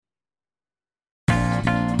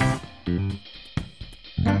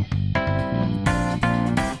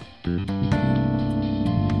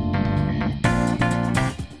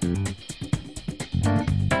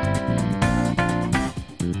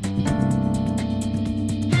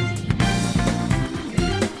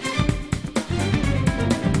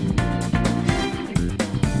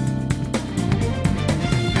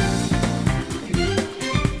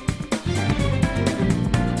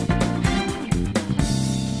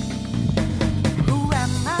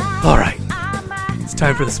Alright, it's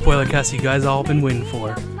time for the SpoilerCast you guys all been waiting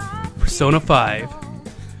for. Persona 5.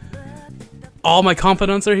 All my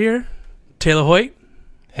confidants are here. Taylor Hoyt.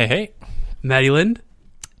 Hey, hey. Maddie Lind.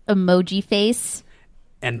 Emoji face.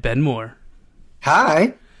 And Ben Moore.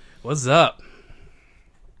 Hi. What's up?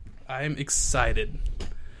 I'm excited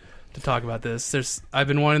to talk about this. I've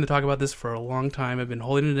been wanting to talk about this for a long time. I've been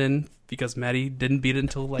holding it in because Maddie didn't beat it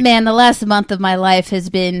until Man, the last month of my life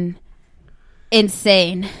has been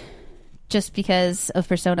insane. Just because of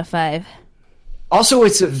Persona 5. Also,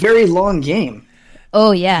 it's a very long game.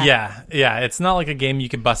 Oh, yeah. Yeah. It's not like a game you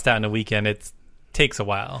can bust out in a weekend. It takes a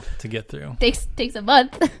while to get through. Takes a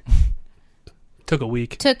month. Took a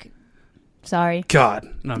week. Sorry. God.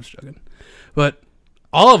 No, I'm just joking. But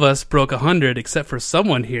all of us broke 100 except for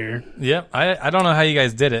someone here. Yep. I don't know how you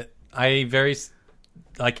guys did it. I very,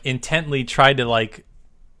 intently tried to,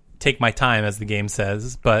 take my time, as the game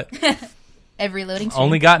says, but... Every loading screen.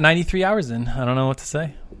 Only got 93 hours in. I don't know what to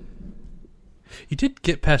say. You did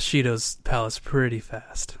get past Shido's palace pretty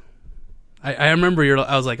fast. I remember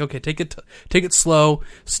I was like, okay, take it slow.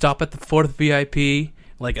 Stop at the 4th VIP,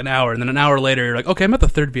 an hour, and then an hour later, you're like, okay, I'm at the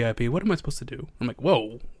 3rd VIP. What am I supposed to do? I'm like,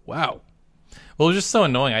 whoa, wow. Well, it was just so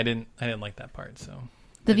annoying. I didn't like that part. So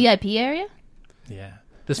the VIP area. Yeah,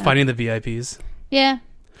 just finding the VIPs. Yeah.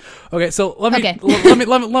 Okay, so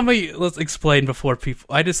let's explain before people.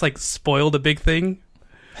 I just spoiled a big thing.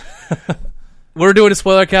 We're doing a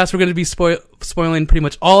spoiler cast. We're going to be spoiling pretty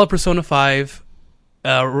much all of Persona 5.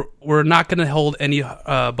 We're not going to hold any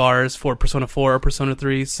bars for Persona 4 or Persona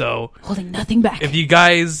 3. So holding nothing back. If you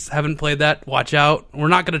guys haven't played that, watch out. We're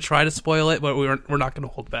not going to try to spoil it, but we're not going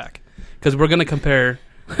to hold back because we're going to compare.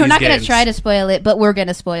 We're not going to try to spoil it, but we're going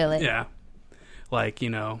to spoil it. Yeah.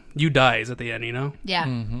 You dies at the end, Yeah.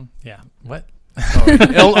 Mm-hmm. Yeah. What?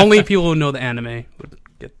 Only people who know the anime would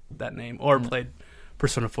get that name or played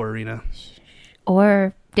Persona 4 Arena.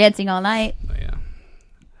 Or Dancing All Night. Oh, yeah.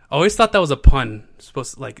 I always thought that was a pun. It's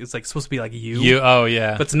supposed to be like you. You, oh,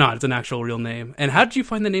 yeah. But it's not. It's an actual real name. And how did you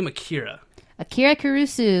find the name Akira? Akira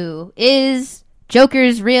Kurusu is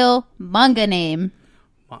Joker's real manga name.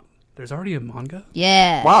 There's already a manga?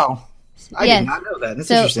 Yeah. Wow. I did not know that.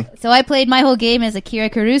 That's interesting. So I played my whole game as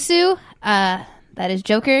Akira Kurusu. That is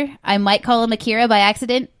Joker. I might call him Akira by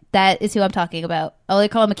accident. That is who I'm talking about. I'll only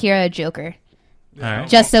call him Akira Joker. All right.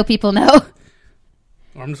 Just so people know.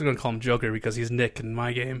 Well, I'm just going to call him Joker because he's Nick in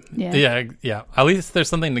my game. Yeah. At least there's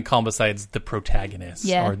something to call him besides the protagonist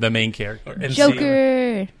or the main character.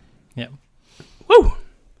 Joker. Yeah. Woo!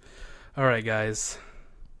 All right, guys.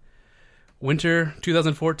 Winter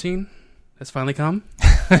 2014 has finally come.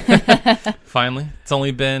 Finally. It's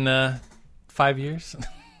only been 5 years.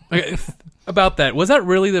 Okay, about that, was that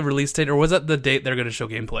really the release date or was that the date they're going to show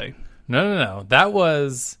gameplay? No. That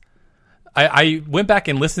was... I went back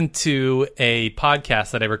and listened to a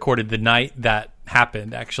podcast that I recorded the night that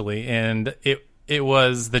happened, actually, and it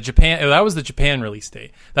was the Japan release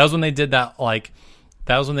date. That was when they did that,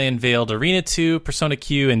 that was when they unveiled Arena 2, Persona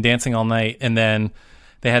Q, and Dancing All Night, and then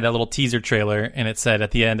they had that little teaser trailer, and it said,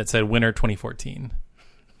 at the end, Winter 2014.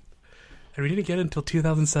 And we didn't get it until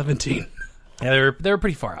 2017. Yeah, they were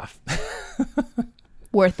pretty far off.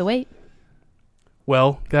 Worth the wait.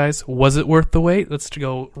 Well, guys, was it worth the wait? Let's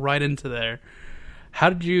go right into there.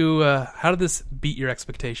 How did this beat your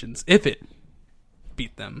expectations? If it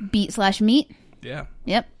beat them. Beat/meet? Yeah.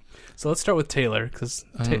 Yep. So let's start with Taylor, because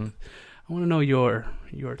I want to know your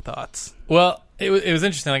thoughts. Well, it was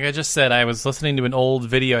interesting. Like I just said, I was listening to an old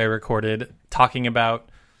video I recorded talking about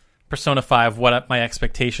Persona 5, what my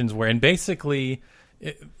expectations were. And basically,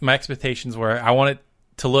 my expectations were I want it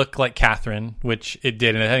to look like Catherine, which it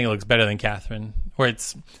did, and I think it looks better than Catherine. Where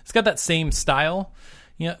it's got that same style,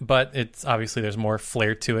 but it's obviously there's more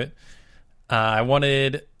flair to it. I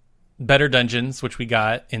wanted better dungeons, which we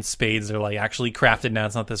got in spades. They're actually crafted now.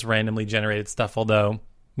 It's not this randomly generated stuff, although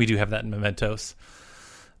we do have that in Mementos.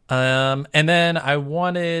 And then I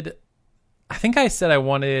wanted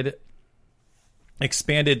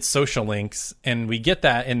expanded social links, and we get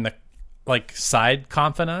that in the side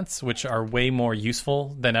confidants, which are way more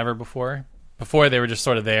useful than ever before. Before they were just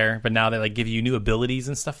sort of there, but now they give you new abilities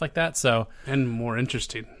and stuff like that. So and more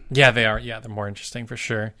interesting. Yeah, they are. Yeah, they're more interesting for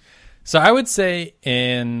sure. So I would say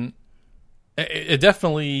it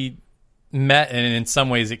definitely met and in some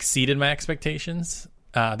ways exceeded my expectations.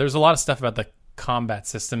 There's a lot of stuff about the combat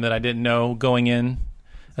system that I didn't know going in,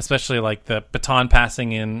 especially like the baton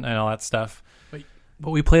passing and all that stuff. But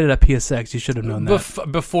we played it at PSX. You should have known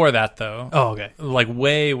that. Before that, though. Oh, okay. Like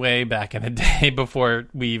way, way back in the day before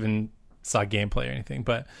we even saw gameplay or anything.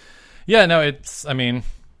 But yeah, no, I mean,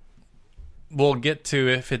 we'll get to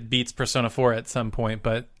if it beats Persona 4 at some point,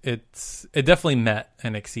 but it definitely met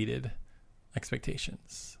and exceeded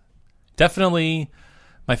expectations. Definitely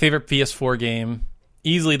my favorite PS4 game.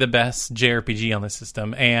 Easily the best JRPG on the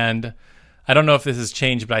system. And I don't know if this has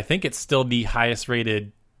changed, but I think it's still the highest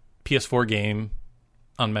rated PS4 game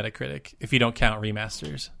on Metacritic, if you don't count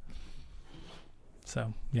remasters.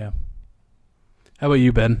 So, yeah. How about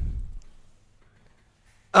you, Ben?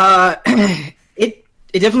 It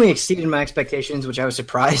definitely exceeded my expectations, which I was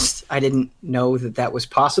surprised. I didn't know that was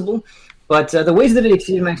possible. But the ways that it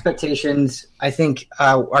exceeded my expectations, I think,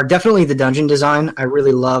 are definitely the dungeon design. I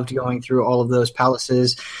really loved going through all of those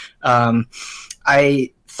palaces.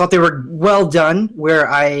 I thought they were well done, where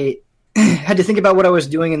I had to think about what I was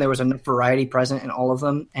doing, and there was enough variety present in all of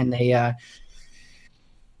them. And they, I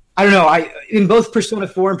don't know, in both Persona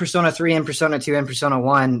 4 and Persona 3 and Persona 2 and Persona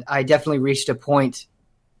 1, I definitely reached a point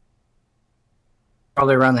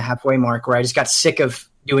probably around the halfway mark where I just got sick of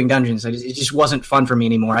doing dungeons. It just wasn't fun for me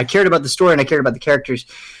anymore. I cared about the story and I cared about the characters,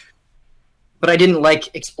 but I didn't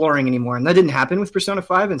like exploring anymore. And that didn't happen with Persona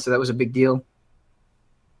 5, and so that was a big deal.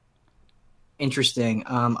 Interesting.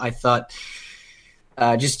 I thought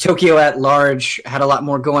just Tokyo at large had a lot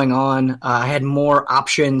more going on. I had more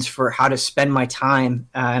options for how to spend my time,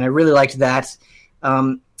 and I really liked that.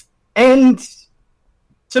 And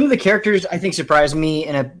some of the characters, I think, surprised me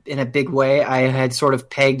in a big way. I had sort of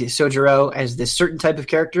pegged Sojiro as this certain type of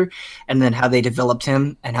character, and then how they developed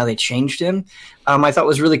him and how they changed him, I thought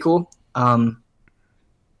was really cool.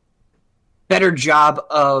 Better job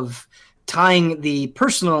of tying the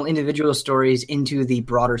personal individual stories into the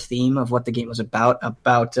broader theme of what the game was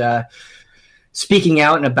about speaking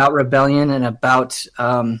out and about rebellion and about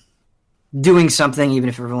doing something even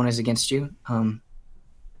if everyone is against you. So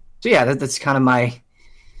yeah, that's kind of my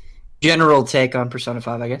general take on Persona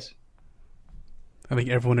 5, I guess. I think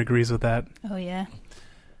everyone agrees with that. Oh, yeah.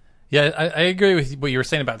 Yeah, I agree with what you were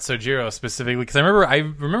saying about Sojiro specifically, because I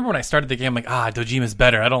remember when I started the game, I'm like, Dojima's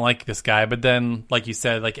better. I don't like this guy. But then, like you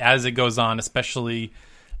said, like as it goes on, especially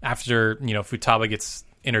after Futaba gets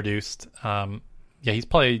introduced, he's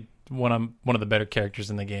probably one of the better characters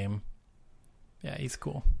in the game. Yeah, he's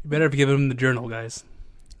cool. You better give him the journal, guys.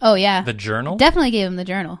 Oh yeah, the journal. Definitely gave him the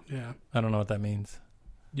journal. Yeah, I don't know what that means.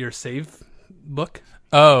 Your save book.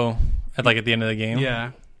 Oh, at the end of the game.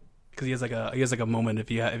 Yeah. Because he has like a moment if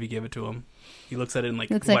you give it to him, he looks at it and like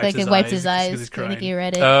looks like it wipes his eyes. I think you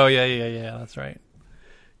read it. Oh yeah, that's right.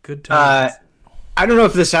 Good times. I don't know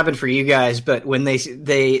if this happened for you guys, but when they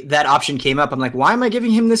that option came up, I'm like, why am I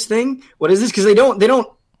giving him this thing? What is this? Because they don't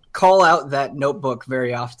call out that notebook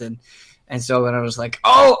very often, and so when I was like,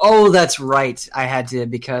 oh, that's right, I had to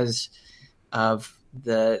because of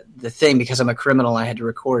the thing, because I'm a criminal, I had to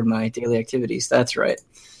record my daily activities. That's right.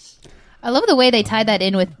 I love the way they tied that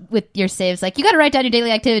in with your saves. Like, you got to write down your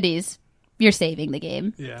daily activities. You're saving the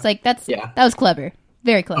game. Yeah. It's like, that was clever.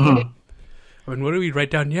 Very clever. Mm-hmm. And what do we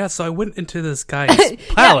write down? Yeah, so I went into this guy's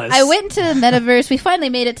palace. I went into the metaverse. We finally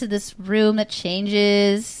made it to this room that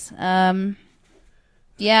changes.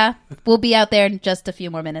 Yeah, we'll be out there in just a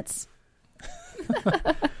few more minutes.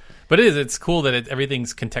 But it's cool that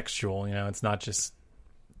everything's contextual. It's not just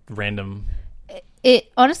random.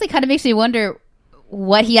 It honestly kind of makes me wonder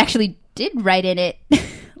what he actually did write in it.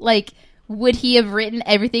 Like, would he have written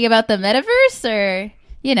everything about the metaverse, or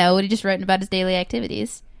would he just written about his daily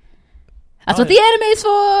activities? That's what the anime's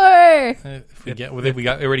for. If we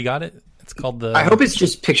already got it. It's called the. I hope it's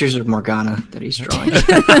just pictures of Morgana that he's drawing.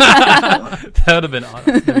 That would have been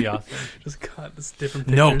awesome. That'd be awesome. Just got this different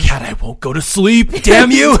pictures. No, cat, I won't go to sleep.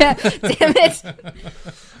 Damn you! Damn it!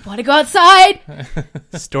 Want to go outside?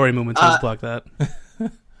 Story moments. Just block that.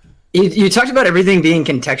 You talked about everything being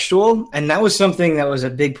contextual, and that was something that was a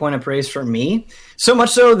big point of praise for me. So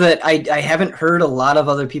much so that I haven't heard a lot of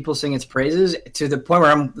other people sing its praises, to the point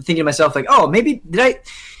where I'm thinking to myself, like, oh, maybe did I...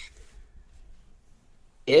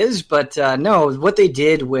 But no, what they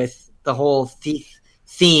did with the whole thief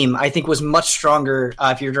theme, I think, was much stronger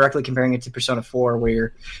if you're directly comparing it to Persona 4, where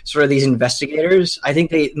you're sort of these investigators. I think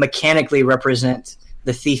they mechanically represent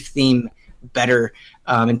the thief theme better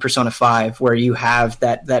in Persona 5, where you have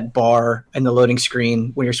that bar in the loading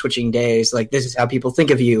screen when you're switching days. Like, this is how people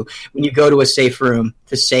think of you when you go to a safe room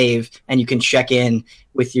to save, and you can check in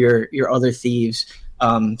with your other thieves,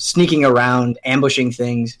 sneaking around, ambushing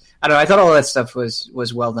things. I don't know. I thought all that stuff was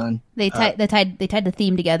well done. They tied the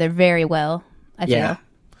theme together very well. I feel.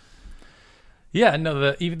 Yeah,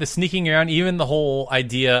 no, even the sneaking around, even the whole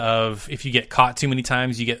idea of if you get caught too many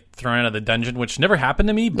times, you get thrown out of the dungeon, which never happened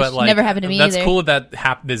to me, but like never happened to me that's either. cool that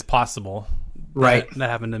is possible. Right. That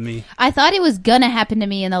happened to me. I thought it was gonna happen to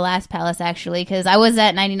me in the last palace, actually, because I was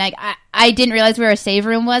at 99. I didn't realize where our save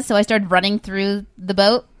room was, so I started running through the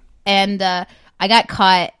boat, and I got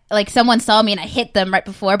caught. Like, someone saw me, and I hit them right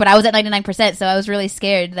before, but I was at 99%, so I was really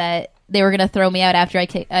scared that they were going to throw me out after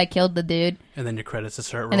I killed the dude. And then your credits just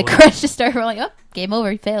start rolling. And the credits just started rolling. Oh, game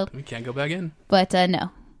over. He failed. We can't go back in. But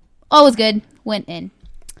no. All was good. Went in.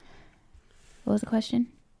 What was the question?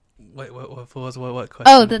 Wait, what question?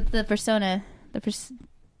 Oh, the Persona.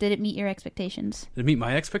 Did it meet your expectations? Did it meet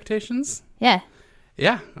my expectations? Yeah.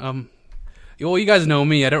 Yeah. Well, you guys know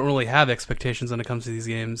me. I don't really have expectations when it comes to these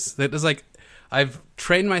games. It's like, I've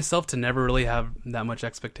trained myself to never really have that much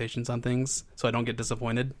expectations on things, so I don't get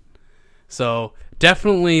disappointed. So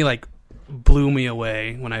definitely, like, blew me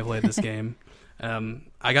away when I played this game.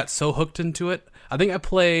 I got so hooked into it. I think I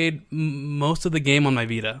played most of the game on my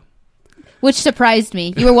Vita. Which surprised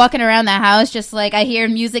me. You were walking around the house just like, I hear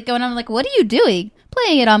music going on. I'm like, what are you doing?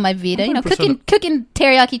 Playing it on my Vita. You know, cooking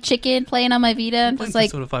teriyaki chicken, playing on my Vita. I'm just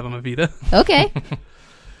like, Persona 5 on my Vita. Okay.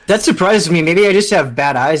 That surprised me. Maybe I just have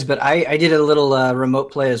bad eyes, but I did a little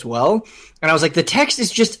remote play as well. And I was like, the text is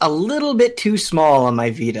just a little bit too small on my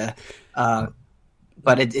Vita.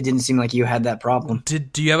 But it didn't seem like you had that problem.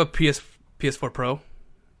 Do you have a PS4 Pro?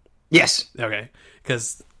 Yes. Okay.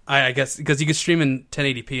 Because I guess because you can stream in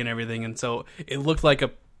 1080p and everything, and so it looked like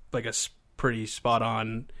a pretty spot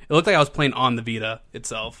on. It looked like I was playing on the Vita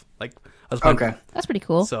itself. Like, I was playing, Okay. That's pretty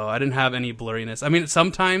cool. So I didn't have any blurriness. I mean,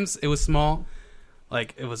 sometimes it was small.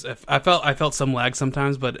 Like, it was. I felt some lag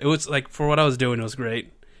sometimes, but it was like, for what I was doing, it was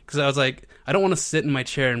great. Because I was like, I don't want to sit in my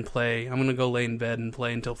chair and play. I'm gonna go lay in bed and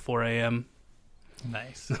play until 4 a.m.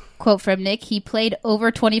 Nice. Quote from Nick, he played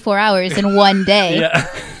over 24 hours in one day. Yeah.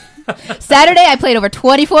 Saturday, I played over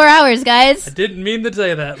 24 hours, guys. I didn't mean to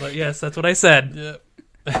say that, but yes, that's what I said.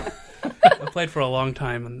 Yeah. I played for a long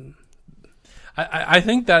time, and I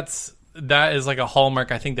think that is like a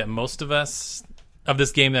hallmark. I think that most of us of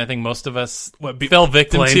this game, that I think most of us fell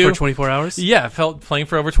victim playing to for 24 hours. Yeah, playing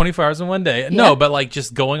for over 24 hours in one day. No, but like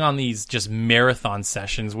just going on these just marathon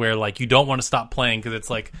sessions where like you don't want to stop playing because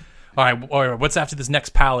it's like, all right, what's after this next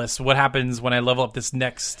palace? What happens when I level up this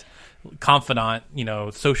next confidant,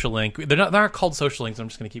 social link? They're not called social links. I'm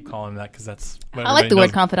just going to keep calling them that because that's what I like the everybody word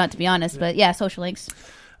knows. confidant, to be honest, but yeah, social links.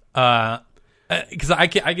 Because I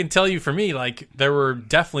can tell you, for me, like, there were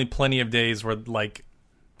definitely plenty of days where like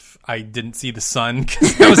I didn't see the sun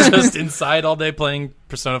because I was just inside all day playing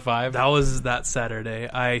Persona 5. That was that Saturday.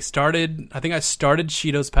 I think I started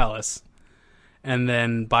Shido's Palace, and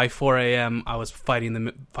then by 4 a.m. I was fighting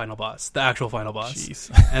the final boss, the actual final boss.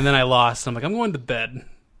 Jeez. And then I lost. I'm like, I'm going to bed.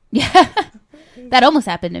 Yeah, that almost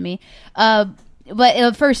happened to me. But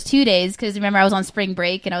the first 2 days, because remember I was on spring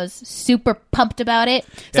break and I was super pumped about it.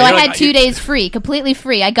 So Yeah, I you're had like, 2 days free, completely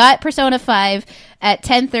free. I got Persona 5 at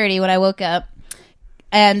 10:30 when I woke up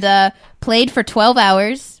and played for 12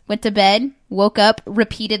 hours, went to bed, woke up,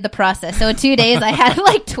 repeated the process. So in 2 days I had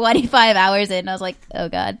like 25 hours in. And I was like, oh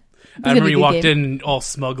God. I remember you walked in all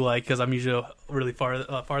smug-like because I'm usually really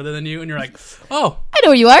farther than you, and you're like, oh, I know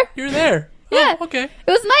where you are. you're there. Yeah. Oh, okay. It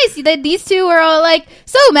was nice. These two were all like,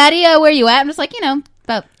 so, Maddie, where you at? I'm just like,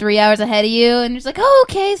 about 3 hours ahead of you. And you're just like, oh,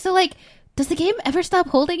 okay. So, like, does the game ever stop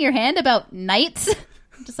holding your hand about nights?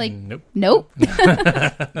 I'm just like, nope.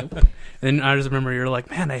 And I just remember you're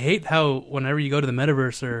like, man, I hate how whenever you go to the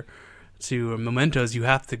metaverse or to Mementos, you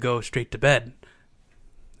have to go straight to bed.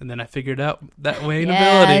 And then I figured out that way an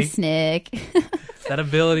ability. Yes, Nick. That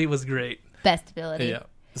ability was great. Best ability. Yeah.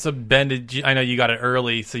 So Ben, I know you got it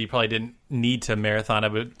early, so you probably didn't need to marathon it.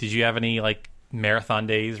 But did you have any like marathon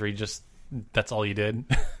days where that's all you did?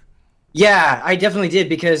 Yeah, I definitely did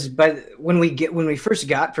because when we first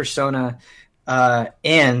got Persona,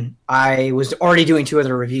 and I was already doing 2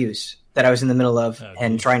 other reviews that I was in the middle of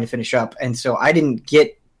and trying to finish up, and so I didn't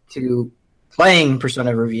get to playing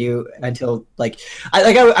Persona review until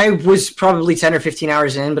I was probably 10 or 15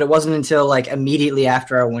 hours in, but it wasn't until like immediately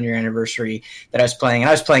after our 1 year anniversary that I was playing, and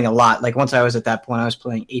I was playing a lot. Like once I was at that point, I was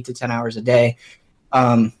playing 8 to 10 hours a day,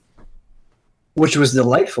 which was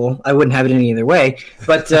delightful. I wouldn't have it any other way,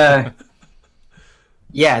 but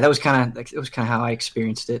Yeah, that was kind of how I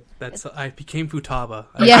experienced it. I became Futaba.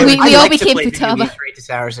 Yeah, we all like to became play video Futaba. games for 8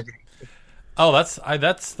 hours a day. Oh,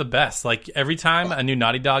 that's the best. Like every time a new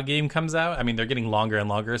Naughty Dog game comes out, I mean they're getting longer and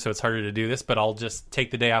longer, so it's harder to do this. But I'll just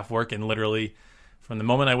take the day off work and literally, from the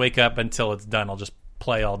moment I wake up until it's done, I'll just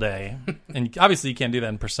play all day. And obviously you can't do that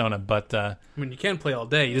in Persona, but I mean, you can play all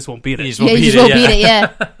day. You just won't beat it. you just Yeah, won't you beat just it. won't Yeah.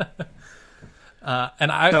 beat it. Yeah.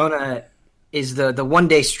 And I Persona is the 1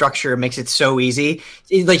 day structure makes it so easy.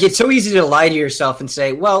 It's so easy to lie to yourself and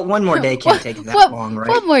say, well, one more day can't take that long, right?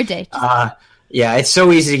 One more day. Yeah, it's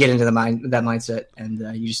so easy to get into that mindset, and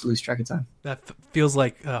you just lose track of time. That feels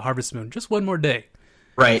like Harvest Moon. Just one more day.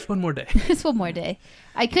 Right. Just one more day. Just one more day.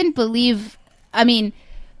 I couldn't believe. I mean,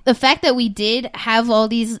 the fact that we did have all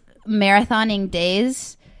these marathoning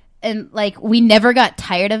days, and like we never got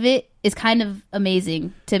tired of it, is kind of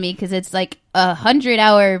amazing to me because it's like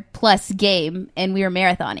 100-hour plus game, and we were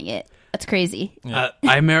marathoning it. That's crazy. Yeah.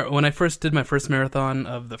 When I first did my first marathon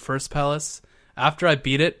of the first palace, after I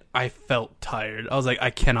beat it, I felt tired. I was like, I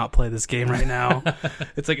cannot play this game right now.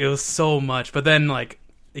 It's like it was so much, but then like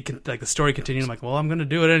the story continued. I'm like, well, I'm gonna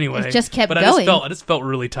do it anyway. It just kept but going. I just felt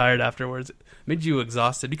really tired afterwards. It made you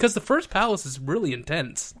exhausted because the first palace is really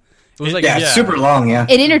intense. It was like Yeah, it's super long, yeah.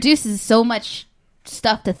 It introduces so much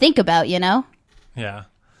stuff to think about, you know? Yeah.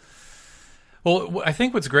 Well, I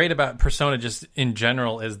think what's great about Persona just in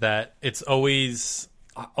general is that it's always,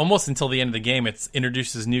 almost until the end of the game, it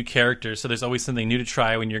introduces new characters. So there's always something new to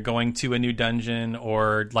try when you're going to a new dungeon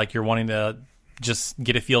or like you're wanting to just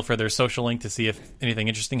get a feel for their social link to see if anything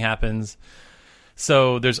interesting happens.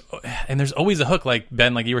 So there's always a hook, like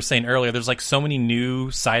Ben, like you were saying earlier, there's like so many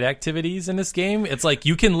new side activities in this game. It's like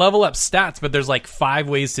you can level up stats, but there's like 5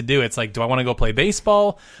 ways to do it. It's like, do I want to go play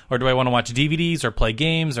baseball, or do I want to watch DVDs or play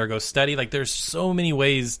games or go study? Like there's so many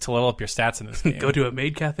ways to level up your stats in this game. Go to a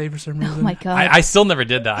maid cafe for some reason. Oh my god. I still never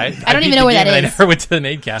did that. I don't beat even the know where game that and is. I never went to the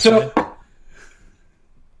maid cafe. So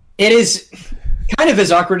it is kind of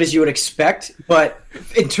as awkward as you would expect, but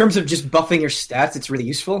in terms of just buffing your stats, it's really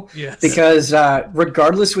useful. Yes. Because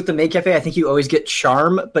regardless with the maid cafe, I think you always get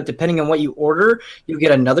charm, but depending on what you order, you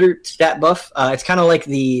get another stat buff. It's kind of like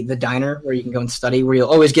the diner where you can go and study, where you'll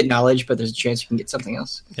always get knowledge, but there's a chance you can get something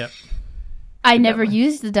else. Yep. I never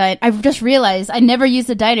used the diner. I've just realized I never used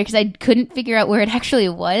the diner because I couldn't figure out where it actually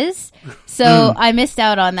was. So I missed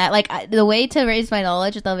out on that. Like the way to raise my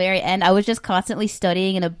knowledge at the very end, I was just constantly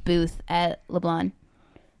studying in a booth at LeBlanc.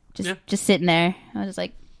 Just sitting there. I was just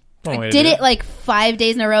like, I did it like 5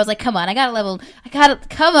 days in a row. I was like, come on,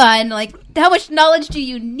 come on. Like, how much knowledge do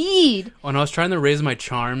you need? When I was trying to raise my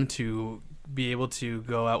charm to be able to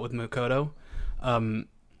go out with Makoto,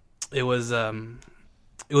 it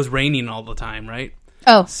was raining all the time, right?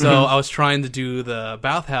 Oh. So I was trying to do the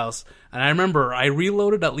bathhouse, and I remember I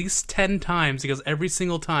reloaded at least 10 times because every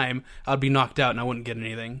single time I'd be knocked out and I wouldn't get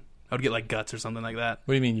anything. I would get like guts or something like that.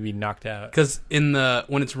 What do you mean you'd be knocked out? Because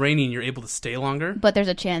when it's raining, you're able to stay longer, But there's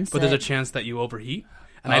a chance. there's a chance that you overheat.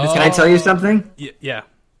 And Can I tell you something? Yeah.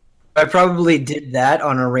 I probably did that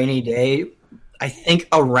on a rainy day, I think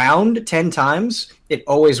around 10 times. It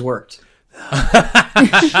always worked.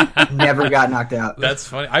 Never got knocked out. That's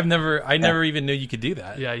funny. I never even knew you could do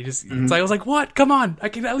that. Yeah, you just. It's like, I was like, what? Come on, I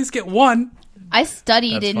can at least get one. I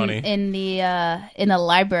studied That's funny. in the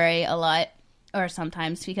library a lot, or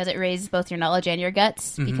sometimes, because it raises both your knowledge and your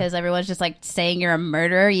guts. Because everyone's just like saying you're a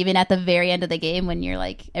murderer, even at the very end of the game when you're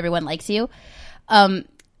like everyone likes you.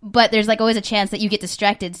 But there's like always a chance that you get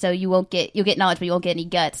distracted, so you'll get knowledge, but you won't get any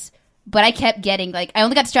guts. But I kept getting I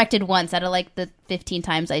only got distracted once out of like the 15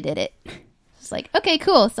 times I did it. It's like, okay,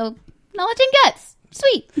 cool. So knowledge and guts,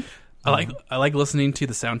 sweet. I like listening to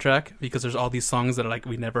the soundtrack because there's all these songs that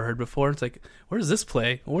we never heard before. It's like, where does this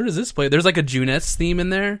play? Where does this play? There's like a Juness theme in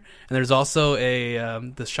there, and there's also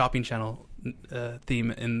the shopping channel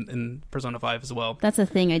theme in Persona 5 as well. That's a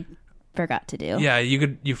thing I forgot to do. Yeah,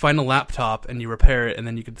 you find a laptop and you repair it, and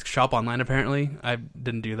then you could shop online. Apparently, I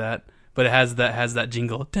didn't do that, but it has that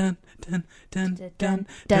jingle. Dun, dun, dun, dun,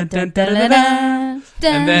 dun, dun, dun, dun, dun.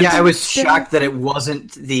 And then Yeah, I was shocked that it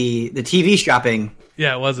wasn't the TV shopping.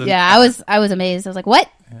 yeah, it wasn't. Yeah, I was amazed. I was like, what?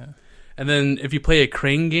 And then if you play a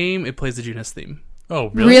Crane game, it plays the Juness theme. Oh,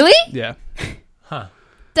 really? Really? Yeah. Huh.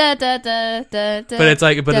 Da, da, da, da, da, But it's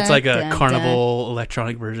like a dun, carnival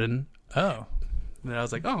electronic version. Oh, And I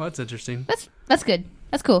was like, oh, that's interesting. That's good.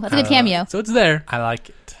 That's cool. That's a good cameo. So it's there. I like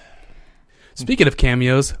it. Speaking of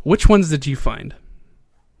cameos, which ones did you find?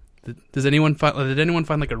 Did anyone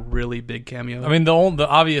find like a really big cameo? I mean, the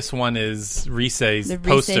obvious one is Risei's The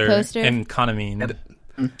Risei poster? in Kanamine.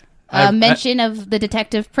 Mention of the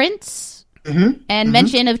Detective Prince and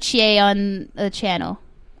mention of Chie on the channel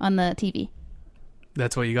on the TV.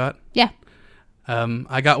 That's what you got? Yeah.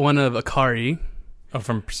 I got one of Akari. Oh,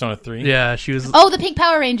 from Persona 3? Yeah, she was... Oh, the Pink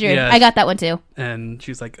Power Ranger. Yeah. I got that one too. And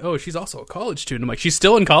she's like, oh, she's also a college student. I'm like, she's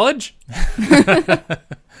still in college?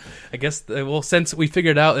 I guess, well, since we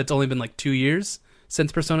figured out it's only been like 2 years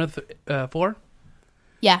since Persona 4.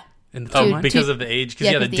 Yeah. In the Oh, timeline. because of the age? Because,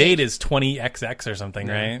 Yeah, the 'cause the date age. is 20XX or something,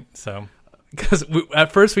 right? So... Because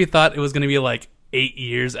at first we thought it was going to be like 8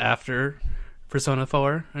 years after Persona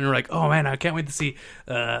 4. And we're like, oh man, I can't wait to see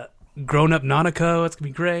grown-up Nanako. It's going to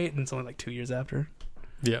be great. And it's only like 2 years after.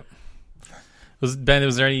 Yeah. Was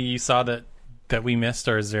there any you saw that we missed,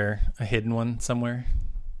 or is there a hidden one somewhere?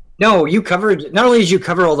 No, you covered. Not only did you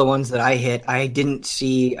cover all the ones that I hit, I didn't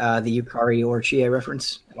see the Yukari or Chie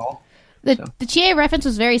reference at all. The Chie reference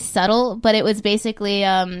was very subtle, but it was basically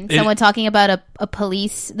someone talking about a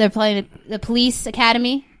police. They're playing the police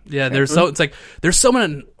academy. Yeah, there's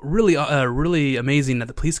someone really really amazing at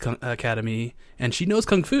the police academy, and she knows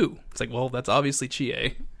kung fu. It's like, well, that's obviously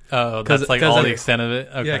Chie. Oh, that's like all the extent of it?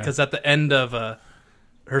 Okay. Yeah, because at the end of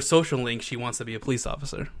her social link, she wants to be a police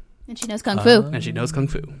officer. And she knows kung fu. And she knows kung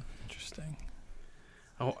fu. Interesting.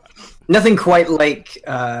 Oh, Nothing quite like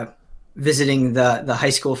visiting the high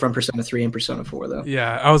school from Persona 3 and Persona 4, though.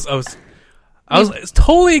 yeah, I was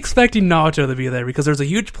totally expecting Naoto to be there because there's a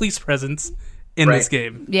huge police presence in this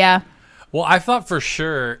game. Yeah. Well, I thought for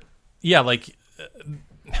sure, I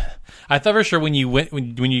thought for sure when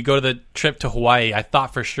you go to the trip to Hawaii, I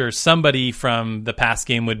thought for sure somebody from the past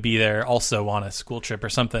game would be there also on a school trip or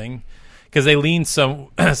something, because they lean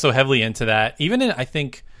so heavily into that. Even in, I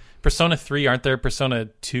think, Persona 3, aren't there Persona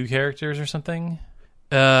 2 characters or something?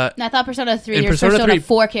 And I thought Persona 3, in there's Persona 3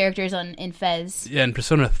 4 characters in Fez. Yeah, in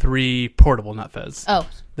Persona 3 Portable, not Fez. Oh.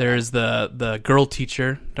 There's the girl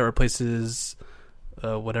teacher that replaces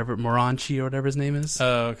whatever Moranchi or whatever his name is.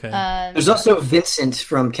 Oh, okay. There's also Vincent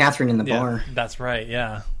from Catherine in the Yeah. Bar. That's right,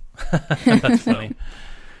 yeah. That's funny.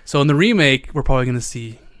 So in the remake, we're probably going to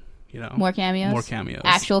see, More cameos. more cameos.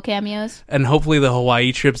 Actual cameos. And hopefully the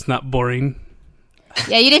Hawaii trip's not boring.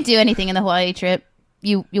 Yeah, you didn't do anything in the Hawaii trip.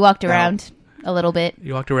 You walked around a little bit.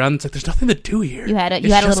 You walked around, it's like, there's nothing to do here. You had a It's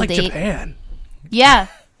little just like date. Japan. Yeah.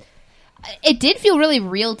 It did feel really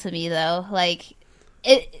real to me, though. Like,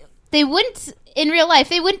 they wouldn't, in real life,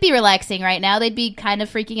 they wouldn't be relaxing right now. They'd be kind of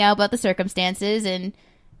freaking out about the circumstances, and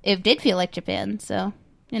it did feel like Japan. So,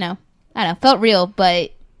 I don't know. Felt real,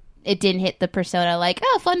 but it didn't hit the persona like,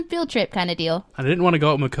 oh, fun field trip kind of deal. I didn't want to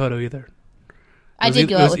go out with Makoto either. I did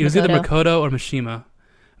go out with It was Makoto. either Makoto or Mishima.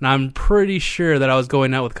 And I'm pretty sure that I was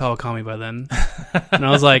going out with Kawakami by then. And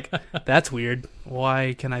I was like, that's weird.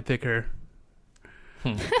 Why can I pick her?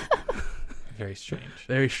 Very strange.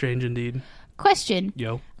 Very strange indeed. Question.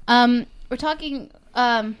 Yo. We're talking,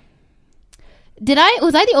 was I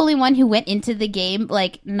the only one who went into the game,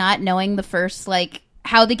 like, not knowing the first, like,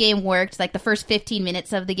 how the game worked, like, the first 15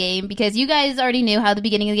 minutes of the game? Because you guys already knew how the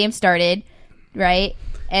beginning of the game started, right?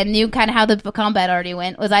 And knew kind of how the combat already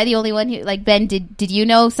went. Was I the only one who, like, Ben, did you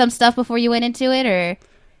know some stuff before you went into it, or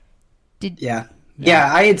Yeah,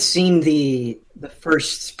 I had seen the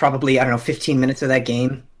first probably 15 minutes of that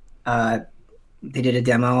game. They did a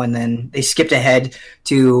demo and then they skipped ahead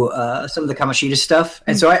to some of the Kamoshida stuff,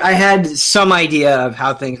 and so I had some idea of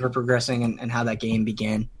how things were progressing and how that game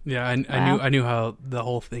began. Yeah, Wow. I knew how the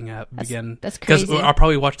whole thing began. That's crazy. Because I'll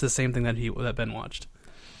probably watch the same thing that Ben watched.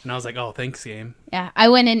 And I was like, oh, thanks, game. Yeah, I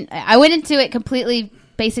went into it completely,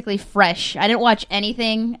 basically fresh. I didn't watch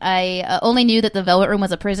anything. I only knew that the Velvet Room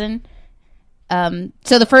was a prison.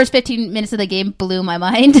 So the first 15 minutes of the game blew my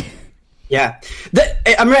mind. Yeah,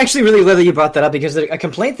 I'm actually really glad that you brought that up, because a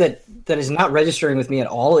complaint that is not registering with me at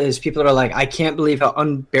all is people that are like, I can't believe how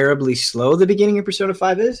unbearably slow the beginning of Persona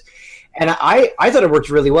 5 is. And I thought it worked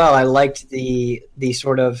really well. I liked the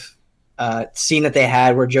sort of scene that they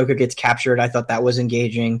had where Joker gets captured. I thought that was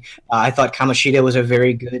engaging. I thought Kamoshida was a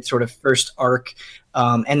very good sort of first arc,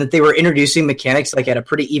 and that they were introducing mechanics like at a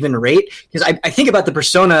pretty even rate. Because I think about the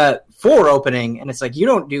Persona 4 opening, and it's like you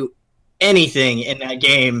don't do anything in that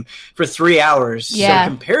game for 3 hours. Yeah. So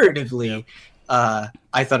comparatively, I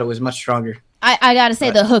thought it was much stronger. I gotta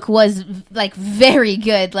say, the hook was, like, very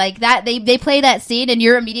good. Like, that they play that scene and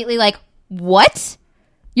you're immediately like, what?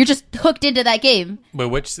 You're just hooked into that game. Wait,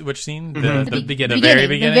 which scene? The beginning. The very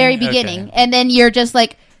beginning? The very beginning. Okay. And then you're just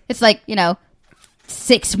like, it's like,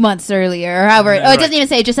 6 months earlier or however. Yeah, Oh, it doesn't even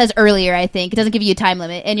say, it just says earlier, I think. It doesn't give you a time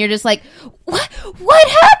limit. And you're just like, what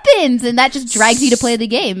happens? And that just drags you to play the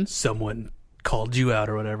game. Someone called you out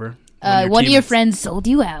or whatever. One of your friends sold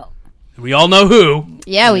you out. We all know who.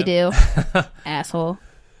 Yeah, we do. Asshole.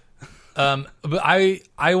 But I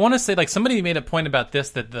want to say, like, somebody made a point about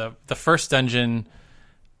this, that the first dungeon,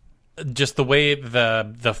 just the way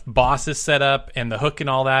the boss is set up and the hook and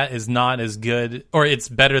all that is not as good, or it's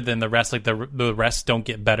better than the rest. Like the rest don't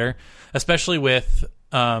get better, especially with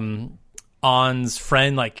On's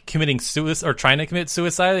friend like committing suicide or trying to commit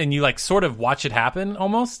suicide, and you like sort of watch it happen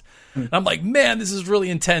almost. And I'm like, man, this is really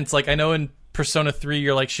intense. Like I know in Persona 3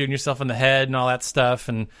 you're like shooting yourself in the head and all that stuff,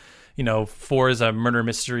 and 4 is a murder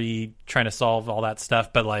mystery trying to solve all that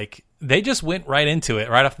stuff, but like they just went right into it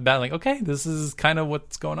right off the bat. Like, okay, this is kind of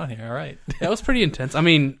what's going on here. All right. That was pretty intense. I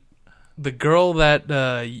mean, the girl that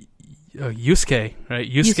Yusuke,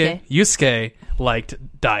 right? Yusuke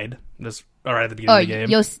liked died. This right at the beginning of the game.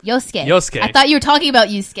 Yosuke. I thought you were talking about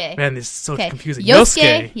Yusuke. Man, this is so confusing.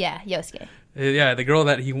 Yosuke. Yeah, Yosuke. Yeah, the girl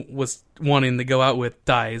that he was wanting to go out with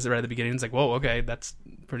dies right at the beginning. It's like, whoa, okay, that's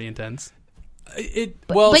pretty intense.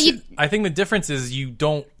 I think the difference is you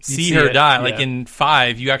don't see her die. Like in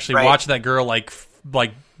 5, you actually watch that girl like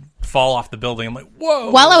fall off the building. I'm like,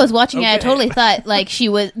 whoa. While I was watching it, I totally thought like she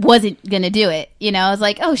wasn't gonna do it. I was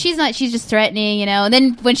like, oh, she's not. She's just threatening. And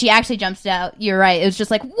then when she actually jumps out, you're right. It was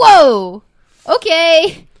just like, whoa.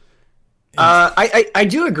 Okay. I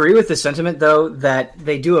do agree with the sentiment, though, that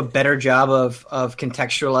they do a better job of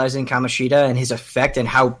contextualizing Kamoshida and his effect and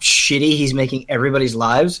how shitty he's making everybody's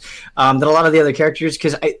lives than a lot of the other characters.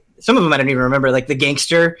 Because some of them I don't even remember. Like the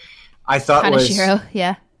gangster, I thought Kaneshiro,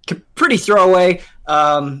 was pretty throwaway.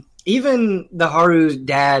 Even the Haru's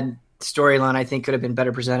dad storyline, I think, could have been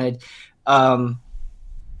better presented.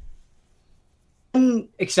 One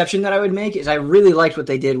exception that I would make is I really liked what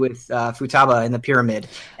they did with Futaba in the pyramid,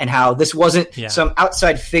 and how this wasn't some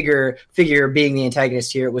outside figure being the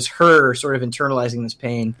antagonist here. It was her sort of internalizing this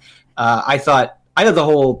pain. I thought that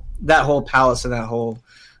whole palace and that whole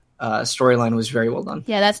storyline was very well done.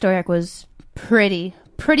 Yeah, that story arc was pretty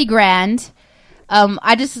grand.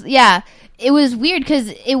 It was weird because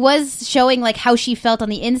it was showing like how she felt on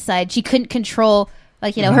the inside. She couldn't control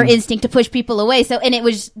her instinct to push people away. So, and it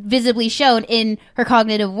was visibly shown in her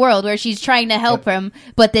cognitive world where she's trying to help him,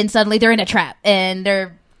 but then suddenly they're in a trap and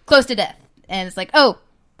they're close to death. And it's like, oh,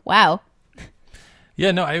 wow. Yeah,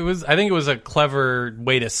 no, I think it was a clever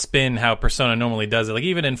way to spin how Persona normally does it. Like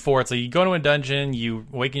even in 4, it's like you go into a dungeon, you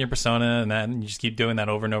awaken your persona, and then you just keep doing that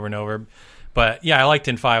over and over and over. But yeah, I liked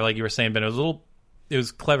in 5, like you were saying, but it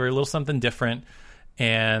was clever, a little something different.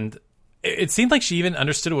 And it seemed like she even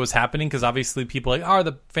understood what was happening, because obviously people like, are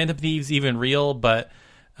the Phantom Thieves even real? But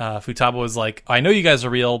Futaba was like, I know you guys are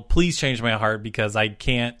real. Please change my heart, because I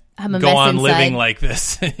can't go on living like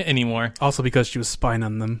this anymore. Also because she was spying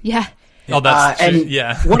on them. Yeah. Oh, that's true. And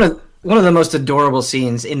yeah. One of the most adorable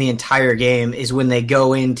scenes in the entire game is when they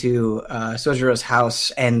go into Sojiro's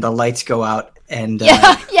house and the lights go out and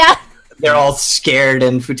they're all scared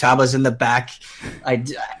and Futaba's in the back.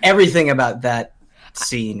 Everything about that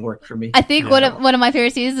scene worked for me. I think one of my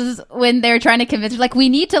favorite scenes is when they're trying to convince her, like, we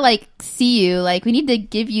need to like see you, like we need to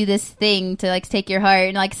give you this thing to like take your heart,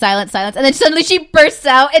 and like silence, and then suddenly she bursts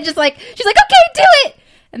out and just like she's like, okay, do it,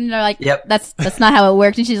 and they're like, yep, that's not how it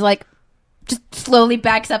works, and she's like, just slowly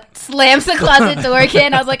backs up, slams the closet door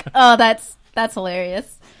again. I was like, oh, that's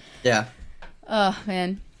hilarious. Yeah. Oh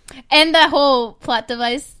man, and that whole plot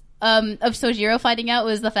device of Sojiro finding out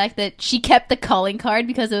was the fact that she kept the calling card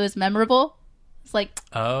because it was memorable. It's like,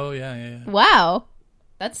 oh yeah. Wow,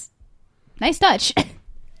 that's nice touch.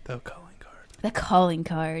 The calling card. The calling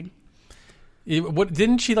card. What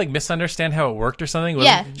didn't she like misunderstand how it worked or something?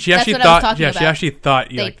 She actually thought. Yeah, she actually thought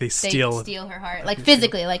they steal her heart, like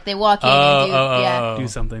physically, like they walk in and do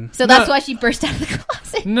something. So that's why she burst out of the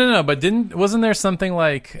closet. No, but wasn't there something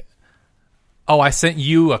like, oh, I sent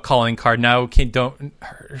you a calling card. Now don't.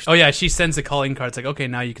 Oh yeah, she sends a calling card. It's like, okay,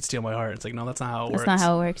 now you can steal my heart. It's like, no, that's not how it works. That's not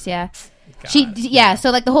how it works. Yeah. God. So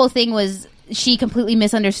like the whole thing was she completely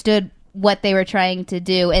misunderstood what they were trying to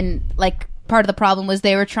do, and like part of the problem was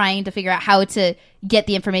they were trying to figure out how to get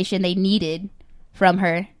the information they needed from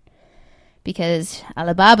her, because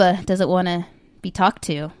Alibaba doesn't want to be talked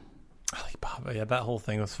to. Alibaba, yeah, that whole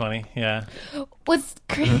thing was funny. Yeah. What's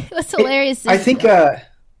hilarious? I think. Go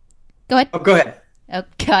ahead. Oh, go ahead. Oh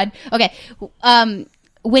God. Okay.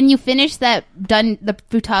 When you finish the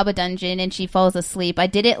Futaba dungeon and she falls asleep, I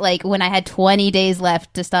did it like when I had 20 days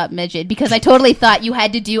left to stop Midget, because I totally thought you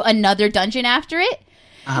had to do another dungeon after it.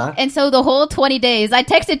 Uh-huh. And so the whole 20 days, I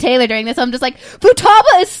texted Taylor during this. I'm just like,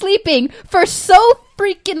 Futaba is sleeping for so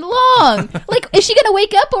freaking long. Like, is she gonna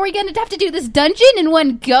wake up, or are we gonna have to do this dungeon in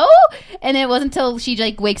one go? And it wasn't until she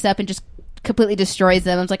like wakes up and just completely destroys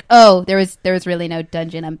them. I was like, oh, there was really no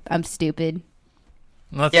dungeon. I'm stupid.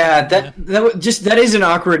 That is an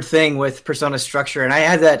awkward thing with Persona structure, and I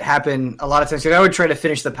had that happen a lot of times. I would try to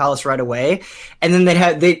finish the palace right away, and then they'd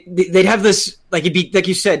have this, like, it'd be like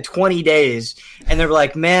you said, 20 days, and they're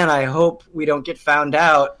like, "Man, I hope we don't get found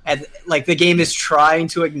out." And like the game is trying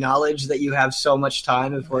to acknowledge that you have so much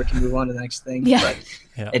time before it can move on to the next thing, but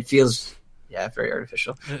it feels very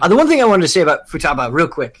artificial. The one thing I wanted to say about Futaba real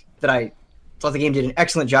quick that I thought the game did an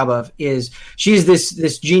excellent job of is she's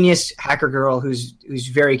this genius hacker girl who's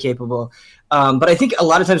very capable. But I think a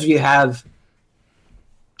lot of times when you have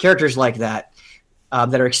characters like that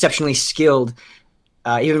that are exceptionally skilled,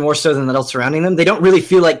 even more so than the adults surrounding them, they don't really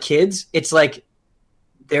feel like kids. It's like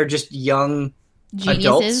they're just young Geniuses.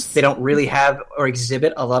 Adults. They don't really have or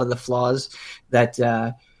exhibit a lot of the flaws that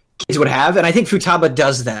kids would have, and I think Futaba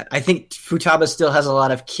does that. I think Futaba still has a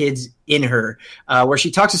lot of kids in her, where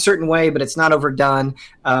she talks a certain way, but it's not overdone.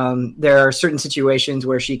 There are certain situations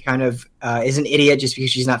where she kind of is an idiot just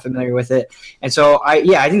because she's not familiar with it, and so I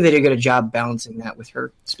think they did a good job balancing that with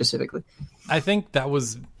her specifically. I think that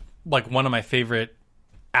was like one of my favorite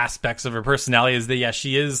aspects of her personality is that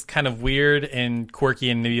she is kind of weird and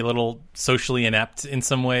quirky and maybe a little socially inept in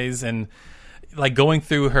some ways, and like going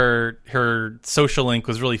through her social link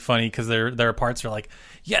was really funny because there are parts where like,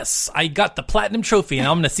 yes, I got the platinum trophy and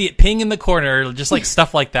I'm going to see it ping in the corner, just like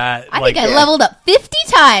stuff like that. I think I leveled up 50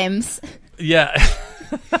 times. Yeah.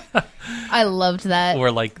 I loved that. Or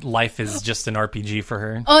like life is just an RPG for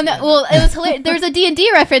her. Oh no! Well, it was hilarious. There's a D&D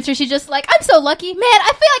reference where she's just like, "I'm so lucky, man.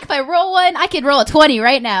 I feel like if I roll one, I could roll a 20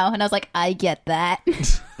 right now." And I was like, "I get that."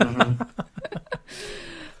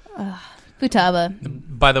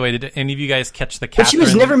 Futaba. By the way, did any of you guys catch the Catherine? But she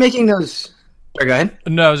was never making those. Go ahead.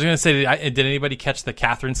 No, I was going to say, did anybody catch the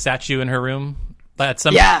Catherine statue in her room?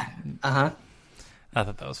 Yeah. I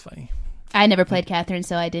thought that was funny. I never played Catherine,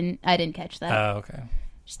 so I didn't catch that. Oh, okay.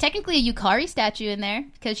 There's technically a Yukari statue in there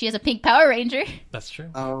because she has a pink Power Ranger. That's true.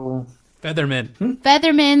 Oh, Featherman.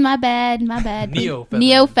 Featherman, my bad. Neo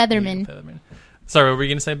Featherman. Sorry, what were you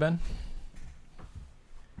going to say, Ben?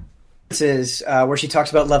 This is where she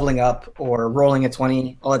talks about leveling up or rolling a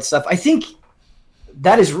 20, all that stuff. I think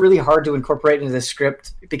that is really hard to incorporate into the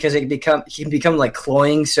script because it can become like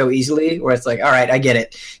cloying so easily, where it's like, all right, I get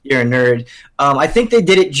it, you're a nerd. I think they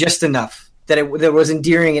did it just enough that it was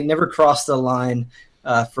endearing. It never crossed the line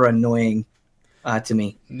for annoying to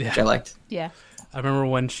me, which I liked. Yeah. I remember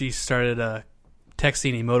when she started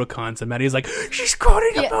texting emoticons, and Maddie's like, she's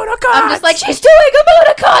quoting emoticons! I'm just like, she's doing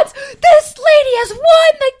emoticons! This lady has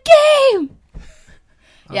won the game!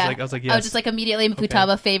 I was like, yes. I was just like immediately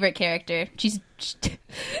Futaba favorite character. She's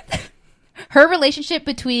her relationship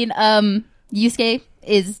between Yusuke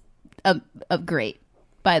is great,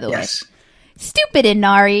 by the way. Stupid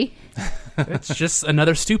Inari. It's just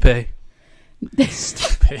another stupe.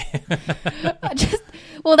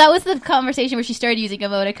 Well, that was the conversation where she started using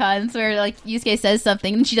emoticons, where like Yusuke says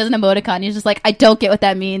something and she does an emoticon and he's just like, I don't get what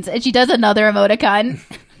that means, and she does another emoticon.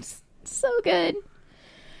 So good.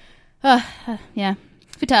 Yeah.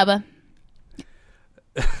 Futaba.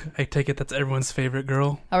 I take it that's everyone's favorite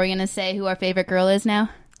girl. Are we gonna say who our favorite girl is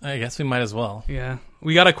now? I guess we might as well. Yeah.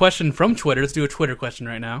 We got a question from Twitter. Let's do a Twitter question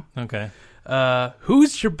right now. Okay.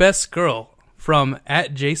 Who's your best girl from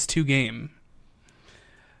 @Jace2Game?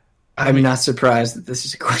 I'm not surprised that this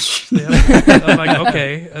is a question. I'm like,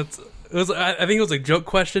 okay. I think it was a joke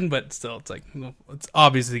question, but still, it's like, it's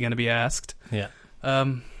obviously going to be asked. Yeah.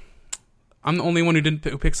 I'm the only one who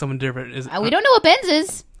didn't pick someone different. We don't know what Ben's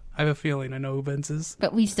is. I have a feeling I know who Ben's is.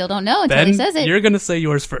 But we still don't know until Ben, he says it. You're going to say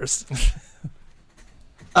yours first.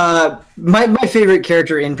 My favorite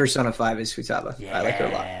character in Persona 5 is Futaba. Yeah. I like her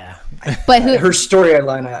a lot. But her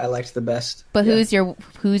storyline I liked the best. But who's your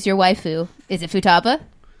waifu? Is it Futaba?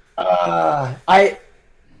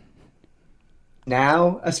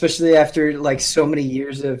 Now, especially after like so many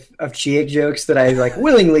years of Chiik jokes that I like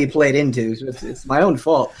willingly played into, so it's my own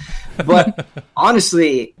fault. But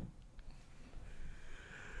honestly,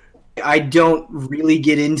 I don't really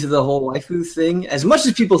get into the whole waifu thing as much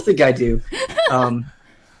as people think I do.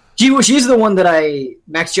 She's the one that I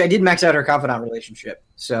did max out her confidant relationship.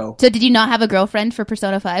 So did you not have a girlfriend for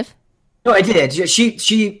Persona 5? No, I did.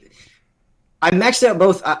 I maxed out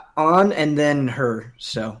both on and then her,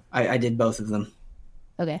 so I did both of them.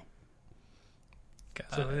 Okay.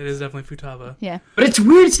 So it is definitely Futaba. Yeah. But it's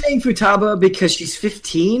weird saying Futaba because she's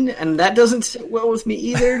 15, and that doesn't sit well with me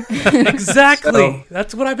either. Exactly. So,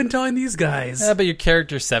 that's what I've been telling these guys. Yeah, but your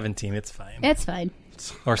character's 17. It's fine. It's fine.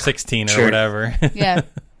 Or 16 or whatever. Yeah.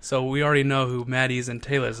 So we already know who Maddie's and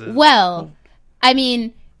Taylor's is. Well, I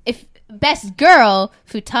mean, if best girl,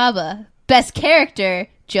 Futaba. Best character,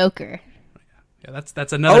 Joker. Yeah,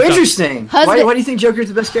 that's another. Oh, interesting. Husband- Why do you think Joker's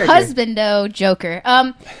the best character? Husbando Joker.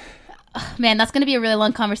 Man, that's going to be a really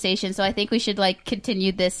long conversation, so I think we should like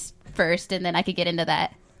continue this first, and then I could get into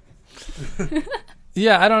that.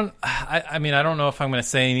 Yeah, I mean, I don't know if I'm going to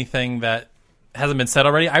say anything that hasn't been said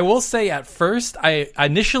already. I will say at first, I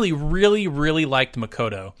initially really, really liked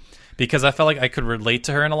Makoto because I felt like I could relate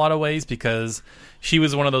to her in a lot of ways because she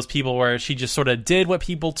was one of those people where she just sort of did what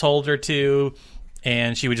people told her to,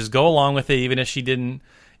 and she would just go along with it even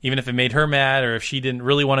if it made her mad or if she didn't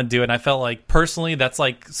really want to do it. And I felt like personally that's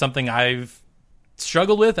like something I've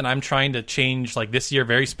struggled with and I'm trying to change like this year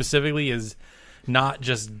very specifically is not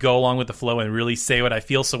just go along with the flow and really say what I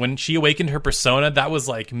feel. So when she awakened her persona, that was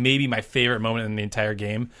like maybe my favorite moment in the entire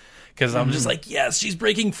game because I'm just like, yes, she's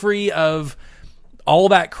breaking free of all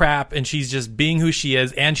that crap and she's just being who she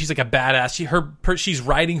is and she's like a badass. She's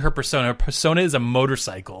riding her persona. Her persona is a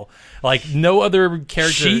motorcycle. Like no other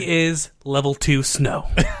character. She is level 2 Snow.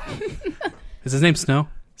 Is his name Snow?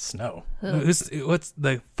 Snow. What's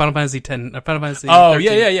the Final Fantasy 10? Final Fantasy. Oh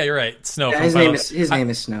 13? yeah, you're right. Snow. Yeah, from his name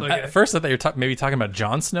is Snow. Okay. At first, I thought you were maybe talking about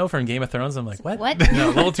Jon Snow from Game of Thrones. I'm like, what? What? No,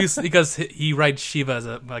 level 2 because he rides Shiva as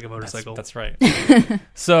a motorcycle. That's right.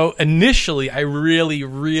 So initially, I really,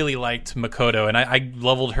 really liked Makoto, and I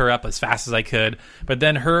leveled her up as fast as I could. But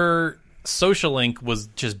then her social link was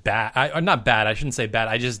just bad. Not bad. I shouldn't say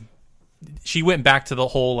bad. She went back to the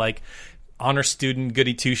whole like honor student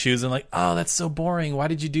goody two shoes and like, oh, that's so boring. Why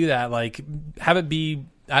did you do that? Like, have it be.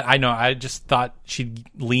 I know. I just thought she'd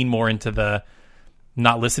lean more into the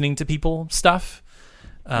not listening to people stuff.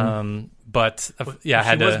 But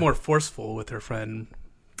yeah, she was more forceful with her friend.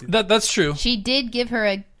 That's true. She did give her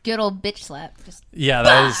a good old bitch slap. Yeah,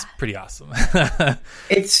 that was pretty awesome.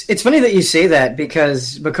 It's funny that you say that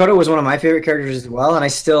because Makoto was one of my favorite characters as well, and I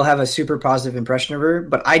still have a super positive impression of her,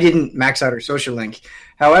 but I didn't max out her social link.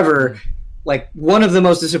 However, like one of the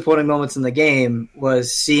most disappointing moments in the game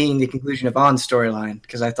was seeing the conclusion of On's storyline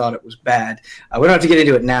because I thought it was bad. We don't have to get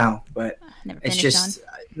into it now, but it's just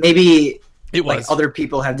maybe it was. Like other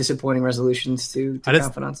people have disappointing resolutions to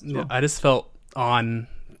Confidants as well. I just felt On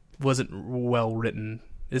wasn't well written.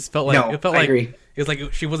 It felt like I agree. It was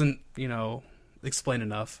like she wasn't, explained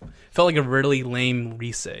enough. It felt like a really lame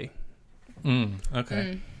Risei.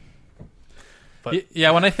 Okay. But yeah,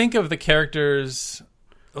 when I think of the characters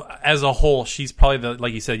as a whole, she's probably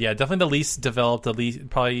like you said, definitely the least developed,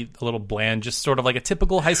 probably a little bland, just sort of like a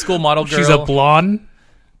typical high school model girl. She's a blonde.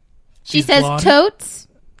 She says blonde. totes.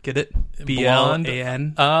 Get it? Blonde.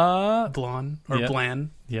 BLAN. Blonde or Yep.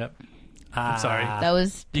 bland. Yep. I'm sorry. That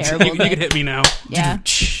was You terrible. can hit me now. Yeah.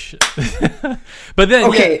 But then,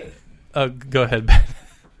 Okay. Go ahead, Ben.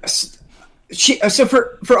 So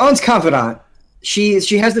for On's Confidant,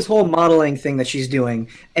 she has this whole modeling thing that she's doing,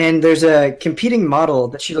 and there's a competing model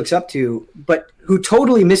that she looks up to, but who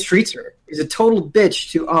totally mistreats her, is a total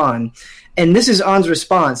bitch to On, and this is On's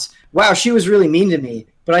response. Wow, she was really mean to me,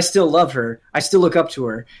 but I still love her. I still look up to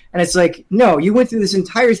her. And it's like, no, you went through this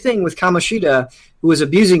entire thing with Kamoshida, who was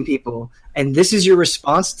abusing people, and this is your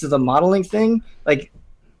response to the modeling thing? Like,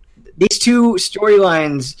 these two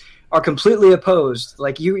storylines are completely opposed.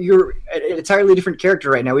 Like you're an entirely different character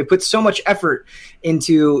right now. We put so much effort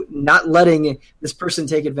into not letting this person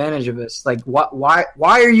take advantage of us. Like why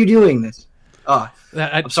are you doing this? Oh,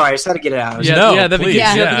 I'm sorry. I just had to get it out. Please.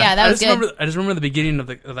 That was good. I just remember the beginning of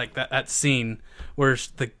that scene where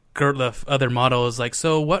the other model is like,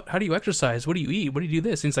 so what? How do you exercise? What do you eat? What do you do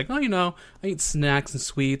this? And he's like, oh, I eat snacks and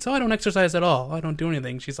sweets. Oh, I don't exercise at all. I don't do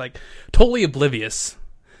anything. She's like totally oblivious.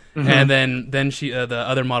 Mm-hmm. And then she the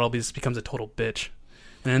other model becomes a total bitch,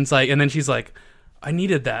 and it's like, and then she's like, I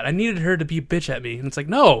needed that. I needed her to be a bitch at me, and it's like,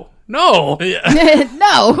 no, no.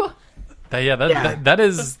 That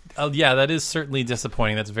is certainly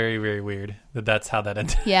disappointing. That's very, very weird. That's how that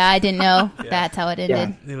ended. Yeah, I didn't know that's how it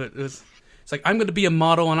ended. Yeah. It's like I'm going to be a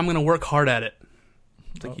model and I'm going to work hard at it.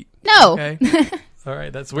 It's like, no. Okay. All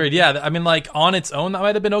right, that's weird. Yeah, I mean, like on its own, that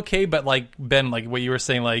might have been okay, but like Ben, like what you were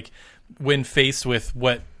saying, like when faced with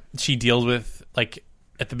what she deals with, like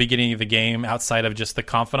at the beginning of the game, outside of just the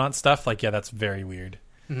confidant stuff, like that's very weird.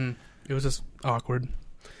 Mm-hmm. It was just awkward.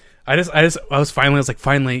 I was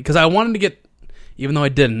finally because I wanted to get, even though I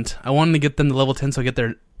didn't, I wanted to get them to level 10 so I get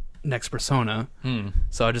their next persona.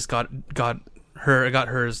 So I just got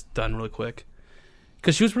hers done really quick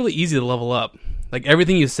because she was really easy to level up. Like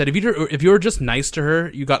everything you said, if you were just nice to her,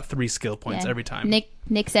 you got 3 skill points every time.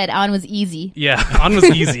 Nick said On was easy. Yeah, On was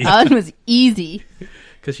easy. On was easy.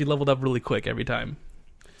 Because she leveled up really quick every time.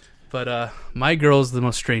 But my girl's the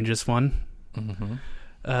most strangest one. Mm-hmm.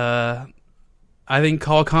 I think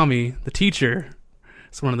Kawakami, the teacher,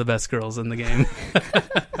 is one of the best girls in the game.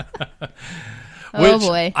 Oh Which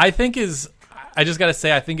boy. I think I just gotta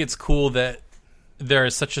say, I think it's cool that there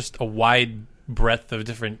is such just a wide breadth of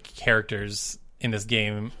different characters in this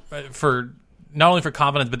game for not only for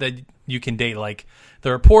confidence, but that you can date like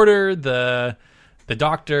the reporter, the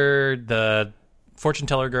doctor, the fortune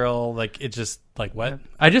teller girl. Like it's just like what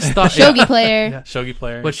I just thought Shogi player. Yeah. shogi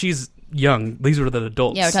player. But she's young. These were the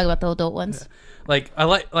adults. Yeah, we're talking about the adult ones. Like I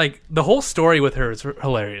like the whole story with her is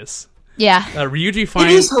hilarious. Yeah. Ryuji It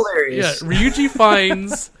finds is hilarious. Yeah, Ryuji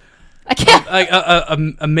finds I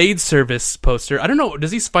can't. a maid service poster. I don't know.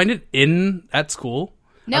 Does he find it at school?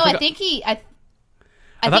 No, I forgot- think he.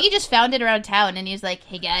 I thought- think he just found it around town, and he was like,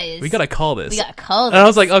 "Hey guys, We gotta call this. we gotta call And I this."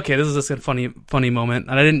 was like, okay, this is just a funny moment.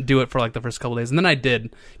 And I didn't do it for like the first couple days, and then I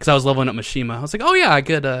did because I was leveling up Mishima. I was like, oh yeah, I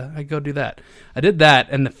go do that. I did that,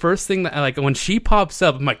 and the first thing that like when she pops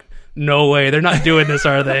up, I'm like, no way, they're not doing this,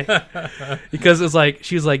 are they? Because it's like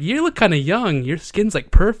she's like, you look kind of young. Your skin's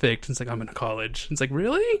like perfect. And it's like I'm in college. And it's like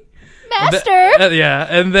really, Master. yeah.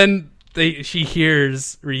 And then she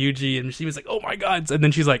hears Ryuji, and she was like, oh my god. And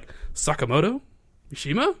then she's like, Sakamoto,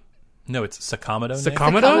 Mishima. no, it's Sakamoto.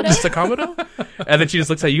 Nick? Sakamoto? And then she just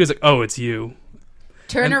looks at you and is like, oh, it's you.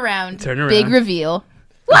 Turn around. Turn around. Big reveal.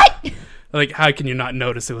 What? Like, how can you not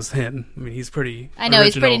notice it was him? I mean, he's pretty I know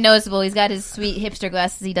he's pretty original. noticeable. He's got his sweet hipster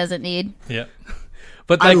glasses he doesn't need. Yeah.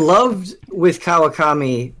 But I like, loved with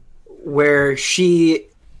Kawakami where she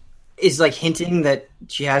is like hinting that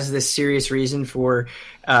she has this serious reason for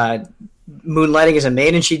moonlighting as a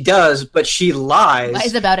maid, and she does, but she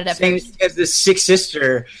lies about it at saying first. she has this sick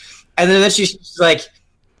sister, and then she's like,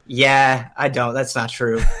 yeah, I don't. That's not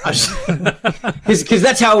true. Because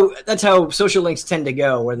that's how social links tend to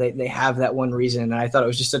go, where they have that one reason. And I thought it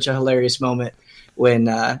was just such a hilarious moment when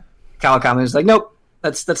Kawakami was like, nope,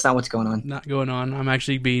 that's not what's going on. not going on. I'm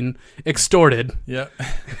actually being extorted. Yeah.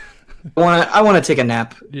 I want to take a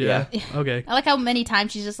nap. Yeah. Okay. I like how many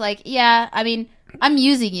times she's just like, yeah, I mean, I'm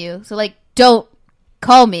using you, so like, don't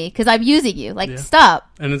call me because I'm using you. Like, Yeah. stop.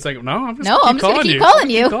 And it's like, no, I'm just No, I'm just gonna keep calling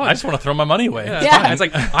you. I just want to throw my money away. Yeah, Yeah. fine. It's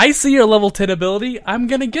like, I see your level 10 ability. I'm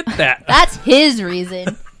gonna get that. That's his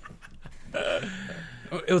reason.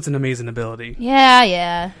 It was an amazing ability.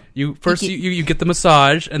 Yeah. You first You you get the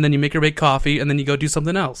massage, and then you make her make coffee, and then you go do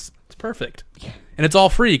something else. It's perfect, and it's all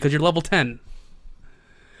free because you're level 10.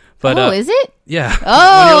 But Is it? yeah. When you're Oh,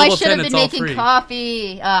 I level should 10, have it's been all making free.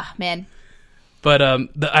 coffee. Ah, man. But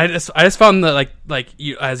I just found that like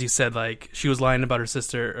you, as you said, like she was lying about her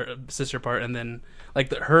sister part, and then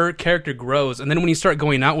like her character grows, and then when you start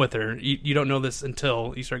going out with her, you don't know this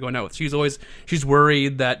until you start going out with. She's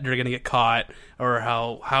worried that they're gonna get caught or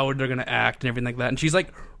how they're gonna act and everything like that, and she's like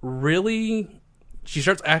she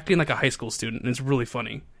starts acting like a high school student, and it's really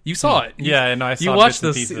funny. You saw it, Yeah, and I saw you bits watched and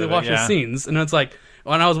those pieces of it, watch yeah. the scenes, and it's like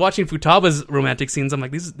when I was watching Futaba's romantic scenes, I'm like,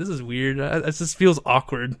 this is weird. It just feels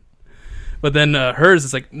awkward. But then hers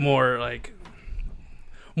is like more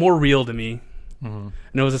real to me, and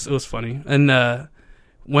it was funny. And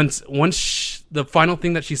once the final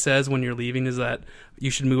thing that she says when you're leaving is that you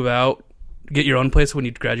should move out, get your own place when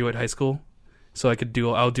you graduate high school, so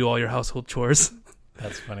I'll do all your household chores.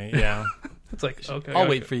 That's funny. Yeah. It's like okay, I'll okay.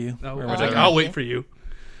 wait for you. No, Or it's whatever. like, I'll wait for you.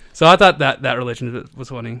 So I thought that relationship was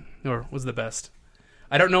funny, or was the best.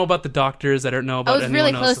 I don't know about the doctors. I don't know about I was really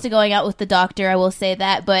anyone close else. to going out with the doctor, I will say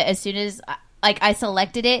that, but as soon as I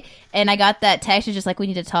selected it and I got that text, it's just like, we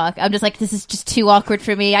need to talk. I'm just like, this is just too awkward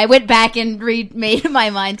for me. I went back and remade my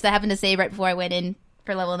mind because I happened to say right before I went in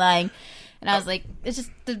for level 9. And I was like, it's just,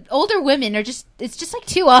 the older women are just, it's just like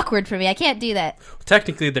too awkward for me. I can't do that.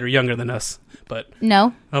 Technically, they're younger than us, but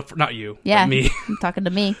No. not you. Yeah. but me. I'm talking to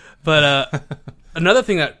me. But another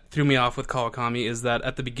thing that threw me off with Kawakami is that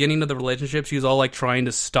at the beginning of the relationship, she's all like trying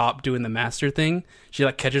to stop doing the master thing. She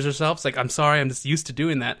like catches herself. It's like, I'm sorry, I'm just used to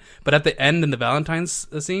doing that. But at the end in the Valentine's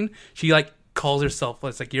scene, she like calls herself,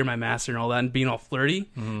 it's like, you're my master and all that, and being all flirty.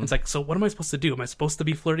 It's like, so what am I supposed to do? Am I supposed to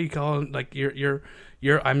be flirty, calling like you're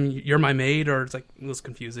my maid? Or it's like, it was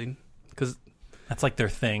confusing because That's like their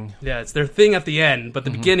thing. yeah, it's their thing at the end, but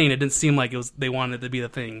the beginning it didn't seem like they wanted it to be the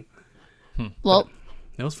thing. Well,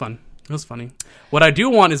 It was fun. It was funny. What I do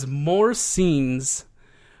want is more scenes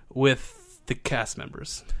with the cast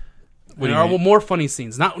members. What do you mean? More funny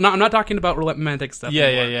scenes. I'm not talking about romantic stuff. Yeah,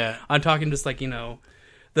 anymore. yeah. I'm talking just like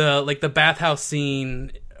the bathhouse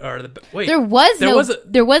scene or wait. there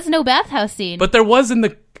was no bathhouse scene. But there was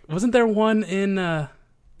wasn't there one in the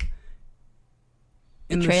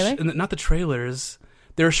trailer? not the trailers.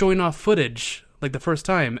 They were showing off footage like the first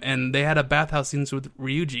time, and they had a bathhouse scenes with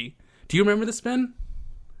Ryuji. Do you remember this, Ben?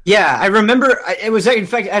 Yeah, I remember. It was in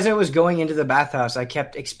fact as I was going into the bathhouse, I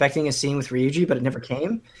kept expecting a scene with Ryuji, but it never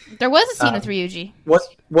came. There was a scene with Ryuji.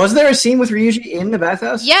 Was there a scene with Ryuji in the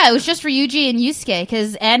bathhouse? Yeah, it was just Ryuji and Yusuke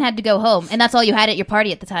because Anne had to go home, and that's all you had at your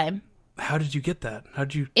party at the time. How did you get that? How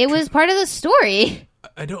did you? It was part of the story.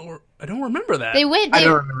 I don't remember that. They went. I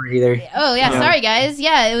don't remember either. Oh yeah, sorry guys.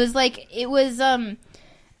 Yeah, it was.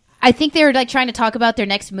 I think they were like trying to talk about their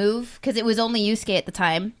next move because it was only Yusuke at the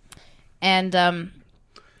time, and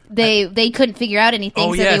they couldn't figure out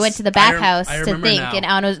anything, so they went to the bathhouse to think. Now. And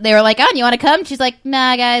Anne they were like, "Anne, you want to come?" She's like,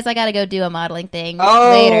 "Nah, guys, I gotta go do a modeling thing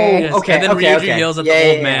later." Yes. Okay, and then Ryuji yells at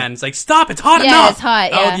the old man. It's like, "Stop! It's hot enough." Yeah, it's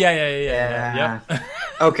hot. Yeah. Oh yeah. Yep.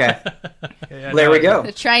 Okay. There we go.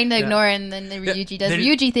 They're trying to ignore it, and then the Ryuji does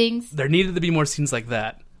Ryuji things. There needed to be more scenes like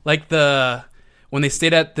that, like when they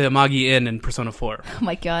stayed at the Magi Inn in Persona 4. Oh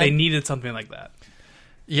my god, they needed something like that.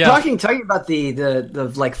 Yeah, talking about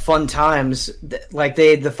the like fun times, like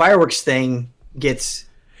the fireworks thing gets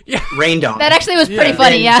rained on. That actually was pretty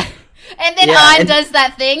funny, And then An does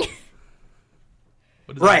that thing.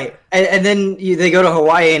 Right, and then they go to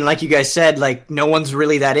Hawaii, and like you guys said, like no one's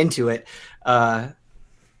really that into it.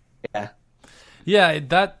 Yeah,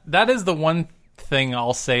 that is the one thing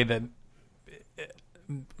I'll say that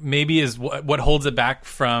maybe is what holds it back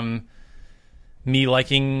from me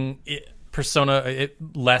liking Persona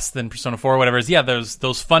less than Persona 4 or whatever is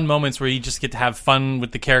those fun moments where you just get to have fun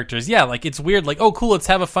with the characters. Yeah, like it's weird, like, oh cool, let's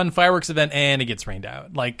have a fun fireworks event and it gets rained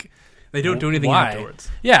out. Like they don't do anything afterwards.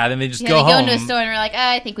 Yeah, then they just go home. They go into a store and we're like,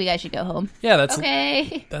 I think we guys should go home. Yeah, that's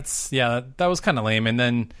okay. That was kind of lame. And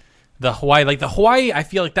then the Hawaii, I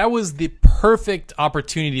feel like that was the perfect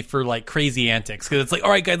opportunity for like crazy antics because it's like, all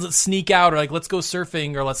right, guys, let's sneak out, or like let's go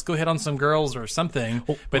surfing, or let's go hit on some girls or something.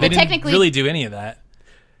 But they didn't really do any of that.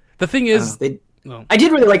 The thing is, I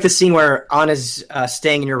did really like the scene where Anna's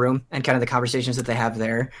staying in your room and kind of the conversations that they have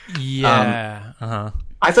there. Yeah,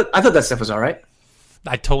 I thought that stuff was all right.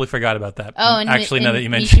 I totally forgot about that. Oh, and actually, now that you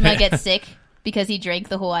mention Mishima it, gets sick because he drank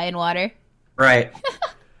the Hawaiian water. Right.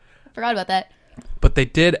 I forgot about that. But they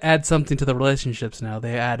did add something to the relationships now.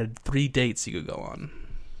 They added 3 dates you could go on.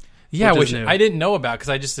 Yeah, which I didn't know about because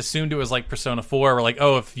I just assumed it was like Persona 4 where like,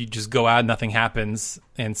 oh, if you just go out, nothing happens.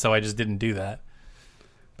 And so I just didn't do that.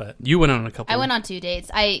 But you went on a couple. I went on 2 dates.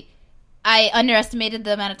 I underestimated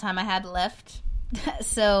the amount of time I had left.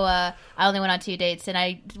 So I only went on 2 dates, and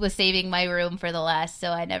I was saving my room for the last, so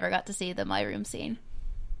I never got to see the my room scene.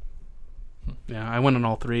 Yeah, I went on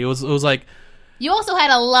all 3. It was like... You also had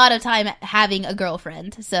a lot of time having a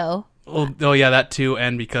girlfriend, so... Oh yeah, that too,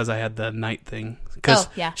 and because I had the night thing. Because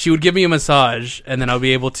yeah. she would give me a massage, and then I would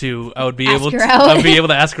be able to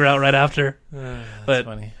ask her out right after. That's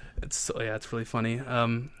funny. It's really funny.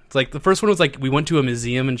 It's like the first one was like we went to a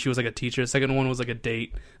museum and she was like a teacher. The second one was like a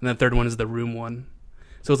date, and the third one is the room one.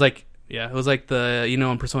 So it was like the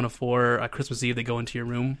in Persona 4 at Christmas Eve they go into your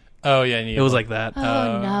room. Oh yeah, it was like that. Oh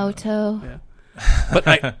Naoto. Yeah,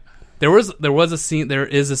 but there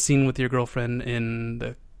is a scene with your girlfriend in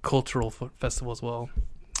the cultural festival as well.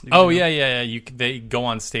 Yeah. They go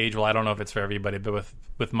on stage. Well, I don't know if it's for everybody, but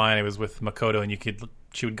with mine it was with Makoto, and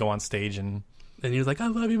she would go on stage and he was like, "I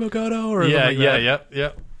love you, Makoto." Or yep.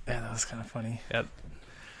 Yeah, that was kind of funny. Yeah.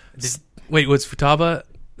 Wait, was Futaba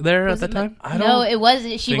there at that time? No, it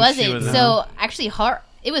wasn't. She wasn't. So actually,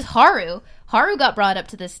 it was Haru. Haru got brought up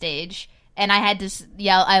to the stage, and I had to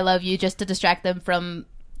yell, "I love you," just to distract them from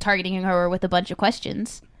targeting her with a bunch of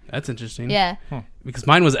questions. That's interesting. Yeah, because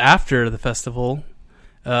mine was after the festival.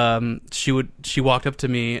 She walked up to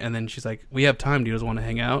me, and then she's like, "We have time. Do you guys want to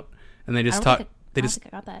hang out?" And they just talked. I think I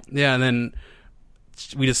got that. Yeah, and then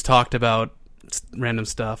we just talked about random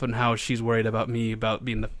stuff and how she's worried about me about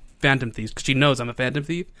being the Phantom Thief because she knows I'm a Phantom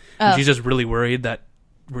Thief. And she's just really worried that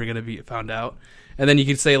we're gonna be found out. And then you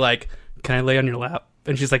could say like, "Can I lay on your lap?"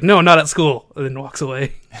 And she's like, "No, not at school," and then walks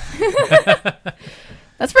away.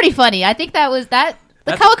 That's pretty funny. I think that was that.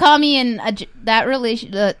 The Kawakami and that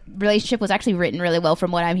relationship was actually written really well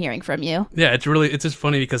from what I'm hearing from you. Yeah, it's just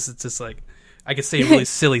funny because it's just like I could say really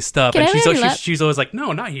silly stuff, and she's always like,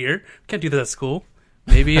 "No, not here. Can't do that at school.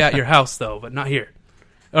 Maybe at your house though, but not here."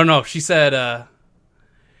 Oh no, she said,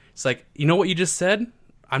 "It's like, you know what you just said.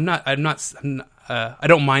 I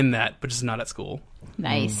don't mind that, but just not at school."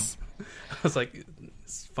 Nice. I was like,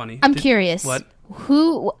 it's funny. I'm curious. What?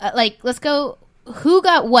 Who let's go. Who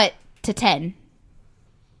got what to 10?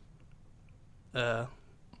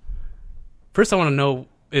 First I want to know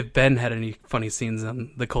if Ben had any funny scenes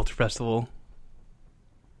on the Culture Festival.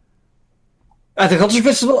 At the Culture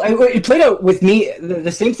Festival, it played out with me.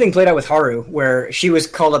 The same thing played out with Haru, where she was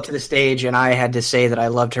called up to the stage, and I had to say that I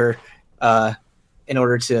loved her in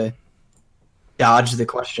order to dodge the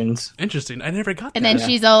questions. Interesting. I never got that. And then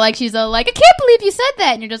she's all like, I can't believe you said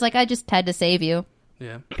that. And you're just like, I just had to save you.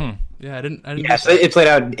 Yeah. Yeah, I didn't. Yeah, so it played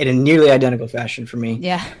out in a nearly identical fashion for me.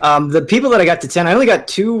 Yeah. The people that I got to 10, I only got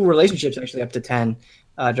 2 relationships actually up to 10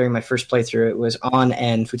 during my first playthrough. It was On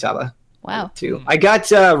and Futaba. Wow. 2. I got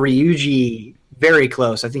Ryuji very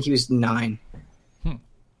close. I think he was 9.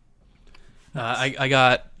 I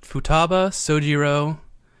got Futaba, Sojiro,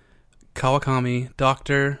 Kawakami,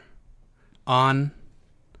 Doctor, On,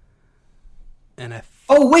 and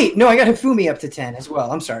Oh, wait. No, I got Hifumi up to 10 as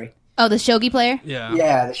well. I'm sorry. Oh, the shogi player? Yeah.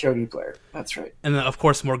 Yeah, the shogi player. That's right. And then, of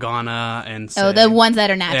course, Morgana and Oh, the ones that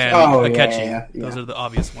are natural. and Akechi. yeah. Those are the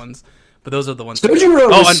obvious ones. But those are the ones. Sojiro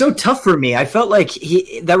was so tough for me. I felt like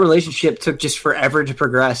that relationship took just forever to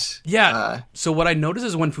progress. Yeah. So what I noticed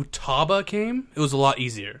is when Futaba came, it was a lot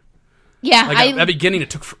easier. Yeah. Like at the beginning, it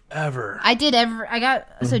took forever. I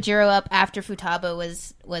got Sojiro up after Futaba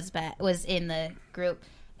was in the group,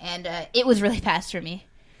 and it was really fast for me.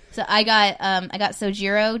 So I got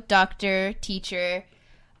Sojiro, Doctor, Teacher,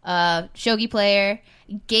 Shogi Player,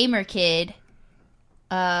 Gamer Kid.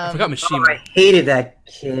 I forgot Mishima. Oh, I hated that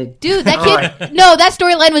kid. Dude, that kid... No, that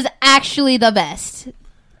storyline was actually the best.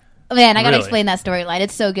 Man, I gotta explain that storyline.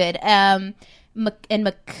 It's so good. And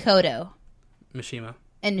Makoto. Mishima.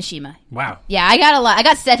 And Nishima. Wow. Yeah, I got a lot. I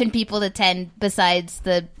got 7 people to 10 besides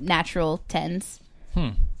the natural 10s.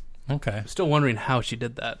 Okay. I'm still wondering how she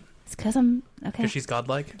did that. It's because I'm... Okay. Because she's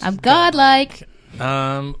godlike? I'm godlike.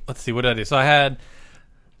 Let's see. What did I do? So I had...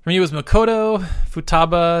 For me, it was Makoto,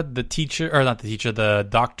 Futaba, the teacher... Or not the teacher, the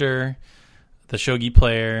doctor, the shogi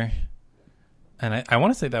player. And I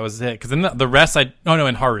want to say that was it. Because then the rest,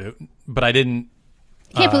 and Haru. But I didn't...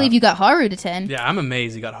 Can't believe you got Haru to 10. Yeah, I'm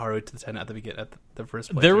amazed you got Haru to the 10 at the beginning, at the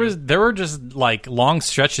first place. There were just like long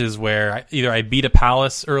stretches where either I beat a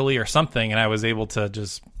palace early or something, and I was able to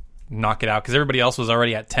just knock it out because everybody else was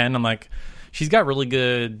already at 10. I'm like, she's got really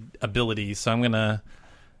good abilities, so I'm gonna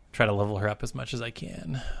try to level her up as much as I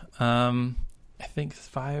can. I think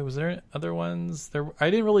 5. Was there other ones? I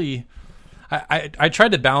didn't really. I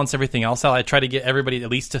tried to balance everything else out. I tried to get everybody at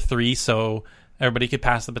least to 3, so everybody could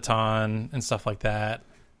pass the baton and stuff like that.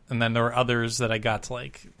 And then there were others that I got to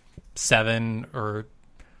like 7 or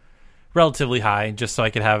relatively high, just so I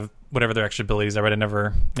could have whatever their extra abilities are, but I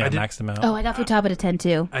never maxed them out. Oh, I got Futaba to 10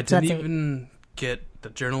 too. I didn't even get the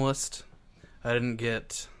journalist. I didn't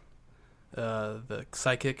get the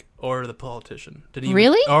psychic or the politician.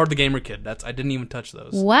 Really? Or the gamer kid. I didn't even touch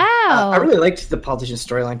those. Wow. I really liked the politician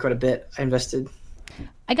storyline quite a bit. I invested.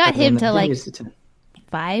 I got him to like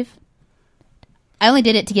 5. I only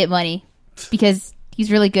did it to get money because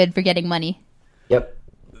he's really good for getting money. Yep.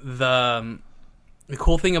 The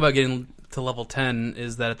cool thing about getting to level 10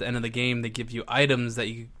 is that at the end of the game they give you items that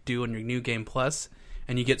you do on your new game plus,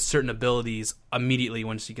 and you get certain abilities immediately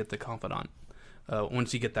once you get the confidant.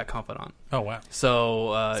 Once you get that confidant. Oh wow!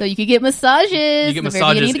 So you could get massages. You get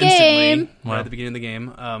massages instantly right at the beginning of the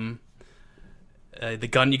game. The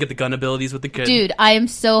gun, you get the gun abilities with the kid. Dude, I am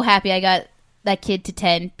so happy I got that kid to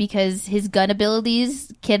 10 because his gun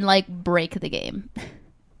abilities can like break the game.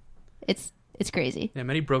 It's crazy. Yeah,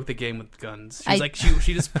 Maddie broke the game with guns.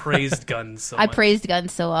 She just praised guns so much. I praised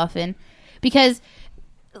guns so often because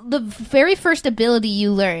the very first ability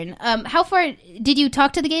you learn. How far did you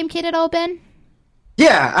talk to the game kid at all, Ben?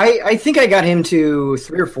 Yeah, I think I got him to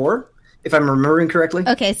 3 or 4, if I'm remembering correctly.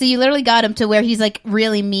 Okay, so you literally got him to where he's like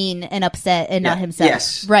really mean and upset and not himself.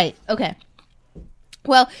 Yes. Right. Okay.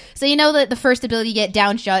 Well, so you know that the first ability you get,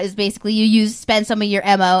 down shot, is basically you spend some of your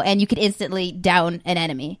ammo and you can instantly down an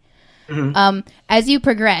enemy. Mm-hmm. As you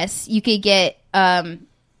progress, you could get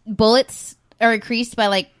bullets are increased by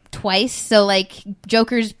like twice. So like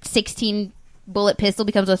Joker's 16 bullet pistol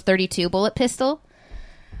becomes a 32 bullet pistol.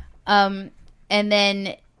 And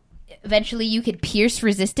then eventually you could pierce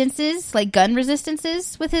resistances, like gun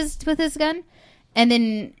resistances with his gun. And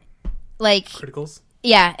then like criticals.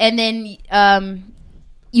 Yeah, and then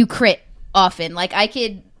you crit often. Like I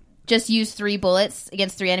could just use 3 bullets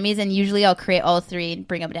against 3 enemies, and usually I'll crit all 3 and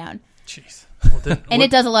bring them down. Jeez.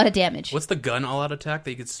 It does a lot of damage. What's the gun all-out attack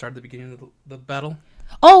that you could start at the beginning of the battle?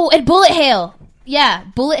 Oh, and bullet hail. Yeah,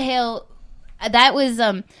 bullet hail. That was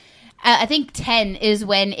I think 10 is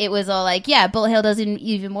when it was all like, yeah, bullet hail does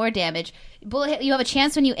even more damage. Bullet hail, you have a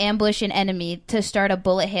chance when you ambush an enemy to start a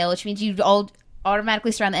bullet hail, which means you all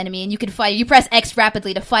automatically surround the enemy, and you can fire. You press X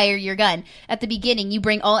rapidly to fire your gun. At the beginning, you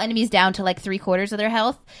bring all enemies down to like 3/4 of their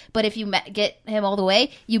health. But if you get him all the way,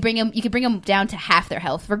 you can bring them down to half their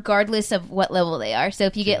health, regardless of what level they are. So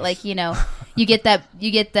if you get like you get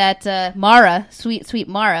that Mara, sweet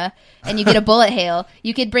Mara, and you get a bullet hail.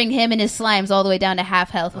 You could bring him and his slimes all the way down to half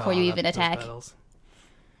health before you even attack.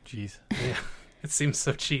 Jeez. Yeah, it seems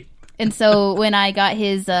so cheap. And so when I got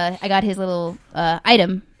his little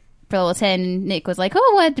item for level 10, Nick was like,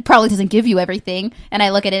 "Oh, well, it probably doesn't give you everything." And I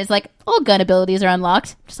look at it, it's like all gun abilities are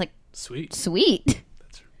unlocked. Just like sweet.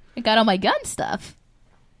 I got all my gun stuff.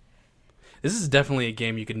 This is definitely a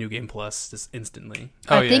game you can New Game Plus just instantly.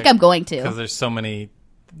 I think I'm going to, because there's so many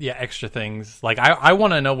extra things. Like I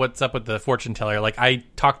want to know what's up with the fortune teller. Like I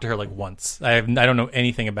talked to her like once. I don't know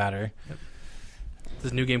anything about her. Yep.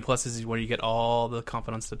 This New Game Plus is where you get all the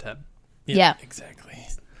confidence to 10. Yeah, exactly.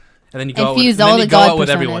 And then you go out with personas.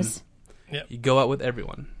 everyone. Yep. You go out with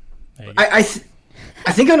everyone.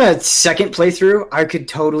 I think on a second playthrough, I could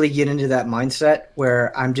totally get into that mindset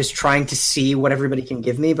where I'm just trying to see what everybody can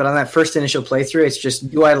give me. But on that first initial playthrough, it's just,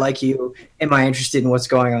 do I like you? Am I interested in what's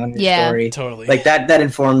going on in your story? Totally. Like that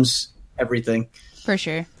informs everything. For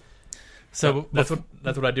sure. So that's what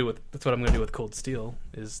I'm going to do with Cold Steel.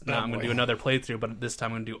 Is now I'm going to do another playthrough, but this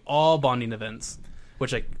time I'm going to do all bonding events.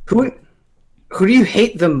 Which who do you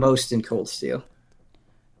hate the most in Cold Steel?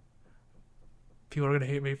 People are going to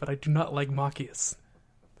hate me, but I do not like Machias.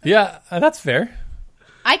 Yeah, that's fair.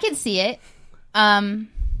 I can see it. I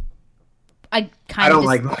don't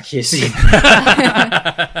like Machias.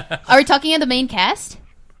 Are we talking of the main cast?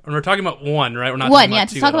 And we're talking about one, right? We're not one. Talking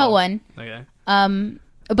about Let's talk about one. Okay.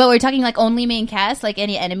 But we're talking like only main cast. Like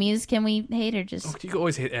any enemies can we hate or just? You can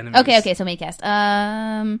always hate enemies. Okay. So main cast.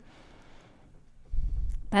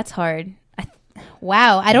 That's hard.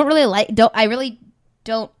 Wow. I really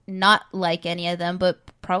don't not like any of them, but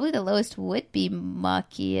probably the lowest would be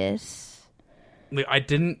Machias. I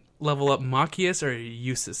didn't level up Machias or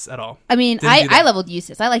Eustace at all. I mean, I leveled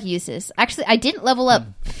Eustace. I like Eustace. Actually, I didn't level up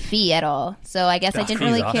Fee at all, so I guess I didn't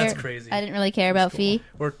really care. That's crazy. I didn't really care about Fee.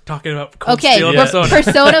 We're talking about Cold Steel and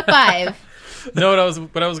Persona 5. No,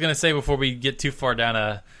 what I was going to say before we get too far down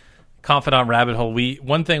a confidant rabbit hole,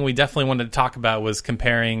 one thing we definitely wanted to talk about was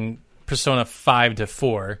comparing Persona 5 to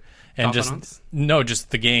 4. And just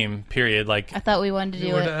the game. Period. Like I thought we wanted to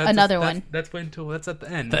do another one. That's at the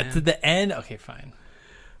end. That's at the end. Okay, fine.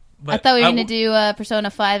 But I thought we were going to do Persona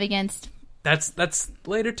 5 against. That's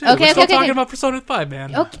later too. Okay, we're still talking about Persona 5,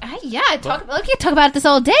 man. Okay, yeah. Talk about this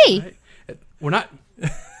all day. Right? We're not.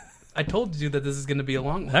 I told you that this is going to be a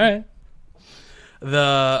long one. All right.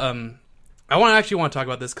 I want to talk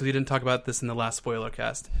about this because we didn't talk about this in the last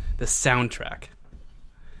SpoilerCast. The soundtrack.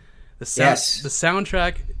 The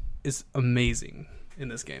soundtrack is amazing in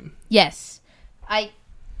this game. Yes.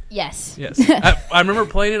 Yes. I remember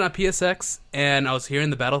playing it on PSX, and I was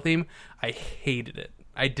hearing the battle theme. I hated it.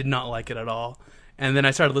 I did not like it at all. And then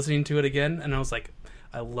I started listening to it again, and I was like,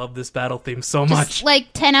 I love this battle theme so much. Like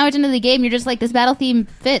 10 hours into the game, you're just like, this battle theme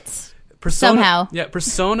fits somehow. Yeah,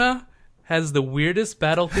 Persona has the weirdest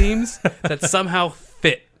battle themes that somehow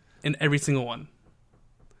fit in every single one.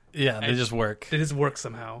 Yeah, they just work. They just work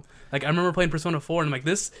somehow. Like, I remember playing Persona 4, and I'm like,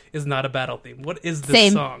 this is not a battle theme. What is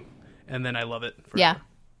this song? And then I love it forever. Yeah.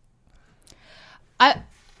 I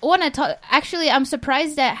want to talk... Actually, I'm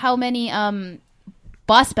surprised at how many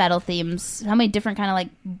boss battle themes, how many different kind of, like,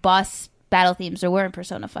 boss battle themes there were in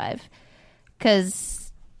Persona 5.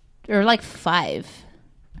 Because... Or, like, 5.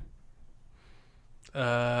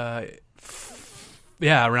 Yeah,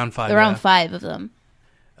 around 5. Around 5 of them.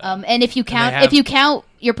 And if you count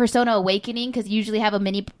your Persona Awakening, because you usually have a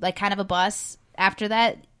mini, like, kind of a boss after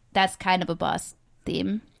that, that's kind of a boss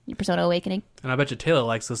theme, your Persona Awakening. And I bet you Taylor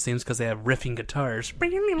likes those themes because they have riffing guitars. Yeah,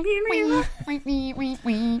 Wait,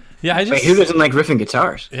 who doesn't like riffing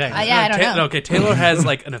guitars? Yeah, I don't know. Okay, Taylor has,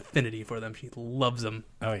 like, an affinity for them. He loves them.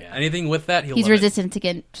 Oh, yeah. Anything with that, he's resistant to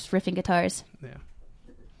just riffing guitars. Yeah.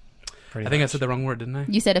 Pretty I think much. I said the wrong word, didn't I?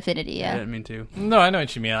 You said affinity, yeah. I didn't mean to. No, I know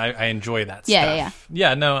what you mean. I enjoy that stuff. Yeah.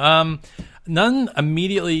 Yeah, no, none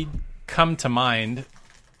immediately come to mind,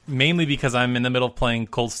 mainly because I'm in the middle of playing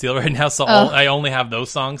Cold Steel right now, so I only have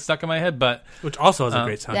those songs stuck in my head, but... Which also has a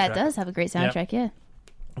great soundtrack. That does have a great soundtrack, yeah.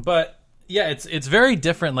 But, yeah, it's very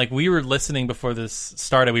different. Like, we were listening before this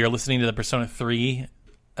started, we were listening to the Persona 3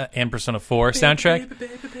 and Persona 4 soundtrack,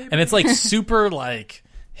 and it's, like, super, like...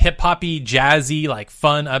 hip-hoppy, jazzy, like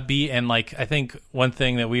fun, upbeat, and like I think one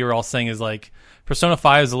thing that we were all saying is like Persona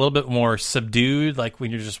 5 is a little bit more subdued, like when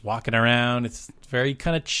you're just walking around, it's very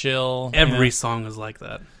kind of chill. Every song is like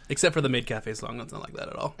that, except for the Maid Cafe song. That's not like that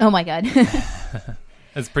at all. Oh my god.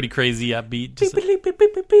 It's pretty crazy, upbeat. Just what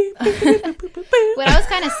I was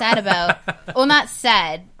kind of sad about, well, not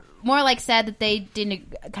sad, more like sad that they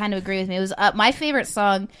didn't kind of agree with me. It was my favorite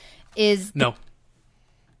song is No.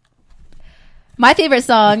 My favorite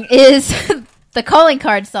song is the calling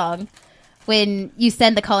card song. When you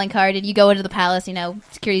send the calling card and you go into the palace,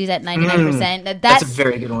 security's at 99%. That's a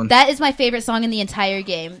very good one. That is my favorite song in the entire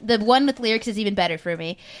game. The one with lyrics is even better for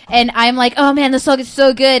me. And I'm like, oh man, this song is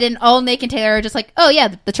so good. And all Nick and Taylor are just like, oh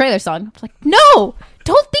yeah, the trailer song. I'm like, no!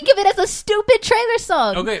 Don't think of it as a stupid trailer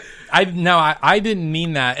song. Okay, I didn't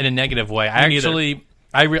mean that in a negative way.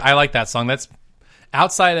 I like that song. That's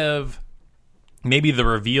outside of maybe the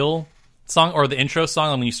reveal song or the intro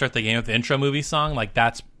song. When you start the game with the intro movie song, like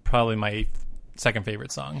that's probably my second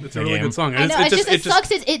favorite song. It's a really good song. I know, it sucks.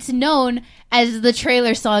 It's known as the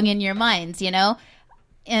trailer song in your minds,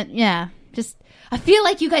 And yeah, I feel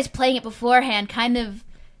like you guys playing it beforehand kind of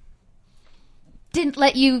didn't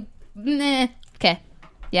let you. Okay,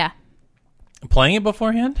 yeah. Playing it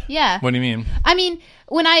beforehand? Yeah. What do you mean? I mean,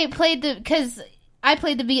 when I played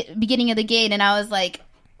the beginning of the game, and I was like,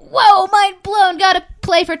 whoa, mind blown, gotta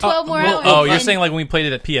play for 12 more hours. Oh, you're saying like when we played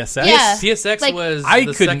it at PSX? Yeah. PSX was I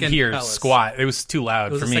the couldn't second hear Palace. squat. It was too loud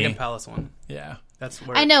It was for the me. second Palace one. Yeah. That's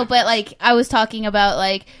where I know, but like I was talking about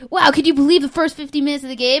like, wow, could you believe the first 50 minutes of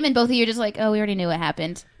the game? And both of you are just like, oh, we already knew what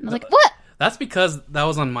happened. And I was like, what? That's because that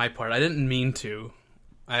was on my part. I didn't mean to.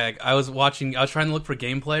 I was trying to look for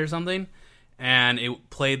gameplay or something, and it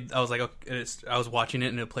played. I was like, okay, I was watching it,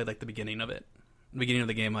 and it played like the beginning of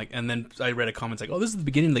the game, like, and then I read a comment like, "Oh, this is the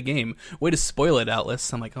beginning of the game. Way to spoil it,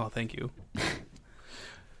 Atlas." I'm like, "Oh, thank you."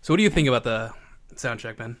 So, what do you think about the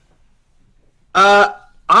soundtrack, Ben?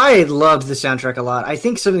 I loved the soundtrack a lot. I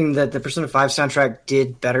think something that the Persona 5 soundtrack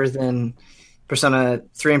did better than Persona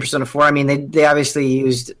 3 and Persona 4. I mean, they obviously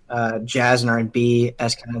used jazz and R&B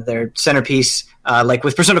as kind of their centerpiece. Like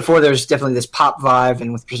with Persona 4, there's definitely this pop vibe,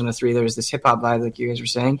 and with Persona 3, there's this hip-hop vibe, like you guys were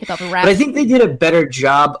saying. Hip-hop and rap. But I think they did a better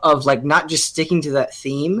job of like not just sticking to that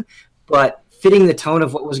theme, but fitting the tone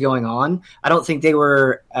of what was going on. I don't think they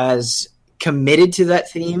were as committed to that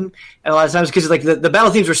theme a lot of times, because like the battle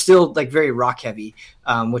themes were still like very rock heavy,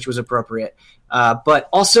 which was appropriate. But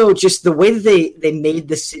also just the way that they made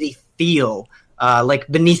the city feel, like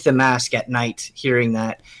beneath the mask at night, hearing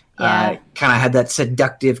that kind of had that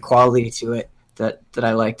seductive quality to it that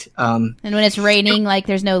I liked. And when it's raining, like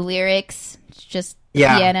there's no lyrics, it's just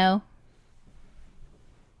piano.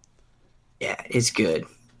 Yeah, it's good.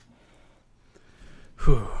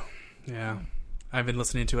 Whew. Yeah. I've been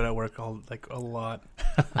listening to it at work a lot.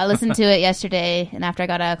 I listened to it yesterday, and after I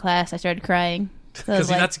got out of class, I started crying. Because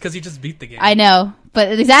you just beat the game. I know,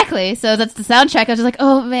 but exactly. So that's the soundtrack. I was just like,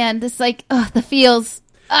 oh man, this like the feels.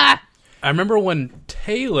 I remember when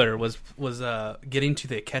Taylor was getting to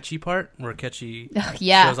the Akechi part, where Akechi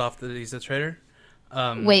shows off that he's a traitor.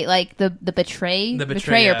 Wait, like the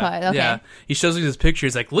betrayer part. Okay. Yeah, he shows me this picture.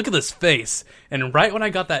 He's like, "Look at this face!" And right when I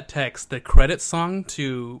got that text, the credit song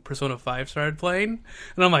to Persona 5 started playing,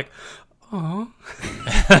 and I'm like, "Oh!"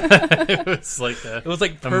 It was like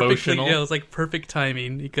perfect, emotional. Yeah, it was like perfect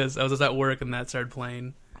timing because I was just at work and that started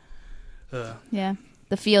playing. Yeah,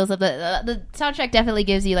 the feels of the soundtrack definitely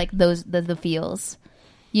gives you like the feels.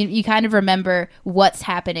 You kind of remember what's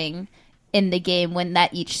happening in the game when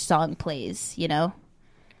each song plays,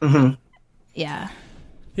 Mm-hmm. Yeah.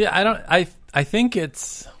 I think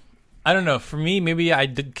it's, I don't know, for me, maybe I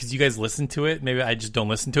did, because you guys listen to it, maybe I just don't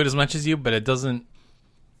listen to it as much as you, but it doesn't,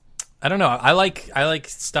 I don't know, I like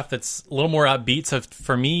stuff that's a little more upbeat, so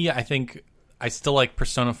for me, I think I still like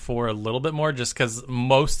Persona 4 a little bit more, just because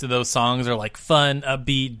most of those songs are like fun,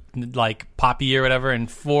 upbeat, like poppy or whatever, and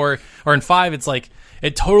 5, it's like,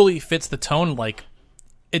 it totally fits the tone, like,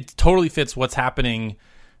 it totally fits what's happening,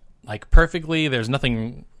 like, perfectly. There's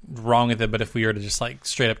nothing wrong with it, but if we were to just, like,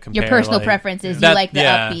 straight up compare... Your personal preferences, you like the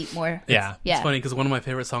upbeat more. Yeah. It's funny, because one of my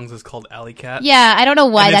favorite songs is called Alley Cat. Yeah, I don't know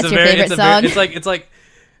why that's your favorite song.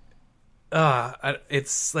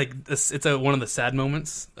 It's one of the sad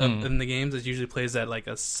moments in the games. It usually plays that, like,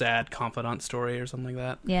 a sad confidant story or something like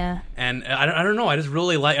that. Yeah. And I don't know, I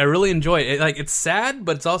really enjoy it. Like, it's sad,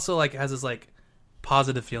 but it's also, like, it has this, like,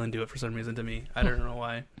 positive feeling to it for some reason to me. I don't know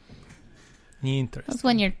why. That's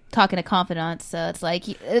when you're talking to confidants, so it's like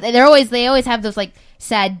they always have those like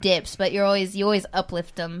sad dips, but you always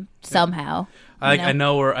uplift them somehow. I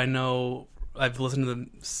know I've listened to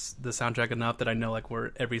the soundtrack enough that I know like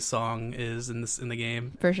where every song is in the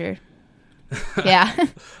game for sure. Yeah.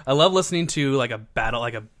 I love listening to like a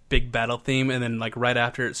big battle theme, and then like right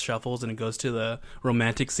after it shuffles and it goes to the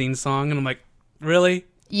romantic scene song, and I'm like, really?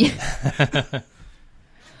 Yeah.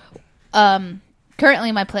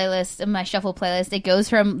 Currently my playlist, my shuffle playlist, it goes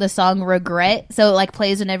from the song Regret, so it like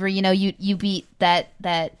plays whenever you beat that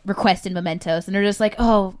request in Mementos, and they're just like,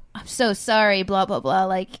 oh, I'm so sorry, blah blah blah,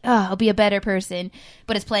 like, oh, I'll be a better person,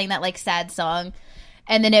 but it's playing that like sad song,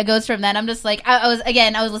 And then it goes from that. I'm just like, I was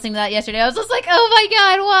listening to that yesterday. I was just like, oh my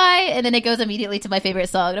God, why? And then it goes immediately to my favorite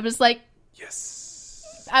song. And I'm just like,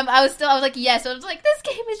 Yes. I was like, yes. I was like, this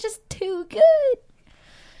game is just too good.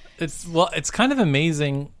 It's kind of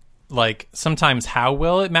amazing, like, sometimes how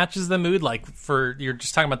well it matches the mood. Like, you're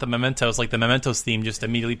just talking about the Mementos, like, the Mementos theme just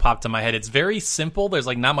immediately popped in my head. It's very simple. There's,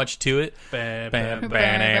 like, not much to it. But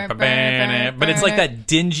it's, like, that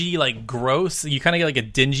dingy, like, gross. You kind of get, like, a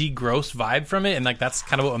dingy, gross vibe from it. And, like, that's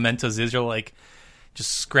kind of what Mementos is. You're, like,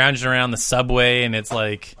 just scrounging around the subway, and it's,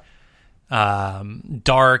 like,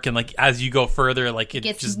 dark. And, like, as you go further, like, it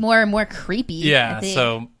gets just more and more creepy. Yeah,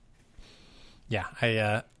 so,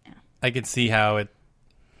 yeah, I could see how it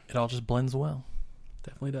all just blends well.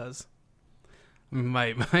 Definitely does.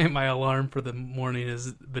 My alarm for the morning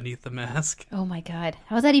is Beneath the Mask. Oh my God.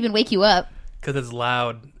 How does that even wake you up? Because it's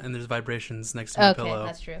loud and there's vibrations next to my pillow. Okay,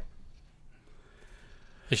 that's true.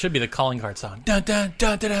 It should be the calling card song. Dun, dun,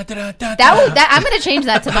 dun, dun, dun, dun, dun, I'm going to change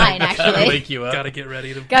that to mine, actually. wake you up. Gotta get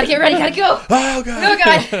ready. Gotta get ready, gotta go. Oh, God.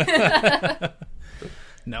 Oh, God.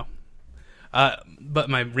 No. But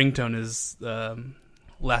my ringtone is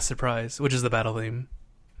Last Surprise, which is the battle theme.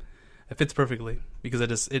 It fits perfectly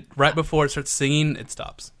because right before it starts singing, it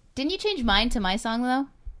stops. Didn't you change mine to my song, though?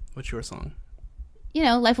 What's your song? You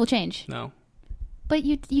know, Life Will Change. No. But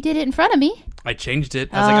you did it in front of me. I changed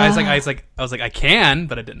it. I was like, I can,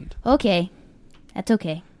 but I didn't. Okay. That's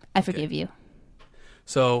okay. I forgive you.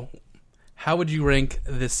 So, how would you rank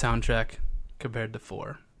this soundtrack compared to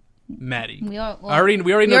 4? Maddie. We already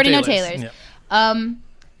know Taylor's. Yeah.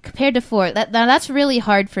 Compared to 4, that's really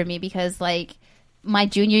hard for me because, like, my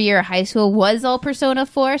junior year of high school was all Persona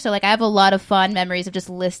 4, so, like, I have a lot of fond memories of just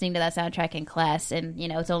listening to that soundtrack in class, and, you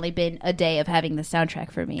know, it's only been a day of having the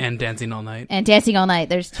soundtrack for me. And Dancing All Night.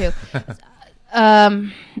 There's 2.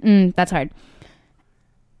 That's hard.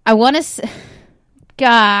 I want to...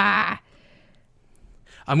 Gah.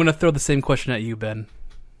 I'm going to throw the same question at you, Ben.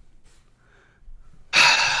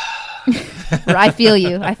 I feel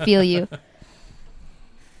you.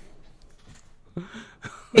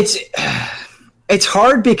 It's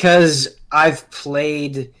hard because I've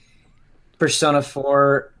played Persona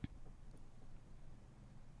 4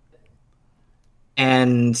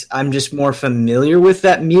 and I'm just more familiar with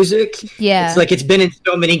that music. Yeah. It's like it's been in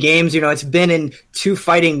so many games, you know, it's been in 2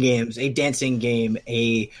 fighting games, a dancing game,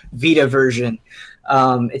 a Vita version.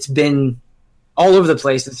 It's been all over the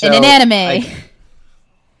place. And so, in an anime.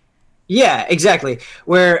 Yeah, exactly.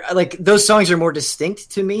 Where, like, those songs are more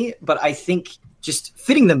distinct to me, but I think just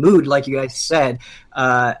fitting the mood, like you guys said,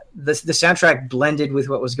 the soundtrack blended with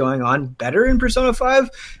what was going on better in Persona 5,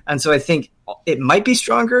 and so I think it might be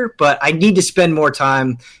stronger, but I need to spend more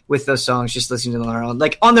time with those songs just listening to them on their own.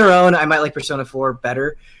 Like, on their own, I might like Persona 4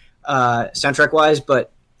 better, soundtrack-wise,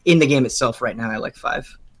 but in the game itself right now, I like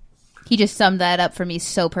 5. He just summed that up for me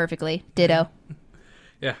so perfectly. Ditto.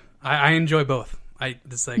 Yeah, I enjoy both.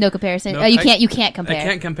 No comparison. No, you can't compare. I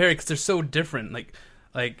can't compare it because they're so different. Like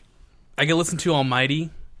I can listen to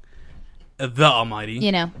Almighty, the Almighty.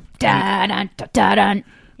 You know, da dun da da dun.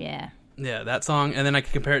 Yeah. Yeah, that song, and then I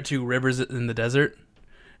can compare it to Rivers in the Desert,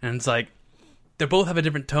 and it's like they both have a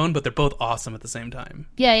different tone, but they're both awesome at the same time.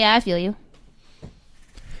 Yeah, I feel you.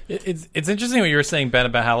 It's interesting what you were saying, Ben,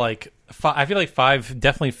 about how, like, I feel like 5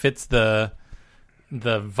 definitely fits the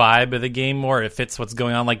vibe of the game more. It fits what's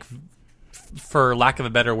going on. Like, for lack of a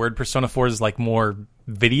better word, Persona 4 is, like, more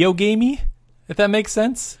video gamey, if that makes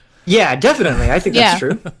sense. Yeah, definitely. I think that's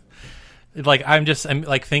true. Like, I'm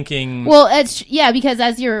like thinking. Well, because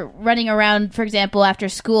as you're running around, for example, after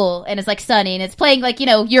school, and it's like sunny, and it's playing, like, you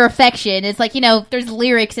know, Your Affection. It's like, you know, there's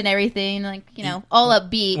lyrics and everything, like, you know, all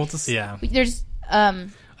upbeat. Well, yeah. There's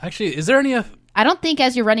actually, is there any? I don't think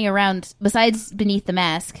as you're running around, besides Beneath the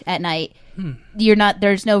Mask at night, you're not.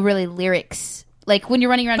 There's no really lyrics. Like, when you're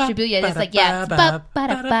running around Shibuya, it's like, yeah,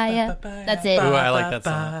 that's it. Ooh, I like that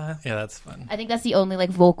song. Yeah, that's fun. I think that's the only, like,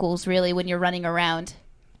 vocals, really, when you're running around.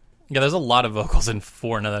 Yeah, there's a lot of vocals in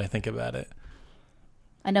 4 now that I think about it.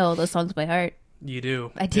 I know all those songs by heart. You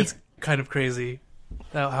do. I do. It's kind of crazy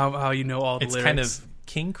how you know all the lyrics. lyrics. Kind of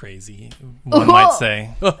king crazy, one might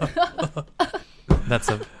say. That's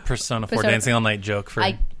a Persona 4 Dancing All Night joke for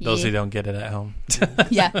those who don't get it at home.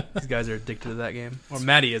 Yeah. These guys are addicted to that game. Or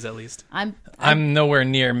Maddie is, at least. I'm nowhere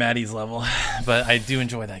near Maddie's level, but I do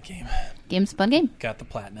enjoy that game. Game's a fun game. Got the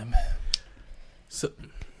platinum. So,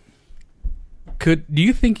 do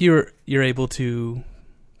you think you're able to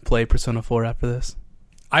play Persona 4 after this?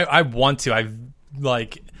 I want to. I'm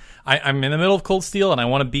in the middle of Cold Steel, and I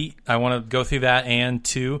want to go through that and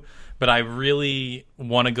 2, but I really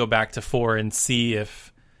want to go back to 4 and see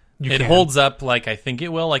if it holds up like I think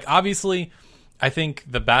it will. Like, obviously, I think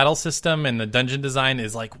the battle system and the dungeon design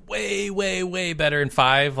is like way, way, way better in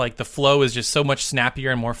 5. Like the flow is just so much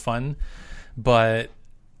snappier and more fun. But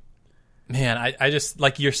man, I just,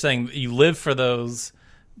 like you're saying, you live for those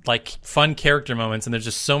like fun character moments, and there's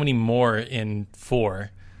just so many more in 4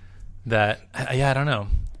 that I don't know.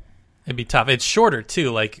 It'd be tough. It's shorter too.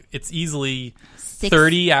 Like it's easily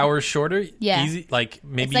 30 hours shorter. Yeah, easy. Like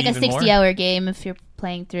maybe it's like even a 60-hour more. game if you're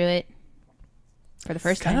playing through it for the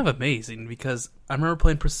first time. Kind of amazing because I remember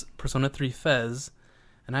playing Persona 3 Fez,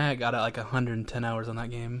 and I got like 110 hours on that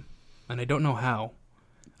game, and I don't know how.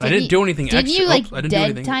 I didn't do anything extra. Did you like I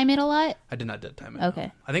didn't dead time it a lot? I did not dead time it. Okay.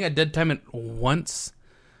 No. I think I dead time it once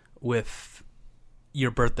with your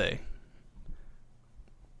birthday.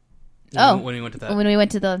 When we went to that. When we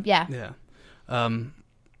went to the Or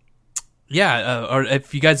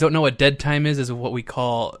if you guys don't know what dead time is what we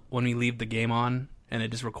call when we leave the game on and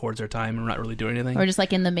it just records our time and we're not really doing anything. Or just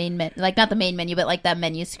like in the main menu, like not the main menu, but like that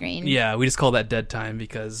menu screen. Yeah, we just call that dead time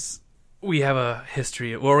because we have a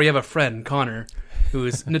history, or we have a friend, Connor, who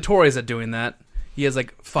is notorious at doing that. He has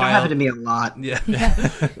like files. That happened to me a lot. Yeah.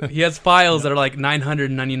 He has files that are like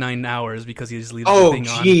 999 hours because he just leaves the thing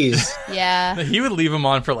on. Oh, jeez. Yeah. He would leave them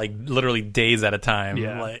on for like literally days at a time.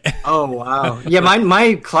 Yeah. Like, Oh, wow. Yeah,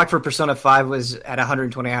 my clock for Persona 5 was at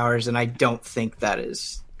 120 hours, and I don't think that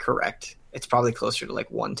is correct. It's probably closer to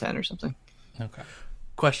like 110 or something. okay.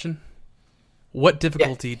 Question: what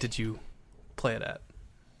difficulty did you play it at?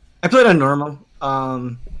 I played on normal.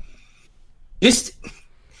 Just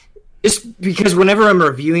because whenever I'm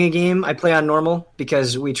reviewing a game, I play on normal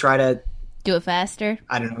because we try to, Do it faster,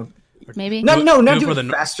 I don't know. maybe. Not do do it it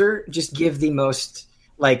faster. Just give the most,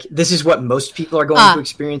 like, this is what most people are going to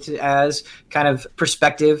experience it as kind of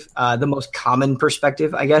perspective, the most common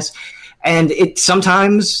perspective, I guess. And it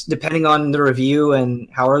sometimes, depending on the review and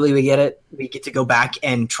how early we get to go back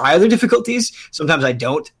and try other difficulties. Sometimes I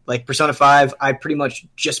don't. Like Persona 5, I pretty much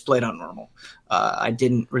just played on normal. I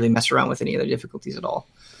didn't really mess around with any other difficulties at all.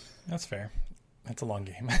 That's fair. That's a long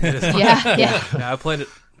game. Yeah. Yeah, I played it.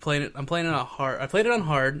 I'm playing it on hard. I played it on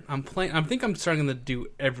hard. I think I'm starting to do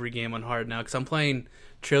every game on hard now because I'm playing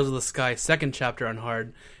Trails of the Sky second chapter on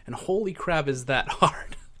hard, and holy crap, is that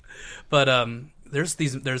hard! But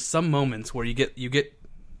there's some moments where you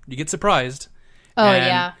get surprised. Oh, and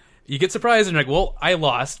yeah. You get surprised and you're like, well, I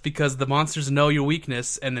lost because the monsters know your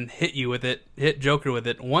weakness and then hit Joker with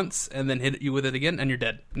it once and then hit you with it again and you're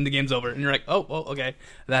dead and the game's over. And you're like, oh, well, okay,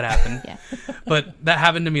 that happened. Yeah. But that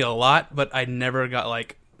happened to me a lot, but I never got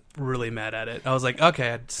like really mad at it. I was like,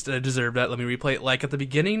 okay, I deserve that. Let me replay it. Like at the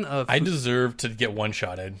beginning of... I deserve to get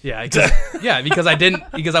one-shotted. Yeah, because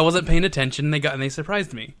I wasn't paying attention and they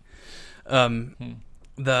surprised me. Futaba's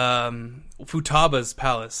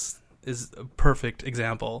palace is a perfect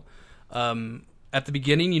example. At the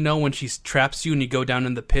beginning, when she traps you and you go down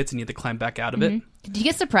in the pits and you have to climb back out of it. Did you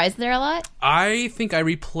get surprised there a lot? I think I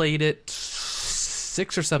replayed it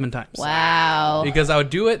 6 or 7 times. Wow. Because I would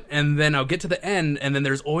do it and then I'll get to the end and then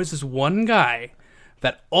there's always this one guy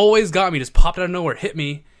that always got me, just popped out of nowhere, hit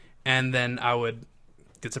me, and then I would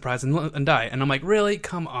get surprised and die. And I'm like, really?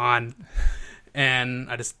 Come on. And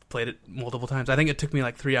I just played it multiple times. I think it took me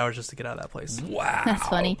like 3 hours just to get out of that place. Wow. That's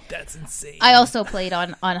funny. That's insane. I also played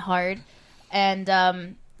on hard. And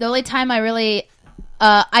the only time I really...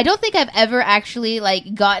 I don't think I've ever actually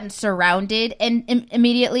like gotten surrounded and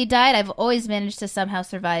immediately died. I've always managed to somehow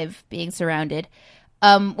survive being surrounded.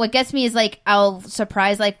 What gets me is like I'll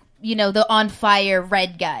surprise like, the on fire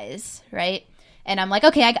red guys, right? And I'm like,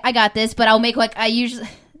 okay, I got this, but I'll make like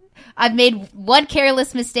I've made one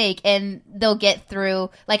careless mistake and they'll get through.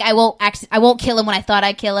 Like I won't kill him when I thought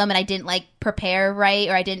I'd kill him and I didn't like prepare right,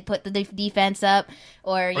 or I didn't put the defense up,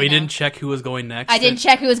 or you didn't check who was going next. I didn't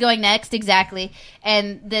check who was going next, exactly.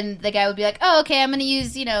 And then the guy would be like, oh, okay, I'm going to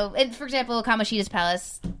use, and for example, Kamoshida's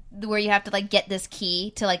Palace, where you have to like get this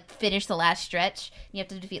key to like finish the last stretch. You have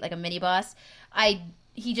to defeat like a mini boss.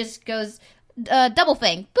 He just goes, double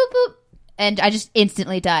thing, boop, boop. And I just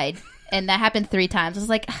instantly died. And that happened 3 times. I was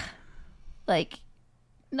like,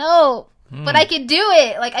 no, but I can do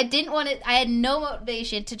it. Like, I didn't want to, I had no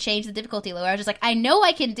motivation to change the difficulty lower. I was just like, I know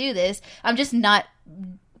I can do this. I'm just not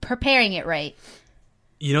preparing it right.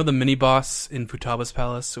 The mini boss in Futaba's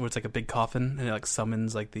Palace, where it's like a big coffin and it like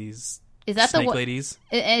summons like these snake ladies?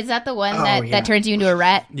 Is that the one yeah. that turns you into a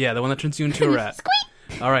rat? Yeah, the one that turns you into a rat.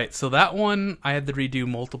 Squeak! All right, so that one I had to redo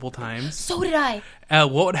multiple times. So did I.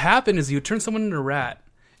 What would happen is you would turn someone into a rat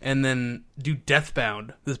and then do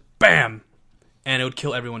Deathbound. This bam! And it would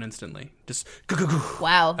kill everyone instantly. Just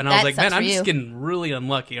wow. and I was like, man, I'm just getting really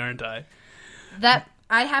unlucky, aren't I? That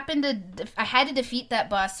I had to defeat that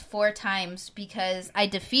boss 4 times because I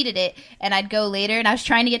defeated it, and I'd go later, and I was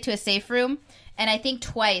trying to get to a safe room, and I think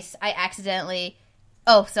twice I accidentally...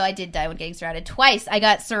 Oh, so I did die when getting surrounded. Twice I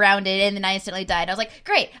got surrounded, and then I instantly died. I was like,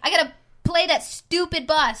 great, I gotta play that stupid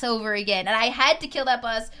boss over again, and I had to kill that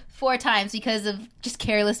boss 4 times because of just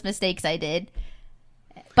careless mistakes I did.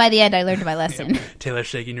 By the end, I learned my lesson. Yeah. Taylor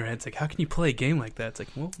shaking your head. It's like, how can you play a game like that? It's like,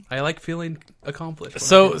 well, I like feeling accomplished.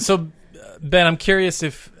 So Ben, I'm curious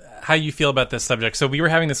how you feel about this subject. So we were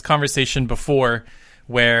having this conversation before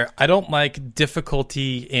where I don't like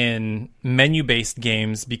difficulty in menu-based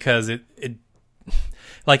games because it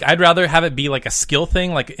like, I'd rather have it be like a skill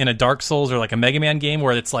thing, like in a Dark Souls or like a Mega Man game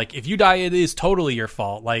where it's like, if you die, it is totally your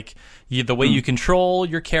fault. Like, the way you control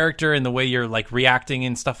your character and the way you're like reacting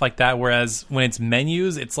and stuff like that. Whereas when it's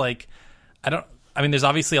menus, it's like, there's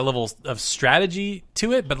obviously a level of strategy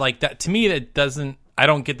to it, but like that, to me, I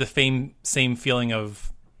don't get the same feeling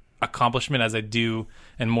of accomplishment as I do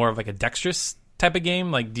in more of like a dexterous type of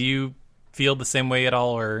game. Like, do you feel the same way at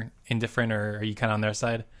all, or indifferent, or are you kind of on their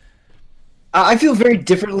side? I feel very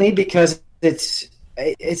differently because it's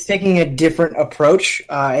taking a different approach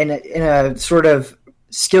in a sort of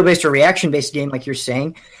skill-based or reaction-based game, like you're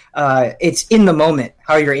saying. It's in the moment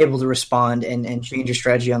how you're able to respond and change your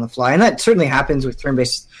strategy on the fly, and that certainly happens with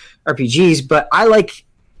turn-based RPGs. But I like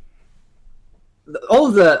all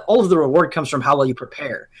of the reward comes from how well you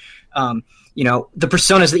prepare. The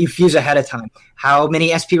personas that you fuse ahead of time, how many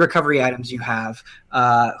SP recovery items you have,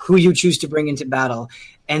 who you choose to bring into battle.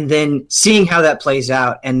 And then seeing how that plays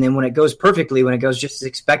out, and then when it goes perfectly, when it goes just as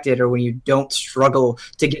expected, or when you don't struggle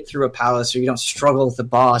to get through a palace, or you don't struggle with the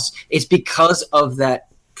boss, it's because of that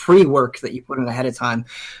pre-work that you put in ahead of time.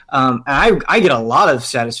 And I get a lot of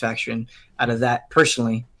satisfaction out of that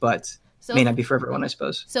personally, but may not be for everyone, I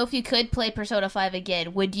suppose. So if you could play Persona 5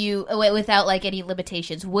 again, would you, without like any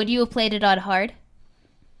limitations, would you have played it on hard?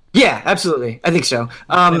 Yeah, absolutely. I think so.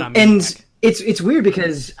 And it's weird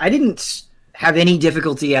because I didn't have any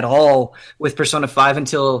difficulty at all with Persona 5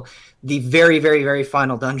 until the very, very, very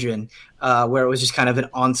final dungeon, where it was just kind of an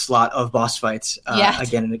onslaught of boss fights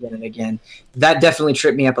again and again and again. That definitely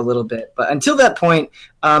tripped me up a little bit. But until that point,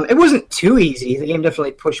 it wasn't too easy. The game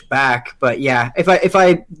definitely pushed back. But yeah, if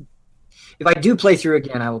I do play through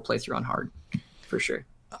again, I will play through on hard, for sure.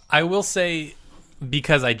 I will say,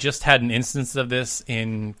 because I just had an instance of this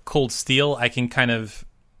in Cold Steel, I can kind of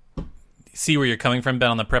see where you're coming from,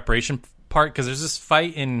 Ben, on the preparation part, because there's this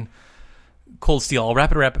fight in Cold Steel. I'll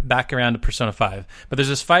wrap it back around to Persona 5. But there's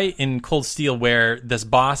this fight in Cold Steel where this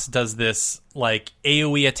boss does this like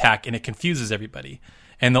AoE attack and it confuses everybody.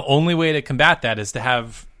 And the only way to combat that is to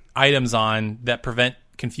have items on that prevent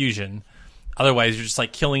confusion. Otherwise, you're just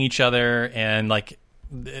like killing each other and like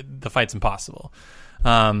the fight's impossible.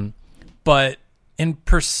 But in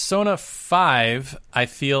Persona 5, I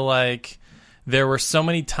feel like there were so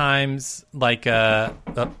many times like sorry,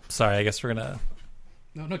 I guess we're gonna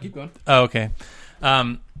no keep going. Oh, okay.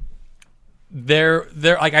 There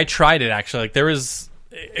like I tried it actually. Like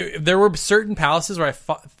there were certain palaces where I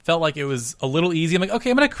felt like it was a little easy. I'm like,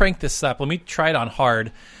 okay, I'm gonna crank this up. Let me try it on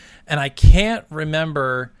hard. And I can't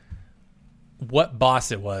remember what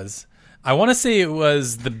boss it was. I want to say it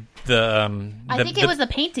was the I think it was the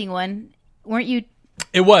painting one. Weren't you?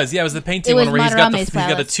 It was, yeah. It was the painting one where he's got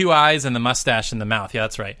the 2 eyes and the mustache and the mouth. Yeah,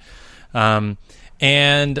 that's right.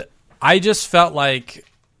 And I just felt like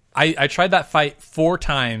I tried that fight 4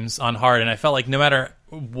 times on hard, and I felt like no matter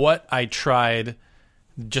what I tried,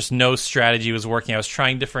 just no strategy was working. I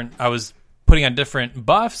was putting on different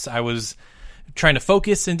buffs. I was trying to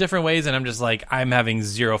focus in different ways, and I'm just like, I'm having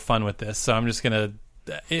zero fun with this. So I'm just gonna.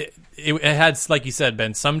 It had, like you said,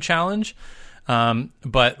 Ben, some challenge.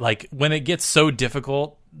 But like when it gets so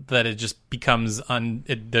difficult that it just becomes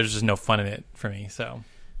there's just no fun in it for me. So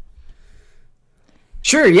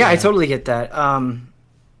sure, yeah, I totally get that.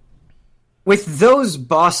 With those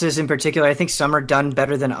bosses in particular, I think some are done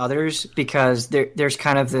better than others because there's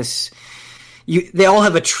kind of this. They all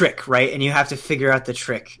have a trick, right? And you have to figure out the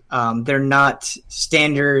trick. They're not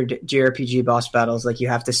standard JRPG boss battles. Like you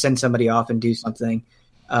have to send somebody off and do something.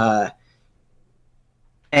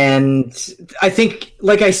 And I think,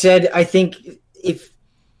 like I said, I think if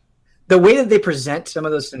the way that they present some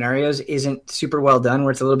of those scenarios isn't super well done,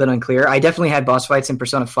 where it's a little bit unclear. I definitely had boss fights in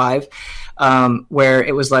Persona 5 where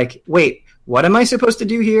it was like, wait, what am I supposed to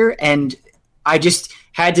do here? And I just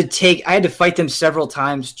had to fight them several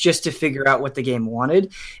times just to figure out what the game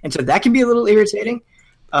wanted. And so that can be a little irritating.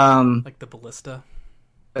 Like the ballista.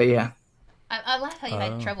 But yeah. I like how you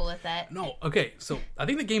had trouble with that. No, okay, so I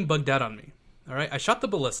think the game bugged out on me. All right, I shot the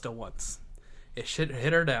ballista once, It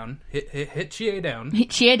hit her down. Hit Chie down.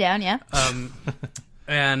 Cheer down, yeah.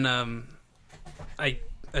 And I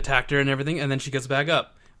attacked her and everything, and then she gets back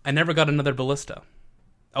up. I never got another ballista.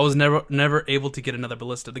 I was never able to get another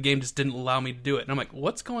ballista. The game just didn't allow me to do it. And I'm like,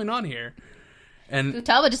 what's going on here? And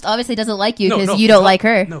Futaba just obviously doesn't like you because you don't like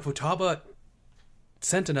her. No, Futaba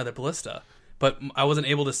sent another ballista, but I wasn't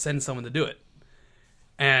able to send someone to do it.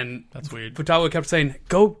 And that's weird. Futaba kept saying,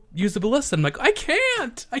 "Go use the ballista." I'm like, "I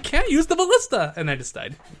can't use the ballista," and I just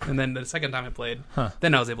died. And then the second time I played,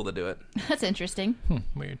 then I was able to do it. That's interesting.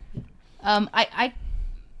 Weird. You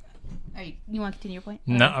want to continue your point?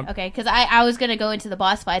 No. Okay, because I was gonna go into the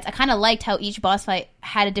boss fights. I kind of liked how each boss fight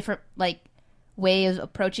had a different way of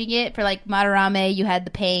approaching it. For Madarame, you had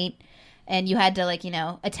the paint. And you had to,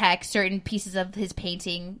 attack certain pieces of his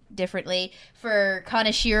painting differently. For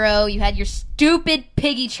Kaneshiro, you had your stupid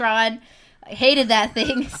Piggytron. I hated that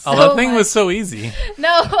thing so that thing much. was so easy.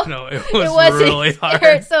 No, it wasn't. Really hard. It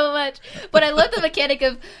hurt so much. But I love the mechanic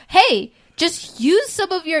of, hey, just throw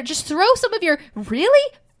some of your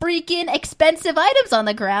really freaking expensive items on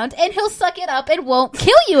the ground, and he'll suck it up and won't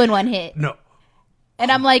kill you in one hit. No. And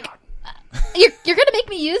I'm like, you're going to make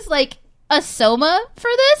me use, a Soma for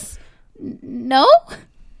this? No,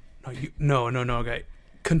 guy.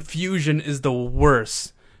 Confusion is the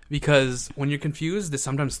worst because when you're confused, they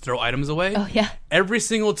sometimes throw items away. Oh yeah. Every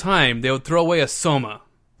single time they would throw away a Soma,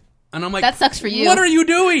 and I'm like, that sucks for you. What are you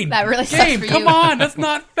doing? That really sucks for you. Come on, that's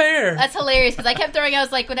not fair. That's hilarious because I kept throwing. I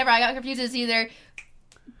was like, whenever I got confused, it was either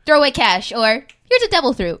throw away cash or here's a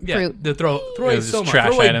devil fruit. The throw away Soma, trash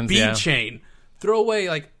throw away items, bead chain, throw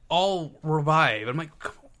away all revive. I'm like,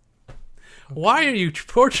 why are you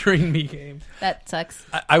torturing me, game? That sucks.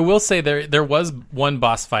 I will say there was one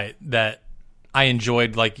boss fight that I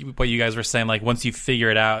enjoyed, like what you guys were saying, once you figure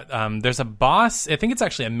it out. There's a boss, I think it's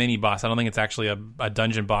actually a mini boss. I don't think it's actually a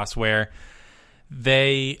dungeon boss where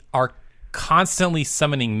they are constantly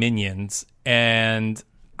summoning minions. And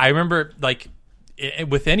I remember,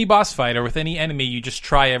 with any boss fight or with any enemy, you just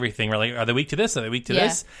try everything. We're are they weak to this? Are they weak to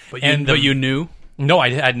this? But you knew? No, I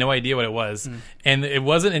had no idea what it was. And it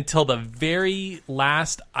wasn't until the very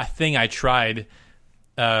last thing I tried,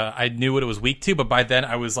 I knew what it was weak to, but by then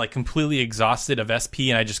I was completely exhausted of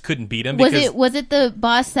SP and I just couldn't beat him. Was it the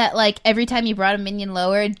boss that every time you brought a minion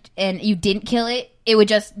lower and you didn't kill it, it would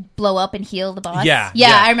just blow up and heal the boss? Yeah.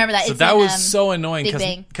 I remember that. So that was so annoying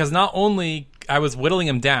Big because not only I was whittling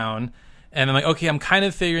him down, and I'm like, okay, I'm kind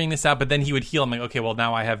of figuring this out, but then he would heal. I'm like, okay, well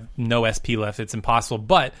now I have no SP left. It's impossible.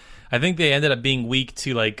 But I think they ended up being weak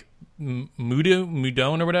to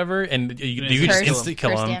Mudon or whatever, and you could just instant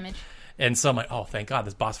kill him. Damage. And so I'm like, oh, thank God,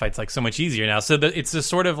 this boss fight's so much easier now. So it's just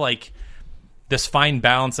sort of this fine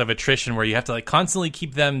balance of attrition where you have to constantly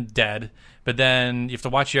keep them dead, but then you have to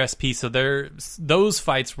watch your SP. So there's those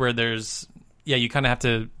fights where you kind of have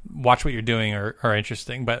to watch what you're doing are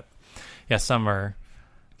interesting, but yeah, some are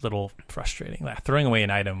a little frustrating. Throwing away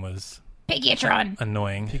an item was Piggytron.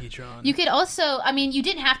 Annoying. Piggytron. You could also, you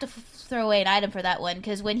didn't have to throw away an item for that one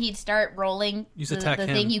because when he'd start rolling the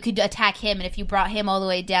thing, you could attack him, and if you brought him all the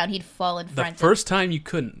way down, he'd fall in front. The first time you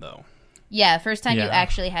couldn't, though. Yeah, first time you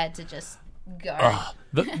actually had to just guard.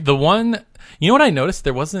 The one, you know what I noticed?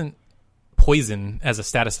 There wasn't poison as a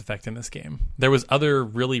status effect in this game. There was other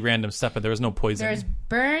really random stuff, but there was no poison. There's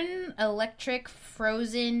burn, electric,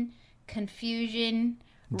 frozen, confusion,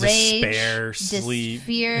 despair, rage, sleep.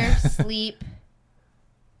 fear, sleep.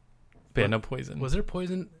 But yeah, no poison. Was there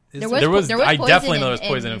poison? There was I poison definitely know there was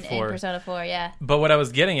poison in 4. In Persona 4, yeah. But what I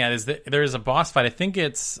was getting at is that there is a boss fight. I think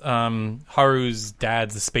it's Haru's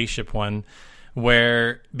dad's, the spaceship one,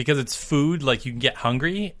 where because it's food, you can get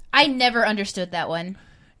hungry. I never understood that one.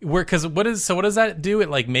 Because what does that do?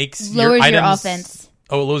 It makes lowers your items, your offense.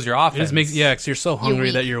 Oh, it lowers your offense. It just makes because you're so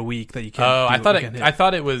hungry that you're weak that you can't. Oh, I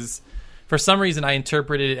thought it was. For some reason, I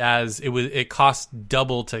interpreted it as it costs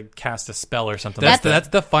double to cast a spell or something. That's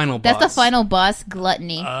the final boss. That's the final boss,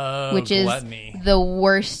 Gluttony, which Gluttony. is the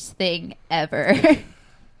worst thing ever.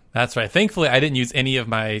 That's right. Thankfully, I didn't use any of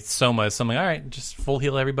my somas. So I'm like, all right, just full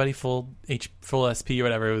heal everybody, full SP or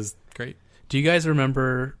whatever. It was great. Do you guys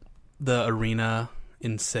remember the arena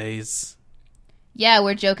in Sei's? Yeah,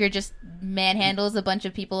 where Joker just manhandles a bunch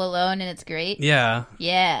of people alone, and it's great. Yeah.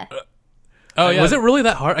 Yeah. Oh, yeah. Was it really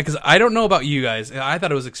that hard? Because I don't know about you guys. I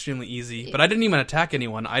thought it was extremely easy, but I didn't even attack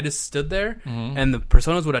anyone. I just stood there, and the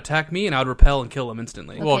personas would attack me, and I would repel and kill them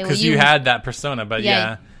instantly. Okay, well, because you had that persona, but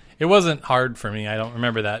yeah. It wasn't hard for me. I don't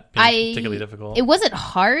remember that being particularly difficult. It wasn't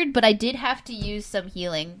hard, but I did have to use some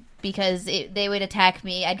healing because they would attack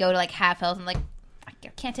me. I'd go to half health and I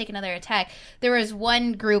can't take another attack. There was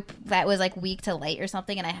one group that was weak to light or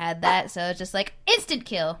something, and I had that, so it's just instant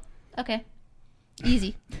kill. Okay.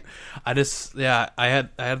 Easy. I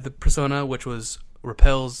had the persona which was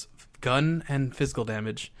repels gun and physical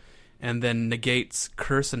damage, and then negates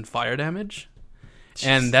curse and fire damage. Jeez.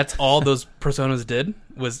 And that's all those personas did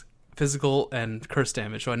was physical and curse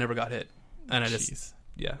damage, so I never got hit. And it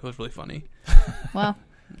was really funny. Well,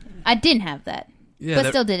 I didn't have that. Yeah, but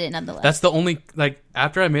still did it nonetheless. That's the only,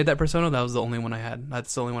 after I made that persona, that was the only one I had.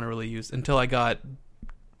 That's the only one I really used until I got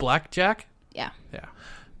Blackjack. Yeah. Yeah.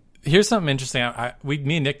 Here's something interesting.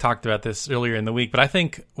 Me and Nick talked about this earlier in the week, but I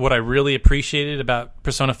think what I really appreciated about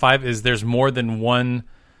Persona 5 is there's more than one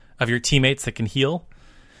of your teammates that can heal.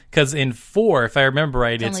 Because in 4, if I remember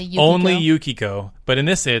right, it's only Yukiko. But in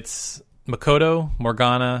this, it's Makoto,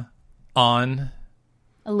 Morgana, On.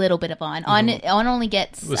 A little bit of On. On only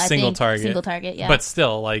gets single target, yeah. But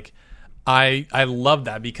still, I love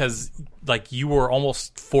that because you were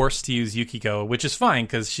almost forced to use Yukiko, which is fine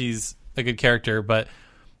because she's a good character. But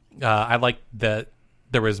I like that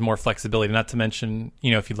there was more flexibility. Not to mention,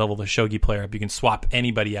 if you level the shogi player up, you can swap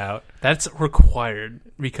anybody out. That's required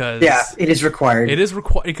because it is required. It is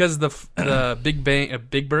required because the Big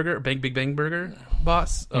Bang Burger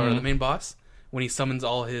boss or the main boss. When he summons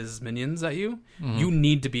all his minions at you, you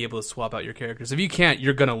need to be able to swap out your characters. If you can't,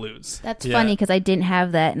 you're gonna lose. That's funny because I didn't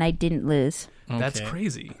have that and I didn't lose. Okay. That's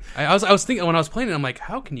crazy. I was thinking when I was playing it, I'm like,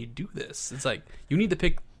 how can you do this? It's like you need to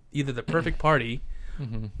pick either the perfect party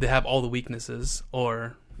that have all the weaknesses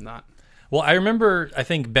or not. Well, I remember, I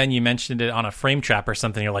think, Ben, you mentioned it on a frame trap or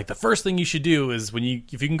something. You're like, the first thing you should do is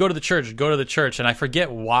if you can go to the church, go to the church. And I forget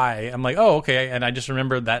why. I'm like, oh, okay. And I just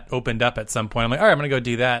remember that opened up at some point. I'm like, all right, I'm gonna go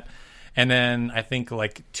do that. And then I think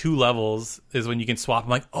 2 levels is when you can swap. I'm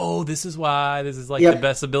like, oh, this is why. This is the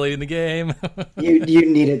best ability in the game.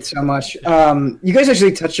 you need it so much. You guys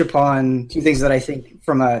actually touched upon 2 things that I think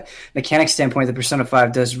from a mechanics standpoint that Persona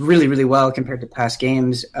 5 does really, really well compared to past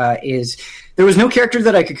games. Is there was no character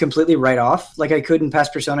that I could completely write off like I could in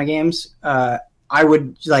past Persona games. I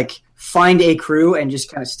would find a crew and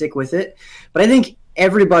just kind of stick with it. But I think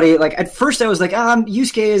everybody, at first I was like,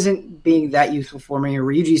 Yusuke isn't being that useful for me, or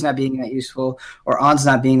Ryuji's not being that useful, or On's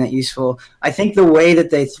not being that useful. I think the way that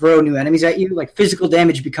they throw new enemies at you, physical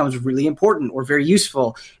damage becomes really important or very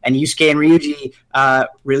useful, and Yusuke and Ryuji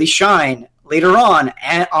really shine. Later on,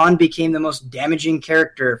 On became the most damaging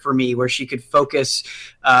character for me, where she could focus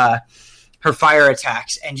her fire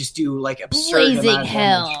attacks and just do absurd blazing amount of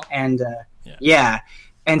hell. Damage. And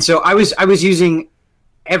and so I was using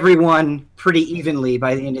everyone pretty evenly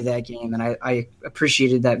by the end of that game, and I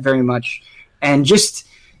appreciated that very much. And just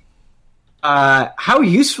how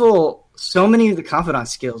useful so many of the confidant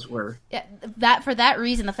skills were. Yeah, for that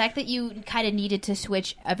reason, the fact that you kind of needed to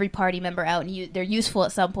switch every party member out and they're useful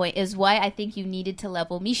at some point is why I think you needed to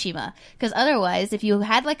level Mishima. Because otherwise, if you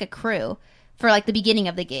had a crew for the beginning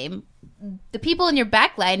of the game, the people in your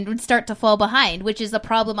backline would start to fall behind, which is the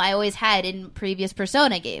problem I always had in previous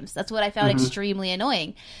Persona games. That's what I found extremely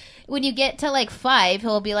annoying. When you get to 5,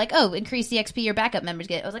 he'll be like, oh, increase the XP your backup members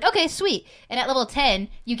get. I was like, okay, sweet. And at level 10,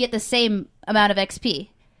 you get the same amount of XP.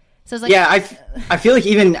 So it's I feel like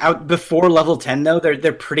even out before level 10 though,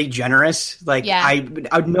 they're pretty generous.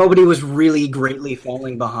 Nobody was really greatly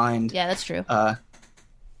falling behind. Yeah, that's true.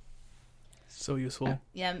 So useful.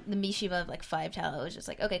 Yeah, the Mishima of 5 talent was just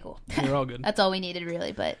okay, cool. You're all good. That's all we needed,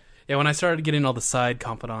 really. But yeah, when I started getting all the side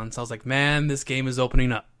confidants, I was like, man, this game is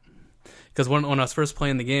opening up. Because when I was first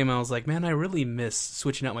playing the game, I was like, man, I really miss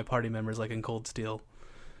switching out my party members in Cold Steel.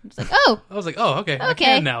 It's oh. I was like, oh, okay. I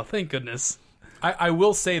can now. Thank goodness. I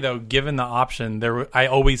will say, though, given the option, I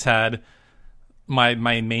always had my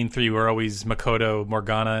main 3 were always Makoto,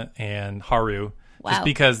 Morgana, and Haru. Wow. Just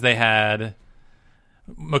because they had...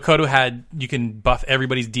 Makoto had, you can buff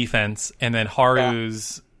everybody's defense, and then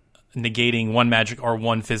Haru's negating 1 magic or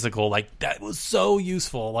 1 physical. That was so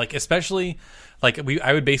useful. Especially,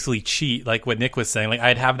 I would basically cheat, what Nick was saying.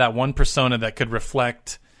 I'd have that 1 persona that could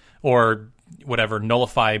reflect or whatever,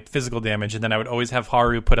 nullify physical damage, and then I would always have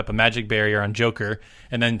Haru put up a magic barrier on Joker,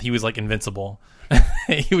 and then he was invincible.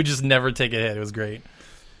 He would just never take a hit. It was great.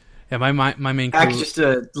 Yeah, my main crew... Just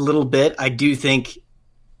a little bit, I do think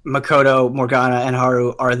Makoto, Morgana, and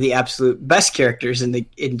Haru are the absolute best characters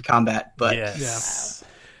in combat. But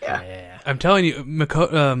yeah. I'm telling you,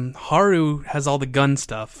 Haru has all the gun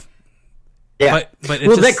stuff. Yeah, but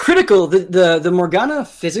it's that critical, the Morgana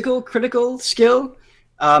physical critical skill,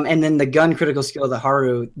 and then the gun critical skill of the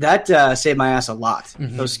Haru, that saved my ass a lot.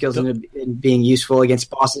 Mm-hmm. Those skills ended up being useful against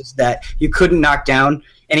bosses that you couldn't knock down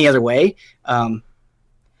any other way.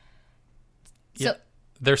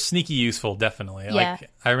 They're sneaky useful, definitely. Yeah.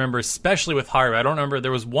 I remember, especially with Haru, I don't remember,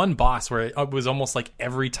 there was one boss where it was almost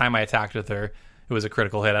every time I attacked with her, it it was a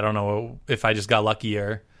critical hit. I don't know if I just got lucky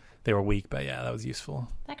or they were weak, but yeah, that was useful.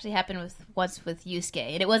 It actually happened once with Yusuke,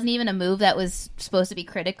 and it wasn't even a move that was supposed to be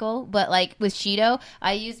critical, but like with Shido,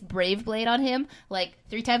 I used Brave Blade on him like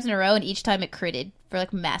 3 times in a row, and each time it critted for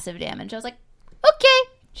like massive damage. I was like, okay,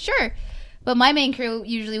 sure. But my main crew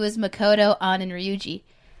usually was Makoto, An, and Ryuji.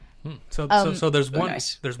 So there's one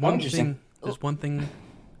nice. there's one thing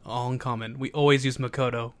all in common. We always use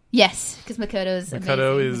Makoto. Yes, because Makoto is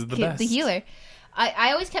is the best. the healer.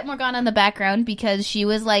 I always kept Morgana in the background because she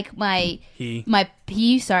was like he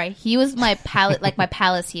was my palette like my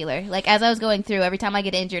palace healer. Like as I was going through, every time I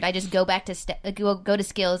get injured, I just go back to go to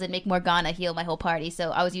skills and make Morgana heal my whole party.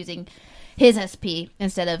 So I was using his SP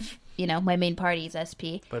instead of my main party's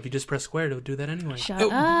SP. But if you just press square, it'll do that anyway. Shut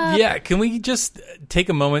up. Yeah, can we just take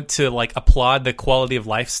a moment to like applaud the quality of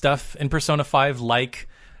life stuff in Persona 5? Like,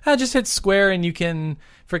 just hit square and you can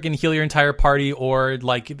freaking heal your entire party, or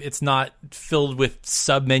like it's not filled with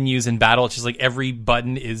sub menus in battle. It's just like every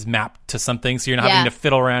button is mapped to something, so you're not having to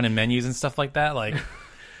fiddle around in menus and stuff like that. Like,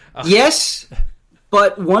 yes,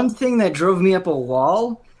 but one thing that drove me up a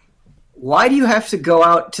wall: why do you have to go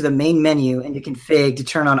out to the main menu and you config to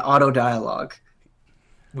turn on auto dialogue?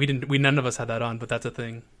 None of us had that on, but that's a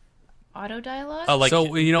thing. Auto dialogue? oh, like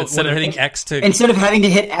So, instead of hitting X to Instead of having to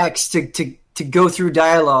hit X to go through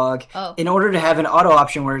dialogue, in order to have an auto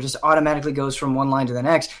option where it just automatically goes from one line to the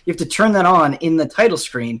next, you have to turn that on in the title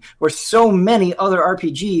screen, where so many other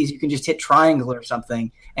RPGs you can just hit triangle or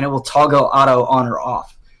something and it will toggle auto on or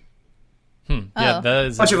off. Yeah, that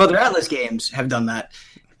is A bunch of other Atlas games have done that.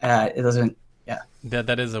 It doesn't,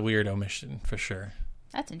 that is a weird omission for sure.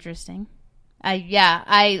 That's interesting.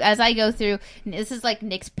 As I go through, this is like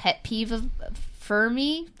Nick's pet peeve for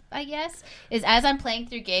me, I guess, is as I'm playing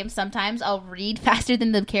through games, sometimes I'll read faster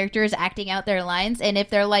than the characters acting out their lines, and if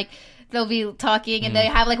they're like, they'll be talking and they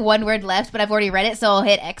have like one word left, but I've already read it, so I'll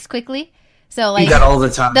hit X quickly. So like, do that all the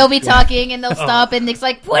time. They'll be talking and they'll stop, and Nick's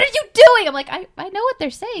like, "What are you doing?" I'm like, "I know what they're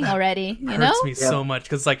saying already." You know, hurts me so much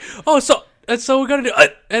because it's like, so we're gonna do,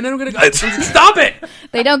 and then we're gonna stop it.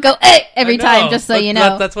 They don't go every time, just so you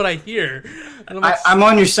know. That's what I hear. And I'm like, I'm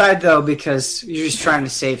on your side though, because you're just trying to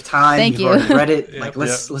save time. Thank You've you. already read it. Yep, Like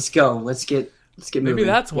let's go. Let's get moving. maybe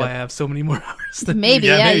that's why I have so many more hours than Maybe,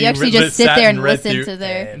 Yeah, yeah. maybe You you actually read- just sit sat there and and read listen through to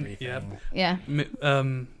their. everything. Yeah.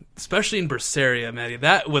 Especially in Berseria, Maddie,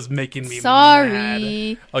 that was making me mad.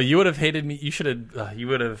 Sorry. Oh, you would have hated me. You should have. You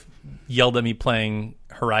would have yelled at me playing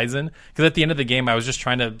Horizon, because at the end of the game, I was just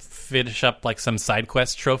trying to finish up like some side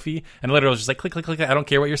quest trophy, and literally was just like click, click, click. I don't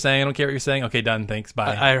care what you're saying. I don't care what you're saying. Okay, done. Thanks.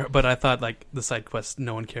 Bye. But I thought like the side quests,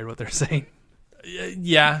 no one cared what they're saying.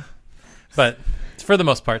 Yeah, but for the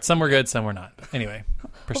most part, some were good, some were not. Anyway,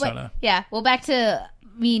 Persona. Well, back to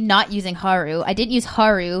me not using Haru. I didn't use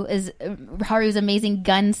Haru's amazing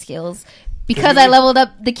gun skills because I leveled up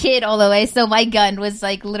the kid all the way, so my gun was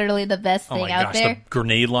like literally the best Oh thing my out gosh, there. the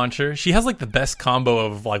grenade launcher. She has like the best combo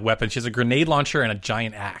of like weapons. She has a grenade launcher and a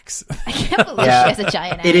giant axe. I can't believe Yeah. she has a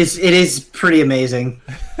giant axe. It is pretty amazing.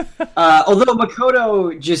 Although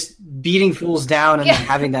Makoto just beating fools down and then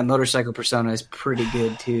having that motorcycle persona is pretty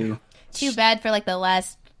good too. Too bad for like the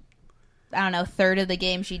last, I don't know, third of the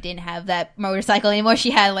game she didn't have that motorcycle anymore.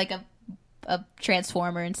 She had like a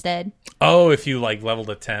transformer instead. Oh, if you like leveled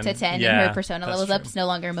to 10. To 10 yeah, and her persona that's levels true. up. It's no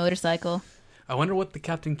longer a motorcycle. I wonder what the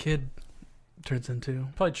Captain Kid turns into.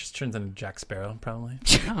 Probably just turns into Jack Sparrow, probably.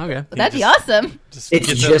 Oh, okay. That'd be awesome. Just It's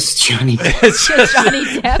gets just Johnny. it's just, Johnny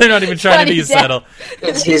Depp. They're not even trying Johnny to be Depp. subtle.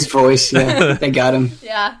 It's his voice. Yeah, they got him.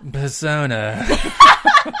 Yeah. Persona.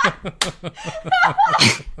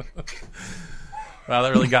 Wow,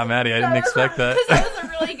 that really got Maddie. I didn't expect that. That was a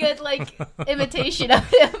really good like imitation of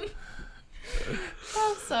him.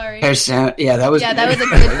 Oh, sorry. Persona. Yeah, that was. Yeah, that was a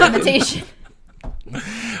good imitation.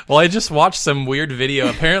 Well, I just watched some weird video.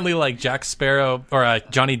 Apparently, like Jack Sparrow or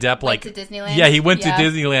Johnny Depp, like to Disneyland? Yeah, he went Yeah. to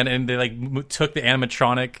Disneyland and they like took the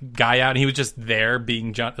animatronic guy out, and he was just there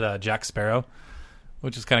being Jack Sparrow,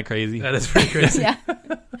 which is kind of crazy. That is pretty crazy. Yeah.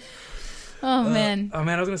 Oh man. Oh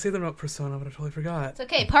man, I was gonna say that about Persona, but I totally forgot. It's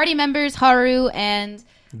okay. Party members, Haru and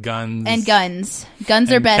Guns guns.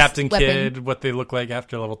 Guns are and best Captain weapon. Kid, what they look like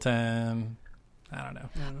after level 10. I don't know.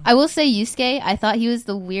 I will say Yusuke, I thought he was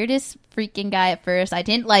the weirdest freaking guy at first. I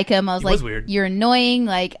didn't like him. I was He like, was weird. "You're annoying.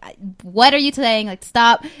 Like, what are you saying? Like,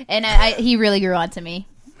 stop." And he really grew on to me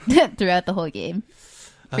throughout the whole game.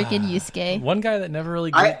 Freaking Yusuke. One guy that never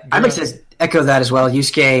really. I like to echo that as well.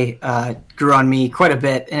 Yusuke grew on me quite a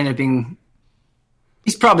bit, and ended up being.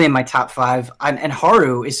 He's probably in my top 5. And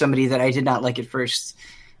Haru is somebody that I did not like at first,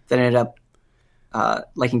 that ended up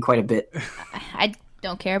liking quite a bit. I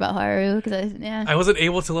don't care about Haru because I wasn't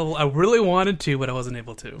able to level. I really wanted to, but I wasn't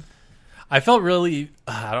able to. I felt really.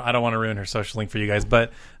 I don't want to ruin her social link for you guys,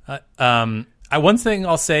 but one thing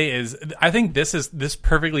I'll say is I think this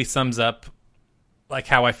perfectly sums up like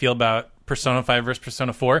how I feel about Persona 5 versus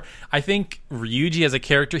Persona 4. I think Ryuji as a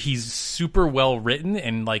character, he's super well written,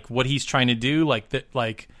 and like what he's trying to do, like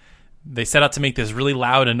they set out to make this really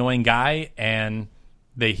loud, annoying guy, and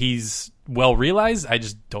he's well realized. I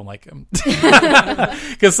just don't like him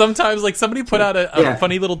because sometimes, like, somebody put out a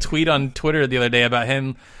funny little tweet on Twitter the other day about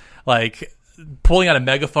him, like pulling out a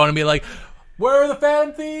megaphone and be like, "Where are the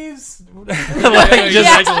fan thieves?"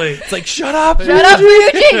 It's like, shut up,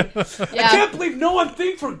 Ryuji. I can't believe no one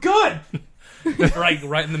thinks we're good.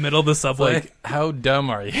 right in the middle of the subway. Like, how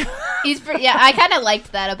dumb are you? I kind of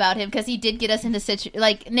liked that about him because he did get us into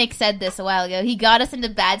like Nick said this a while ago. He got us into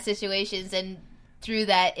bad situations, and through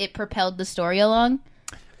that, it propelled the story along.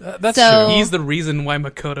 That's true. He's the reason why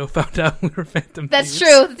Makoto found out we were Phantom Thieves. That's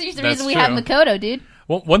true. That's the reason we have Makoto, dude.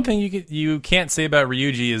 Well, one thing you can't say about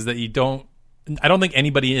Ryuji is that I don't think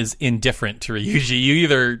anybody is indifferent to Ryuji. You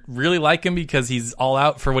either really like him because he's all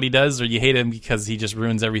out for what he does, or you hate him because he just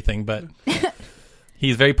ruins everything. But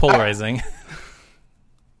he's very polarizing.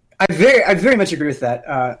 I very much agree with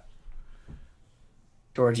that.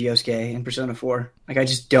 Towards Yosuke in Persona 4, like I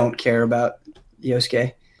just don't care about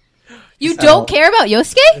Yosuke. You don't care about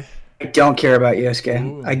Yosuke? I don't care about Yosuke.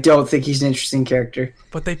 Ooh. I don't think he's an interesting character.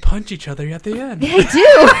 But they punch each other at the end. They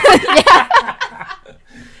do.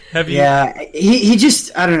 Have you? Yeah, he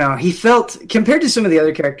just, I don't know. He felt, compared to some of the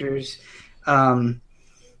other characters,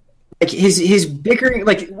 like his bickering,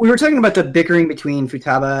 like we were talking about the bickering between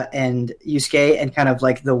Futaba and Yusuke and kind of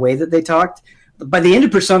like the way that they talked. By the end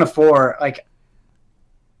of Persona 4, like,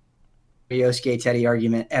 Yosuke Teddy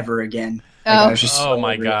argument ever again. Like, I was just so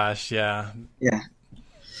my over it. gosh, yeah. Yeah.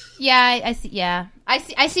 Yeah, I see. Yeah,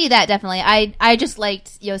 I see that definitely. I just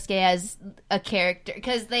liked Yosuke as a character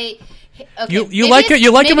because they. Okay, You like it.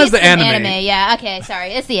 You like him as the anime. Yeah. Okay.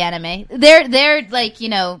 Sorry, it's the anime. They're like, you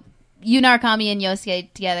know, Yu Narukami and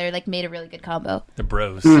Yosuke together like made a really good combo. The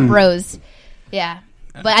bros. Bros. Yeah,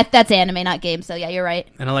 but that's anime, not game. So yeah, you're right.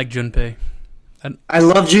 And I like Junpei. I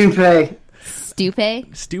love Junpei. Stupe.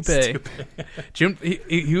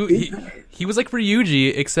 He was like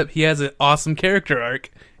Ryuji, except he has an awesome character arc.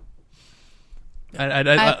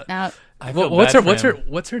 I feel what's bad her for him.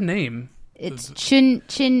 what's her name? It's Chin.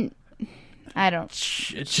 I don't.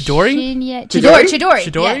 Chidori?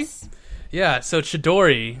 Chidori. Yes. Yeah, so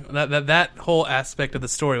Chidori, that whole aspect of the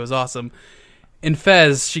story was awesome. In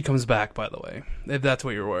Fez, she comes back, by the way, if that's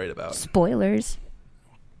what you're worried about. Spoilers.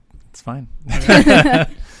 It's fine.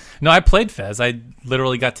 No, I played Fez. I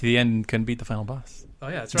literally got to the end and couldn't beat the final boss. Oh,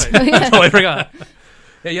 yeah, that's right. I totally forgot.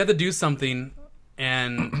 Yeah, you had to do something,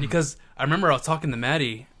 and because I remember I was talking to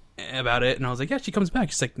Maddie about it, and I was like, yeah, she comes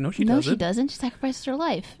back. She's like, no, she doesn't. No, she doesn't. She sacrificed her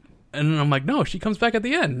life. And I'm like, no, she comes back at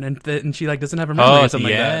the end, and she like doesn't have her memory or something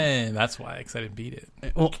like that. That's why, because I didn't beat it.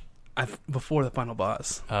 Well, before the final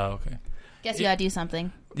boss. Oh, okay. Guess you gotta do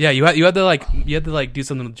something. Yeah, you had to do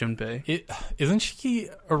something with Junpei. Isn't she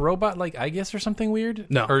a robot like I guess or something weird?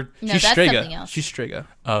 No, she's Strega. something else. She's Strega.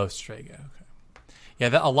 Oh, Strega. Okay.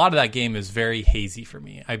 Yeah, a lot of that game is very hazy for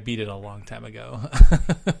me. I beat it a long time ago.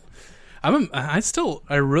 I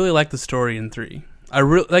really like the story in 3. I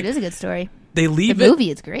really like. It is a good story. They leave the movie.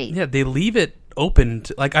 It's great. Yeah, they leave it open.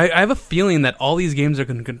 I have a feeling that all these games are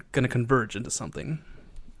going to converge into something.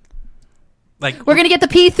 Like we're gonna get the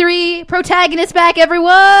P3 protagonist back,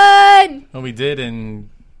 everyone. Well, we did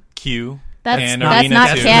in Q. That's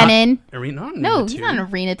not canon. Arena? No, he's not in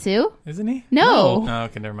Arena 2. Isn't he? No. Oh,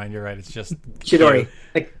 okay, never mind. You're right. It's just Chidori.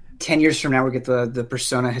 Like 10 years from now, we get the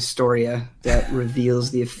Persona Historia that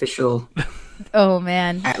reveals the official Oh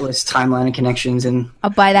man, Atlas timeline and connections, and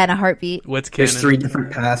I'll buy that in a heartbeat. What's canon? there's 3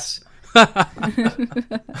 different paths.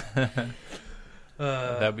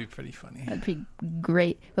 That'd be pretty funny. That'd be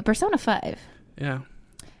great. But Persona 5. Yeah.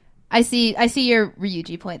 I see your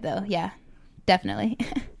Ryuji point though. Yeah, definitely.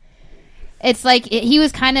 It's like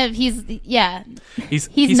he's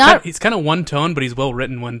not. He's kind of one tone, but he's well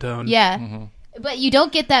written one tone. Yeah, Mm-hmm. but you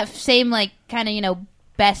don't get that same like kind of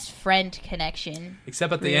best friend connection.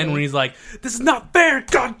 Except at the end when he's like, "This is not fair!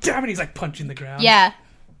 God damn it!" He's like punching the ground. Yeah.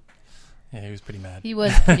 Yeah, he was pretty mad. He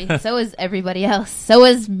was pretty. So was everybody else. So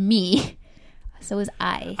was me. So was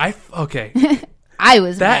I. Okay. I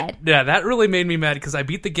was mad. Yeah, that really made me mad because I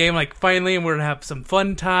beat the game like finally, and we're gonna have some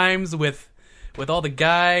fun times with all the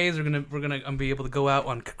guys. We're gonna be able to go out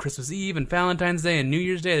on Christmas Eve and Valentine's Day and New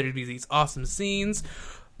Year's Day. There'd be these awesome scenes.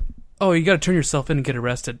 Oh, you got to turn yourself in and get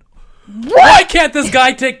arrested. Why can't this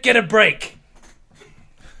guy get a break?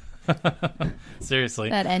 Seriously.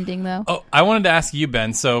 That ending, though. Oh, I wanted to ask you,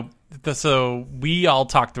 Ben. So we all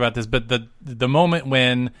talked about this, but the moment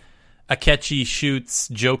when Akechi shoots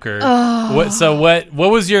Joker,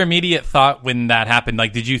 what was your immediate thought when that happened?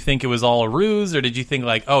 Like, did you think it was all a ruse, or did you think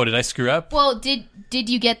like, oh, did I screw up? Well, did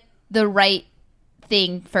you get the right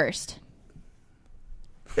thing first?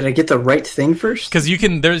 Did I get the right thing first? Because you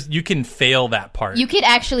can fail that part. You could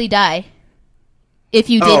actually die if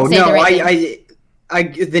you did say the right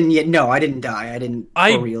thing. No, I didn't die. I didn't.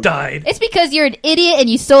 I died. It's because you're an idiot and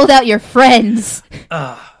you sold out your friends.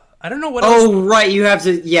 I don't know what. Right. You have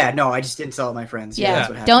to. Yeah. No, I just didn't sell out my friends. Yeah. That's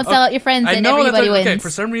what happened. Don't sell out your friends, and everybody wins. Okay. For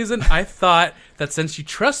some reason, I thought that since you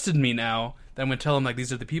trusted me now, that I'm going to tell him like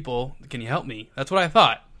these are the people. Can you help me? That's what I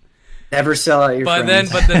thought. Never sell out your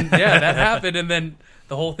friends. But then, yeah, that happened, and then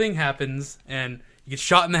the whole thing happens, and you get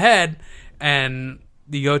shot in the head, and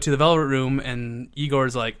you go to the Velvet Room, and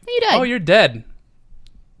Igor's like, "Oh, you're dead.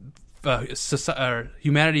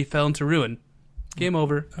 Humanity fell into ruin. Game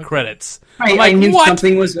over. Okay. Credits." I knew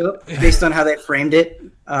something was up based on how they framed it.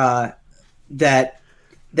 That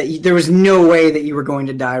there was no way that you were going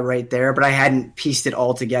to die right there, but I hadn't pieced it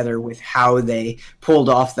all together with how they pulled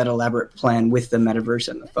off that elaborate plan with the metaverse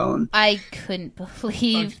and the phone. I couldn't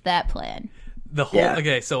believe that plan.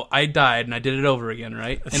 Okay, so I died and I did it over again,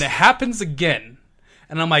 right? And it happens again,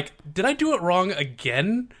 and I'm like, did I do it wrong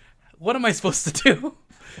again? What am I supposed to do?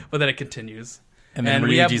 But then it continues. And then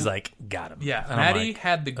Ryuji's like, got him. Yeah, Maddie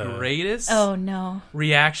had the greatest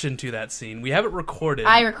reaction to that scene. We have it recorded.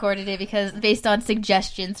 I recorded it because based on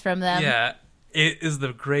suggestions from them. Yeah, it is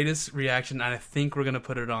the greatest reaction, and I think we're going to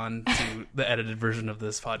put it on to the edited version of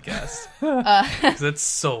this podcast. Because it's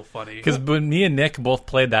so funny. Because when me and Nick both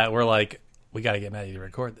played that, we're like, we got to get Maddie to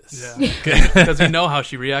record this. Yeah, because we know how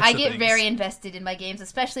she reacts to things. I get very invested in my games,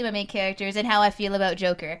 especially my main characters, and how I feel about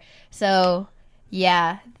Joker. So,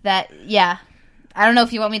 yeah. I don't know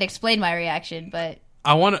if you want me to explain my reaction, but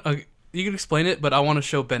I want to. You can explain it, but I want to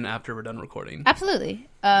show Ben after we're done recording. Absolutely.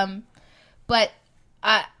 But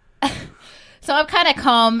so I'm kind of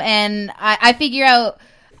calm, and I figure out.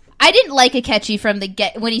 I didn't like Akechi from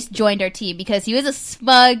when he joined our team because he was a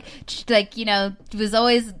smug, like was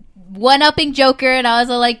always one-upping Joker, and I was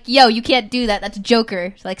like, "Yo, you can't do that. That's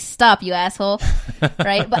Joker. Like, stop, you asshole!"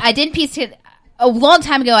 Right? But I didn't piece it. A long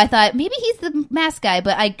time ago, I thought maybe he's the mask guy,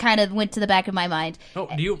 but I kind of went to the back of my mind. Oh,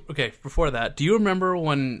 before that, do you remember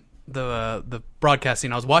when the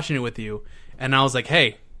broadcasting? I was watching it with you, and I was like,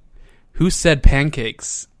 "Hey, who said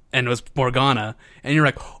pancakes?" And it was Morgana, and you're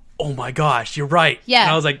like, "Oh my gosh, you're right." Yeah,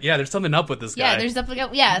 and I was like, "Yeah, there's something up with this guy." Yeah, there's something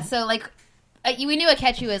up. Yeah, so like, we knew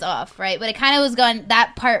Akechi was off, right? But it kind of was gone.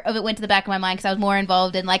 That part of it went to the back of my mind because I was more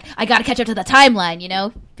involved in like I got to catch up to the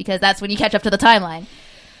timeline, because that's when you catch up to the timeline.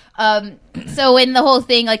 So in the whole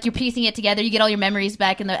thing, like you're piecing it together, you get all your memories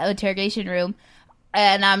back in the interrogation room,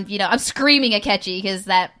 and I'm screaming Akechi because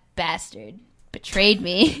that bastard betrayed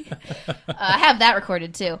me. I have that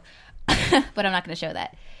recorded too, but I'm not going to show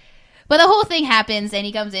that. But the whole thing happens, and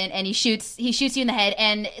he comes in and he shoots you in the head,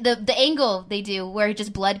 and the angle they do where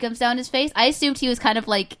just blood comes down his face, I assumed he was kind of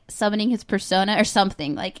like summoning his persona or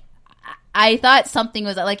something. Like I thought something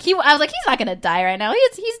was like I was like, he's not gonna die right now.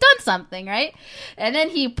 He's done something, right? And then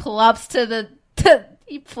he plops to the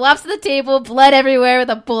table, blood everywhere with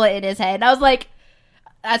a bullet in his head. And I was like,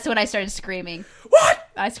 that's when I started screaming. What?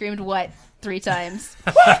 I screamed what 3 times.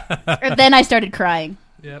 What? And then I started crying.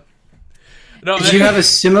 Yep. Did you have a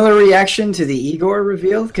similar reaction to the Igor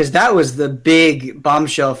reveal? Because that was the big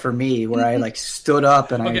bombshell for me, where I like stood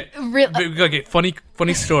up and Okay,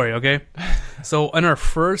 funny story. Okay, so in our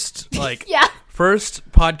first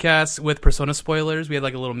first podcast with Persona spoilers, we had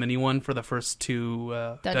like a little mini one for the first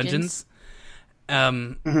 2 dungeons.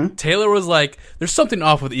 Taylor was like, "There's something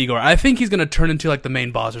off with Igor. I think he's gonna turn into like the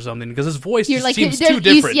main boss or something because his voice seems too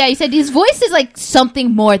different." He said his voice is like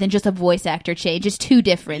something more than just a voice actor change. It's too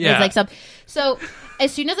different. Yeah. It's like So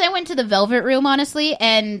as soon as I went to the Velvet Room, honestly,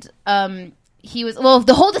 and he was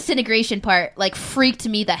the whole disintegration part like freaked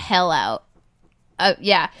me the hell out.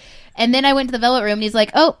 Yeah. And then I went to the Velvet Room and he's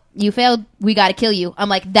like, "Oh, you failed. We got to kill you." I'm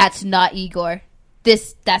like, "That's not Igor.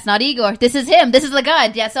 That's not Igor. This is him. This is the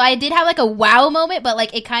god." Yeah, so I did have like a wow moment, but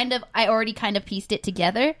like I already kind of pieced it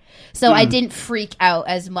together. So I didn't freak out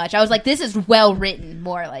as much. I was like, this is well written,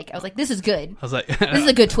 more like I was like, this is good. I was like, this is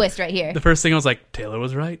a good twist right here. The first thing I was like, Taylor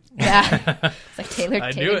was right. Yeah. It's like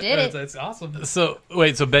Taylor did it. That's awesome. So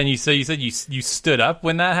wait, so Ben, you said you stood up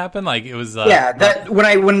when that happened? Like it was that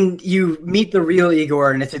when you meet the real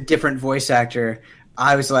Igor and it's a different voice actor,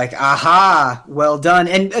 I was like, aha, well done.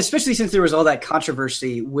 And especially since there was all that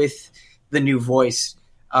controversy with the new voice,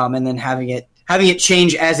 and then having it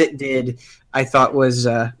change as it did, I thought was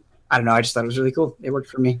I don't know. I just thought it was really cool. It worked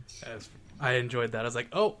for me. I enjoyed that. I was like,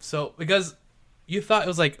 oh, so because you thought it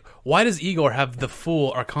was like, why does Igor have the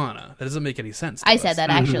full Arcana? That doesn't make any sense. I said that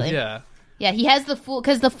actually. Yeah. Yeah, he has the full,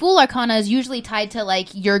 because the full Arcana is usually tied to, like,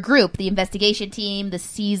 your group, the investigation team, the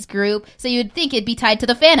Seas group. So you'd think it'd be tied to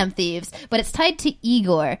the Phantom Thieves, but it's tied to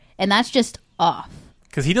Igor, and that's just off.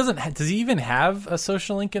 Because he doesn't. Does he even have a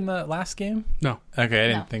social link in the last game? No. Okay, I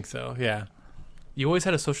didn't No. think so. Yeah. You always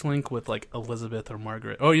had a social link with like Elizabeth or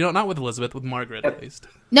Margaret. Oh, not with Elizabeth, with Margaret at least.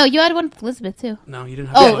 No, you had one with Elizabeth, too. No, you didn't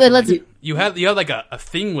have. Oh, a social Elizabeth. link. You had like a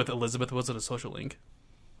thing with Elizabeth. Was it a social link?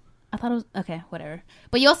 I thought it was, okay, whatever.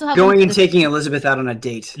 But you also have Going one and with taking Elizabeth out on a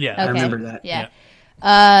date. Yeah. I Okay. remember that. Yeah.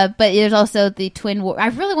 But there's also the Twin I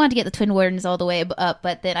really wanted to get the Twin Wardens all the way up,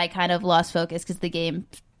 but then I kind of lost focus because the game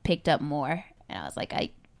picked up more. And I was like,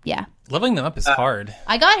 Leveling them up is hard.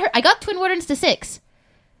 I got Twin Wardens to 6.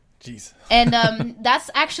 Jeez. And that's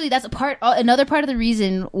another part of the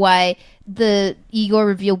reason why the Igor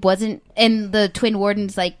reveal wasn't, and the Twin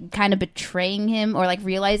Wardens like kind of betraying him or like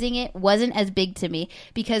realizing it wasn't as big to me,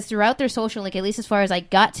 because throughout their social link, at least as far as I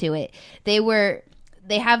got to it, they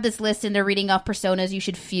have this list and they're reading off personas you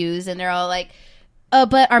should fuse, and they're all like,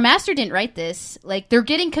 but our master didn't write this. Like, they're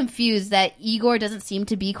getting confused that Igor doesn't seem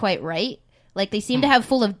to be quite right. Like, they seem to have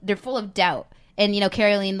they're full of doubt. And,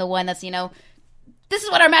 Caroline, the one that's, this is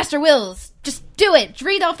what our master wills. Just do it.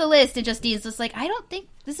 Read off the list. And Justine's just like, I don't think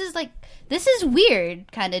this is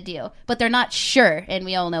weird kind of deal. But they're not sure, and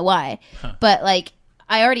we all know why. Huh. But, like,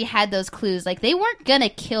 I already had those clues. Like, they weren't gonna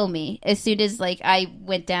kill me as soon as, like, I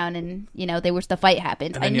went down and, the fight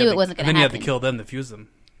happened. I knew it wasn't gonna happen. And then you had to kill them to fuse them.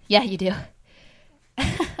 Yeah, you do.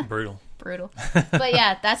 Brutal. But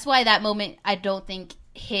yeah, that's why that moment I don't think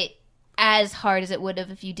hit as hard as it would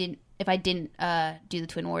have if I didn't do the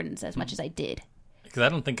Twin Wardens as much as I did. Because I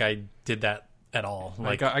don't think I did that at all.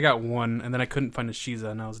 Like, I got one, and then I couldn't find a Shiza,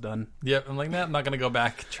 and I was done. Yep, I'm like, nah, I'm not going to go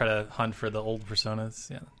back, try to hunt for the old personas.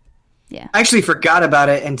 Yeah. I actually forgot about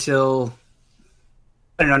it until,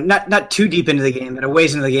 I don't know, not too deep into the game, but a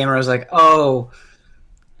ways into the game where I was like, oh,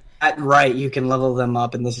 right, you can level them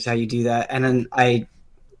up, and this is how you do that. And then I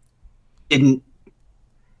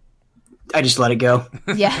just let it go.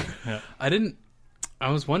 Yeah. I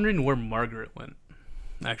was wondering where Margaret went.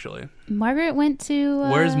 Actually, Margaret went to.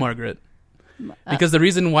 Where's Margaret? Because the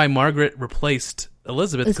reason why Margaret replaced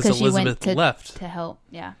Elizabeth is because Elizabeth left to help.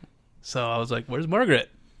 Yeah. So I was like, "Where's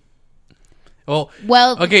Margaret?" Well,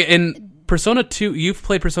 okay. In Persona 2, you've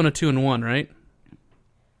played Persona 2 and 1, right?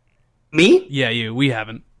 Me? Yeah, you. We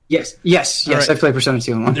haven't. Yes. Right. I've played Persona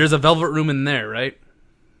 2 and 1. There's a Velvet Room in there, right?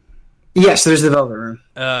 Yes, there's the Velvet Room.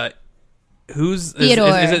 Who's Theodore?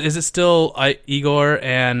 Is it still Igor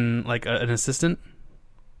and like an assistant?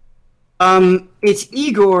 It's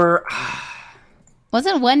Igor.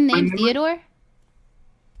 Wasn't one named Theodore?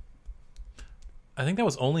 I think that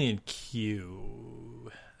was only in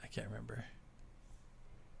Q. I can't remember.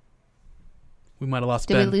 We might have lost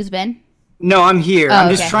Did Ben. we lose Ben? No, I'm here. Oh,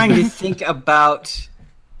 I'm just okay. trying to think about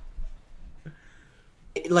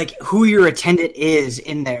like who your attendant is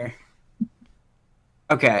in there.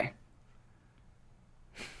 Okay.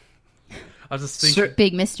 I was just thinking.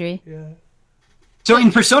 Big mystery. Yeah. So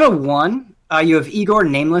in Persona 1, you have Igor,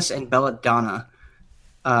 Nameless, and Belladonna.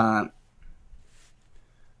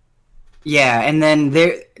 Yeah, and then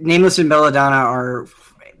Nameless and Belladonna are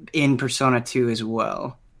in Persona 2 as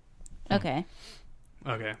well. Okay.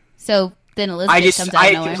 Okay. So then Elizabeth comes out I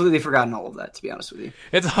of nowhere. completely forgotten all of that, to be honest with you.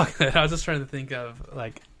 It's all good. I was just trying to think of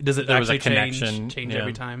like, does it There was a actually connection, change yeah.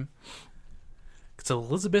 every time? So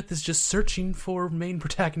Elizabeth is just searching for main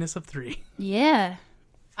protagonist of 3. Yeah.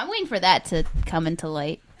 I'm waiting for that to come into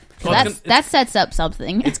light. Well, That sets up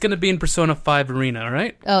something. It's going to be in Persona 5 Arena,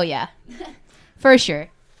 right? Oh, yeah. For sure.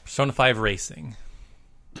 Persona 5 Racing.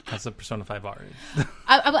 That's a Persona 5 art.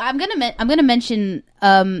 I'm gonna mention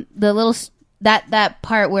the little that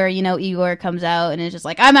part where Igor comes out and is just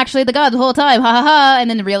like, I'm actually the god the whole time, ha ha ha, and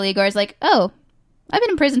then the real Igor is like, oh, I've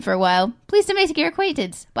been in prison for a while. Pleased to make your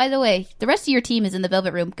acquaintance. By the way, the rest of your team is in the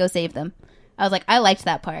Velvet Room. Go save them. I was like, I liked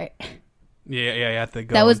that part. Yeah, you have to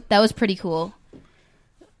go. That was pretty cool.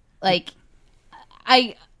 Like,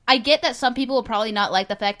 I get that some people will probably not like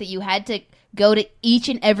the fact that you had to go to each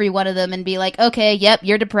and every one of them and be like, okay, yep,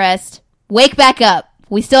 you're depressed. Wake back up.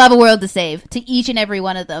 We still have a world to save. To each and every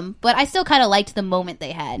one of them. But I still kind of liked the moment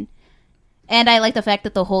they had. And I liked the fact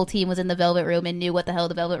that the whole team was in the Velvet Room and knew what the hell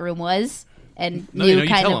the Velvet Room was. And you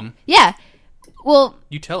tell them. Yeah. Well,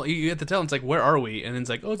 You have to tell them, it's like, where are we? And then it's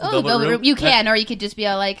like, oh, it's the the Velvet Room. You can, or you could just be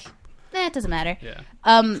all like, it doesn't matter. Yeah.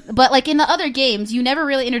 But like in the other games, you never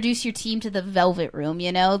really introduce your team to the Velvet Room.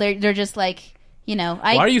 They're just like, You know,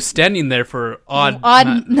 Why are you standing there for odd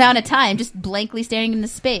amount of time, just blankly staring into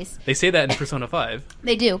space? They say that in Persona 5.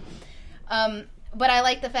 They do. But I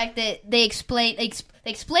like the fact that they explained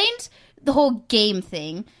the whole game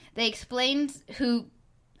thing. They explained who,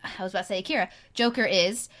 I was about to say Akira, Joker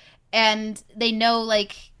is, and they know the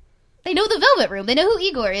Velvet Room. They know who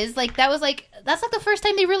Igor is. That's the first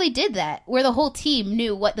time they really did that, where the whole team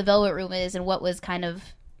knew what the Velvet Room is and what was kind of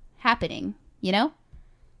happening, you know?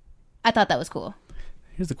 I thought that was cool.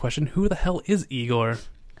 Here's the question. Who the hell is Igor?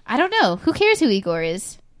 I don't know. Who cares who Igor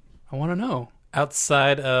is? I want to know.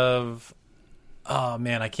 Outside of... Oh,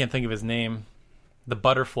 man, I can't think of his name. The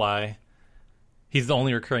Butterfly. He's the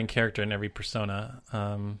only recurring character in every Persona.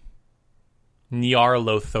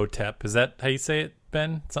 Nyarlathotep. Is that how you say it,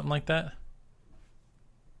 Ben? Something like that?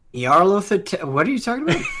 Nyarlathotep? What are you talking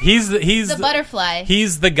about? He's the butterfly.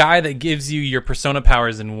 He's the guy that gives you your Persona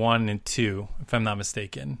powers in 1 and 2, if I'm not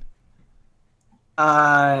mistaken.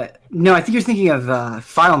 No, I think you're thinking of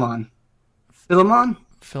Philemon. Philemon?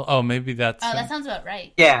 Oh, maybe that's... Oh, that sounds about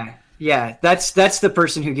right. Yeah. That's the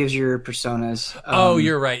person who gives your personas.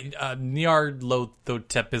 You're right.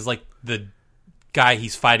 Nyarlathotep is like the guy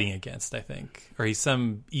he's fighting against, I think. Or he's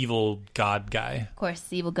some evil god guy. Of course,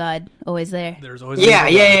 the evil god, always there. There's always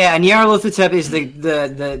Yeah. Nyarlathotep is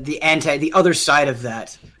the other side of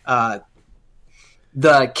that.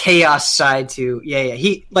 The chaos side to... Yeah.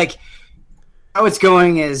 He, like... How it's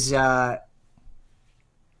going is...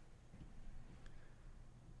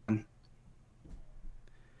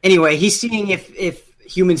 Anyway, he's seeing if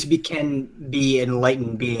humans can be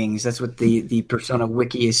enlightened beings. That's what the Persona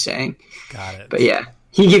wiki is saying. Got it. But yeah,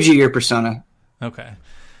 he gives you your persona. Okay.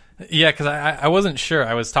 Yeah, because I wasn't sure.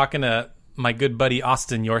 I was talking to my good buddy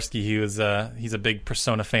Austin Yorsky, he's a big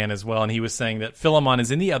Persona fan as well, and he was saying that Philemon is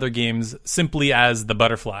in the other games simply as the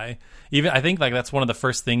butterfly. Even I think that's one of the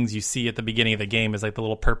first things you see at the beginning of the game is like the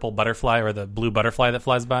little purple butterfly or the blue butterfly that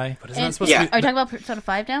flies by. But isn't that supposed to be... Are you talking about Persona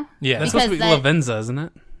 5 now? Yeah. That's supposed to be Lavenza, isn't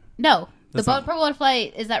it? No. That's the not... purple butterfly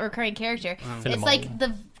is that recurring character. Philemon. It's like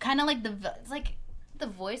it's like the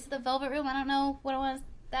voice of the Velvet Room. I don't know what it was.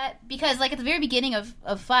 That because like at the very beginning of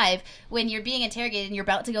 5 when you're being interrogated and you're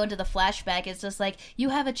about to go into the flashback, it's just like you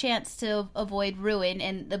have a chance to avoid ruin,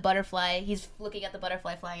 and the butterfly, he's looking at the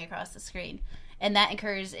butterfly flying across the screen, and that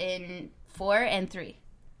occurs in 4 and 3.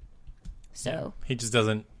 So he just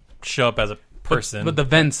doesn't show up as a person. But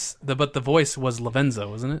the voice was Lavenza,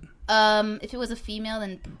 wasn't it? If it was a female,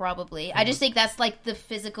 then probably. I just think that's like the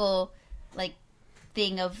physical like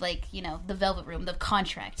thing of like, you know, the Velvet Room, the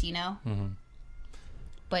contract, you know. Mm-hmm.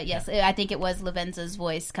 But yes, I think it was Lavenza's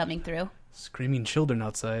voice coming through. Screaming children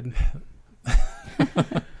outside.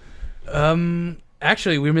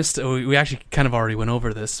 Actually, we actually kind of already went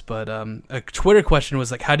over this, but a Twitter question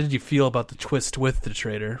was like, how did you feel about the twist with the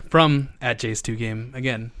traitor from @Jace2Game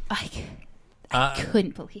again? I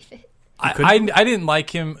couldn't believe it. I didn't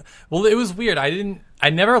like him. Well, it was weird. I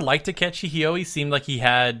never liked Takeshi. He always seemed like he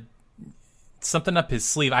had something up his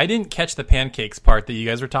sleeve. I didn't catch the pancakes part that you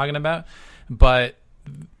guys were talking about, but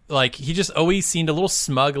like he just always seemed a little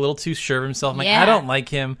smug, a little too sure of himself. I'm like, I don't like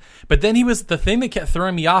him. But then the thing that kept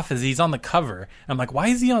throwing me off is he's on the cover. I'm like, why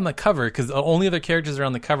is he on the cover? Because the only other characters that are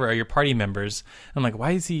on the cover are your party members. I'm like,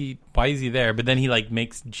 why is he there? But then he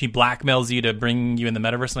blackmails you to bring you in the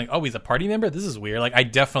metaverse. I'm like, oh, he's a party member? This is weird. Like I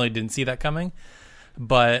definitely didn't see that coming.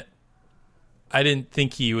 But I didn't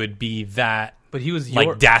think he would be that but he was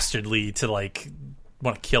dastardly to like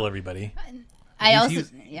want to kill everybody.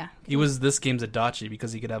 He was this game's Adachi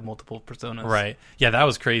because he could have multiple personas. Right. Yeah, that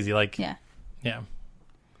was crazy. Like, yeah.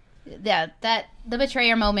 That the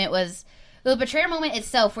betrayer moment was the betrayer moment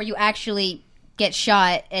itself, where you actually get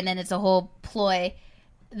shot and then it's a whole ploy.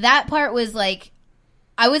 That part was like,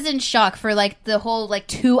 I was in shock for like the whole like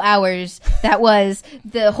 2 hours that was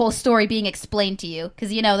the whole story being explained to you,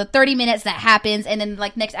 because you know the 30 minutes that happens and then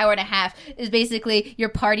like next hour and a half is basically your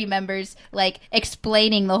party members like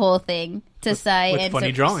explaining the whole thing to Sai with and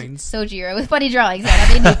funny drawings. Sojiro with funny drawings.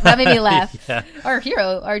 Yeah, that made me laugh. Yeah. Our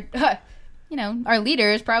hero, our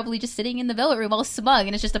leader is probably just sitting in the Velvet Room all smug,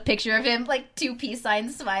 and it's just a picture of him like 2 peace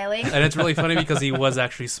signs smiling. And it's really funny because he was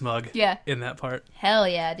actually smug. Yeah. In that part. Hell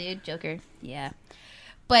yeah, dude, Joker. Yeah.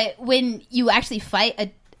 But when you actually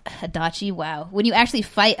fight Adachi, wow. When you actually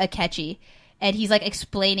fight Akechi, and he's like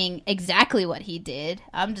explaining exactly what he did,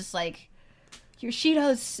 I'm just like, you're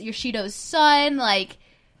Shido's son. Like,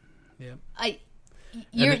 yeah.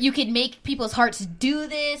 You can make people's hearts do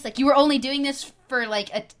this. Like, you were only doing this for like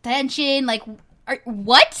attention. Like,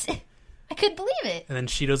 what? I couldn't believe it. And then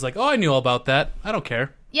Shido's like, oh, I knew all about that. I don't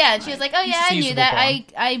care. Yeah, and she was like, oh yeah, I knew that.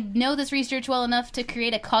 I know this research well enough to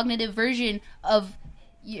create a cognitive version of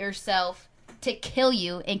yourself to kill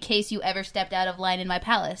you in case you ever stepped out of line in my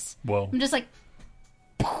palace. Whoa. I'm just like,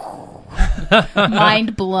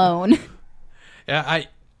 mind blown. Yeah,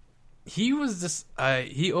 he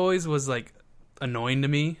always was like annoying to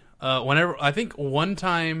me. Whenever I think one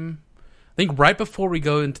time, I think right before we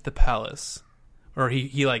go into the palace, or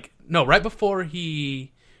right before the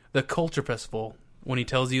culture festival, when he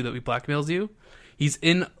tells you that we blackmails you, he's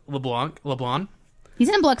in LeBlanc. He's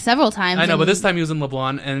in Block several times. I know, but this time he was in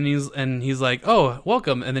LeBlanc, and he's like, "Oh,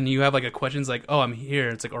 welcome." And then you have like a question's like, "Oh, I'm here."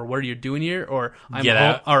 It's like, or what are you doing here? Or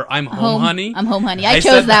I'm home, honey. I'm home, honey. I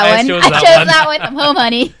chose that one. I chose that one. I'm home,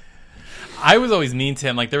 honey. I was always mean to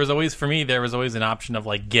him. Like there was always an option of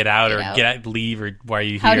like get out, leave, or why are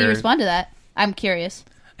you here? How do you respond to that? I'm curious.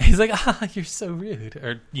 He's like, you're so rude,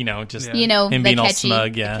 or just him being all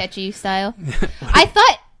smug, the catchy style. I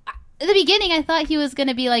thought at the beginning, I thought he was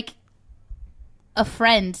gonna be like a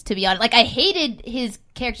friend, to be honest. Like, I hated his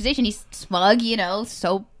characterization. He's smug,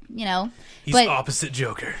 so, He's opposite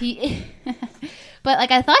Joker. But,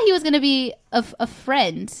 like, I thought he was going to be a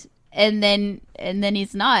friend, and then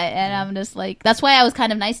he's not. And I'm just like, that's why I was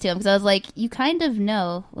kind of nice to him, because I was like, you kind of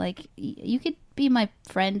know, like, you could be my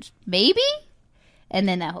friend, maybe? And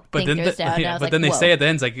then that whole thing goes down. Yeah, but then they say at the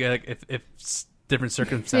end, like if different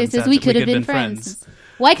circumstances, we could have been friends.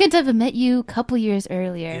 Why couldn't I have met you a couple years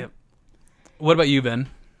earlier? Yep. What about you, Ben?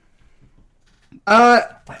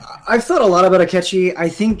 I've thought a lot about Akechi. I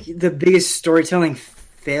think the biggest storytelling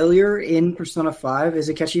failure in Persona 5 is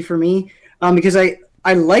Akechi for me, because I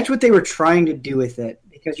liked what they were trying to do with it,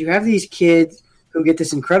 because you have these kids who get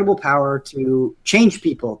this incredible power to change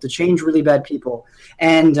people, to change really bad people.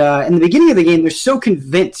 And in the beginning of the game, they're so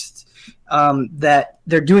convinced that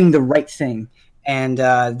they're doing the right thing, and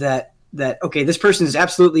that okay, this person is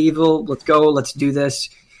absolutely evil, let's go, let's do this.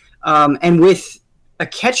 And with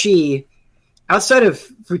Akechi, outside of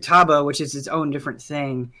Futaba, which is its own different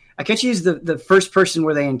thing, Akechi is the first person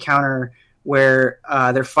where they encounter where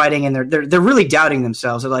they're fighting and they're really doubting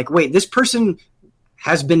themselves. They're like, wait, this person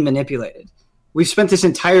has been manipulated. We've spent this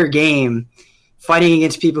entire game fighting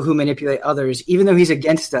against people who manipulate others, even though he's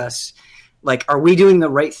against us. Like, are we doing the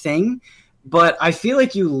right thing? But I feel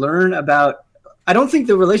like you learn about... I don't think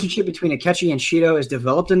the relationship between Akechi and Shido is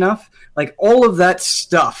developed enough. Like, all of that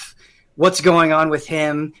stuff, what's going on with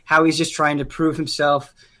him, how he's just trying to prove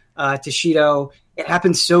himself to Shido, it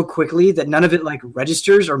happens so quickly that none of it, like,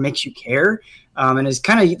 registers or makes you care. And it's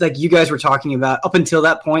kind of like you guys were talking about. Up until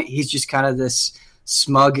that point, he's just kind of this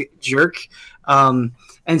smug jerk. And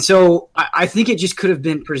so I think it just could have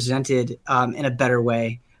been presented in a better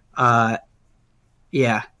way. Yeah.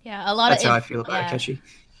 Yeah, That's how I feel about Akechi.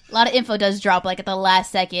 A lot of info does drop like at the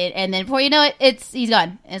last second, and then before you know it, he's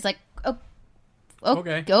gone. And it's like,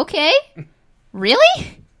 okay,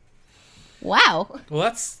 really? Wow. Well,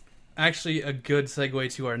 that's actually a good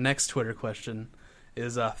segue to our next Twitter question: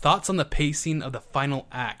 is thoughts on the pacing of the final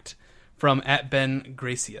act from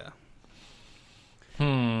 @BenGracia.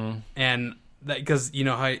 And that, because you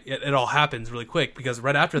know how it all happens really quick, because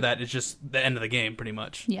right after that it's just the end of the game, pretty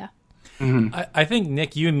much. Yeah. Mm-hmm. I think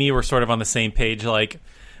Nick, you and me were sort of on the same page. Like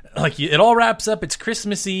it all wraps up. It's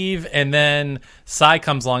Christmas Eve, and then Sai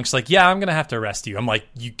comes along. She's like, "Yeah, I'm gonna have to arrest you." I'm like,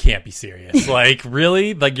 "You can't be serious! Like,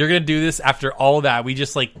 really? Like, you're gonna do this after all that? We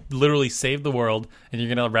just like literally saved the world, and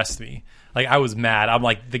you're gonna arrest me?" Like, I was mad. I'm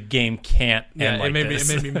like, the game can't end like this.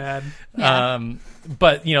 It made me mad. Yeah.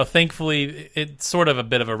 But thankfully, it's sort of a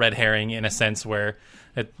bit of a red herring in a sense where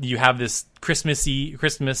you have this Christmas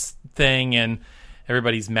thing, and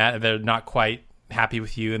everybody's mad. They're not quite happy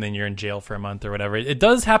with you, and then you're in jail for a month or whatever. It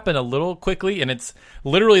does happen a little quickly, and it's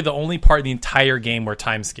literally the only part in the entire game where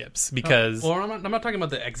time skips, because I'm not talking about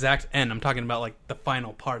the exact end. I'm talking about like the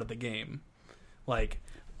final part of the game. Like,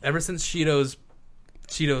 ever since Shido's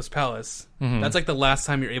palace, that's like the last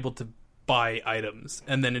time you're able to buy items,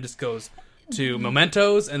 and then it just goes to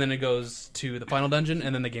mementos, and then it goes to the final dungeon,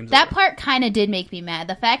 and then the game's that over. part kind of did make me mad.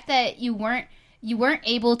 The fact that you weren't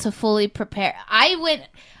able to fully prepare. I went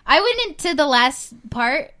into the last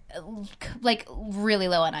part like really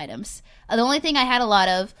low on items. The only thing I had a lot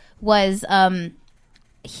of was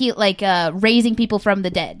raising people from the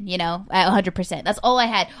dead, at 100%. That's all I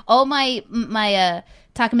had. All my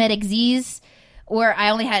Takometic Z's, where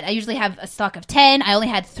I usually have a stock of 10. I only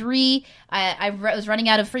had 3. I was running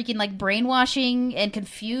out of freaking like brainwashing and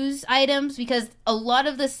confuse items, because a lot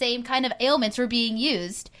of the same kind of ailments were being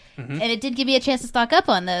used. And it did give me a chance to stock up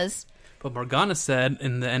on those. But Morgana said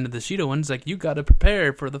in the end of the Shido ones, like, you got to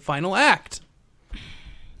prepare for the final act.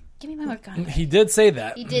 Give me my Morgana. He did say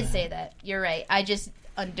that. He did say that. You're right. I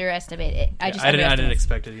underestimate it. I didn't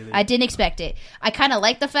expect it either. I didn't expect it. I kind of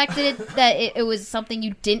like the fact that it was something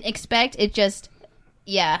you didn't expect. It just,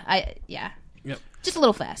 Yep. Just a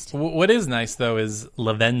little fast. What is nice though is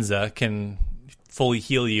Lavenza can fully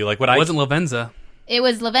heal you. Like it wasn't Lavenza. It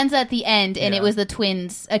was Lavenza at the end, and it was the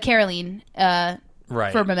twins, Caroline,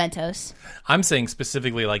 right. for Mementos. I'm saying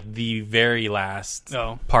specifically like the very last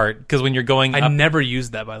part, because when you're going I never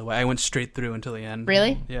used that, by the way. I went straight through until the end.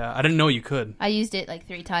 Really? Yeah, I didn't know you could. I used it like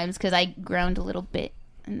 3 times because I ground a little bit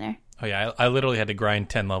in there. Oh yeah, I literally had to grind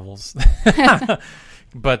 10 levels.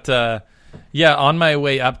 But on my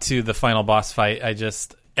way up to the final boss fight,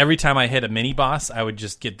 every time I hit a mini boss, I would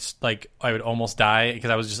just get I would almost die because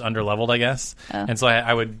I was just under leveled, I guess. Oh. And so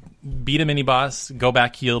I would beat a mini boss, go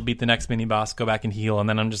back, heal, beat the next mini boss, go back and heal, and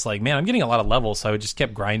then I'm just like, man, I'm getting a lot of levels, so I would just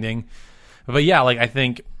kept grinding. But yeah, like I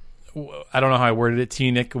think I don't know how I worded it to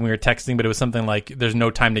you, Nick, when we were texting, but it was something like there's no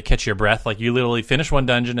time to catch your breath. Like you literally finish one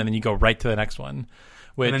dungeon and then you go right to the next one,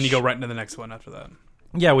 and then you go right into the next one after that.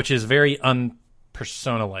 Yeah, which is very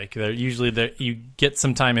Persona like. They're usually you get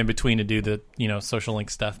some time in between to do the social link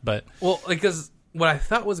stuff, but because what I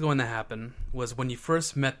thought was going to happen was when you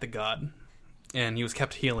first met the god and he was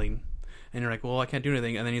kept healing and you're like, well, I can't do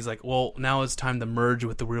anything, and then he's like, well, now it's time to merge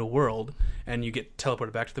with the real world, and you get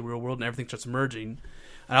teleported back to the real world and everything starts merging.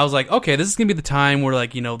 And I was like, okay, this is gonna be the time where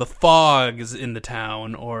the fog is in the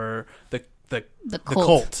town, or the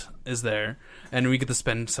cult is there, and we get to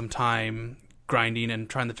spend some time grinding and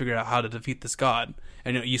trying to figure out how to defeat this god.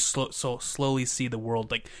 And you slowly see the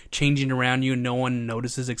world changing around you. No one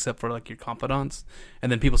notices except for your confidants, and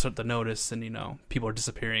then people start to notice, and people are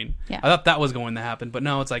disappearing. Yeah. I thought that was going to happen, but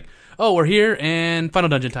no, it's like, oh, we're here and final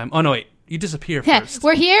dungeon time. Oh no, wait, you disappear first.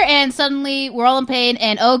 We're here and suddenly we're all in pain,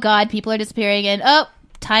 and oh god, people are disappearing, and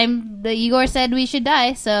time that Igor said we should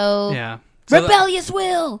die. So yeah, rebellious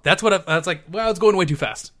will. That's what I was like. Well, it's going way too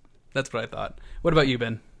fast. That's what I thought. What about you,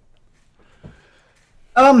 Ben?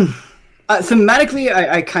 Thematically,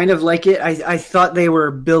 I kind of like it. I thought they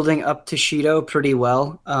were building up to Shido pretty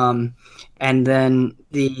well. And then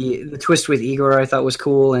the twist with Igor I thought was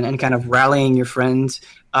cool, and kind of rallying your friends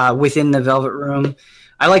within the Velvet Room.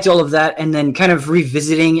 I liked all of that, and then kind of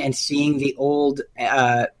revisiting and seeing the old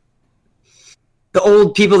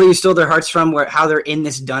people that you stole their hearts from, how they're in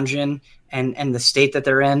this dungeon and the state that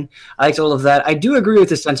they're in. I liked all of that. I do agree with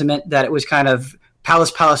the sentiment that it was kind of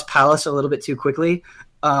palace a little bit too quickly.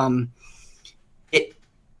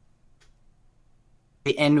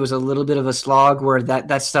 The end was a little bit of a slog where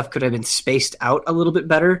that stuff could have been spaced out a little bit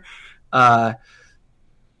better.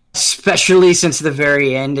 Especially since the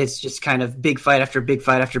very end, it's just kind of big fight after big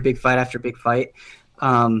fight after big fight after big fight.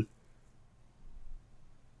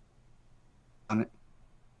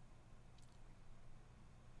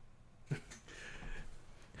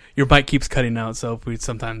 Your mic keeps cutting out, so if we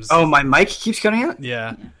sometimes... Oh, my mic keeps cutting out?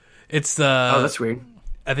 Yeah. It's oh, that's weird.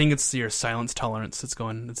 I think it's your silence tolerance that's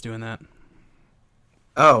doing that.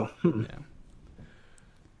 Oh. Yeah.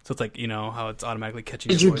 So it's like, how it's automatically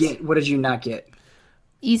catching your voice. What did you not get?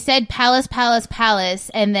 You said palace,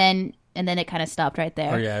 and then it kind of stopped right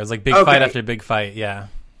there. Oh yeah, it was like big fight after big fight, yeah.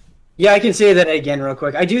 Yeah, I can say that again real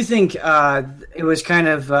quick. I do think it was kind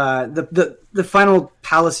of the final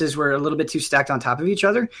palaces were a little bit too stacked on top of each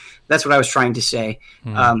other. That's what I was trying to say.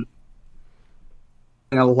 A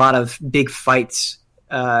lot of big fights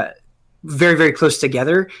very, very close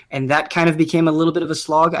together, and that kind of became a little bit of a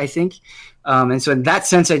slog, I think. And so in that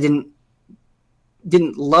sense, I didn't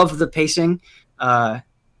love the pacing. But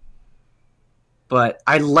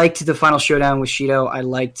I liked the final showdown with Shido. I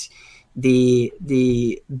liked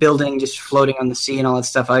the building just floating on the sea and all that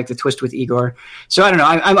stuff. I like the twist with Igor. So I don't know.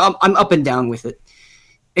 I'm up and down with it.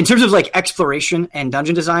 In terms of exploration and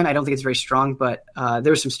dungeon design, I don't think it's very strong, but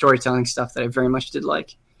there was some storytelling stuff that I very much did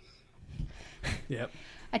like. Yep.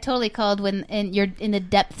 I totally called when you're in the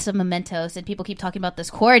depths of Mementos and people keep talking about this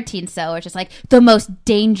quarantine cell, which is the most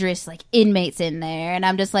dangerous inmates in there, and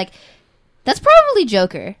I'm just like, that's probably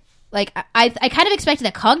Joker. I kind of expected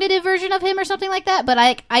a cognitive version of him or something like that, but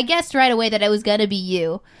I guessed right away that it was gonna be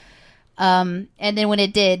you. And then when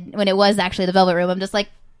it was actually the Velvet Room, I'm just like,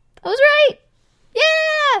 I was right.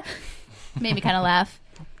 Yeah, made me kind of laugh.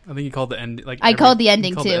 I think you called the end. I called the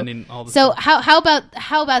ending too. The ending so how about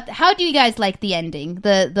how do you guys like the ending?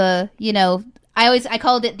 The I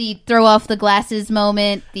called it the throw off the glasses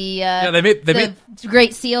moment. They made the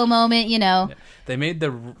great seal moment. Yeah. They made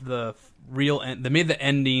the real end. They made the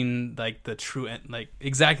ending the true end,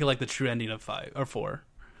 exactly like the true ending of 5 or 4.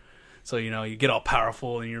 So you get all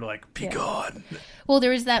powerful and you're like, be gone. Well,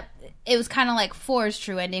 there was that. It was kind of like 4's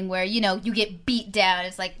true ending where you get beat down.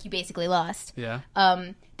 It's like you basically lost. Yeah.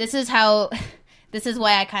 This is how this is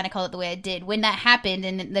why I kind of called it the way I did. When that happened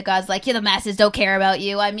and the god's like, yeah, the masses don't care about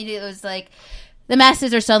you, I mean, it was like, the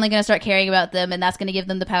masses are suddenly going to start caring about them, and that's going to give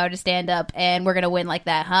them the power to stand up, and we're going to win like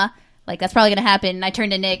that, huh? Like, that's probably going to happen. And I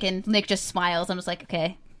turned to Nick, and Nick just smiles. I'm just like,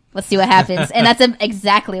 okay, let's see what happens. And that's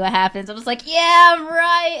exactly what happens. I'm just like, yeah, I'm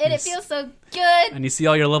right, and it feels so good. And you see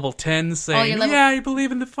all your level 10s saying, yeah, you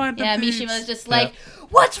believe in the fight. Yeah, Mishima's just like,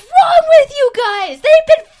 what's wrong with you guys?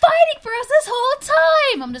 They've been fighting for us this whole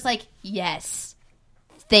time. I'm just like, yes,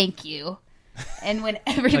 thank you. And when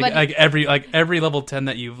everybody every level 10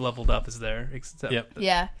 that you've leveled up is there, except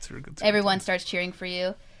yeah, it's everyone starts cheering for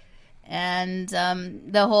you, and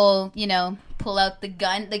the whole pull out the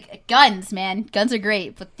gun, guns, man, guns are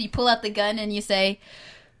great, but you pull out the gun and you say,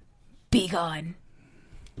 "Be gone."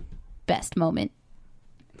 Best moment.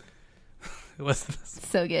 It was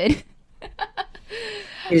so good. It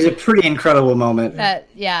is a pretty incredible moment.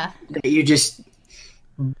 Yeah, that you just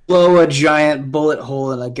blow a giant bullet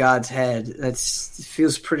hole in a god's head. It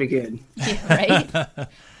feels pretty good. Yeah, right?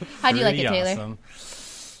 How do you like it, Taylor? Awesome.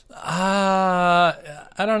 I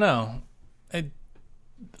don't know.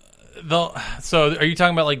 So are you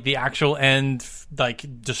talking about like the actual end, like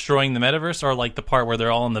destroying the metaverse, or like the part where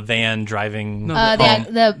they're all in the van driving? No,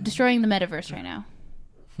 the destroying the metaverse right now.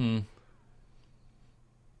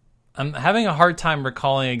 I'm having a hard time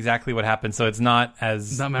recalling exactly what happened, so it's not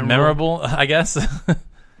as memorable, I guess.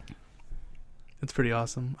 It's pretty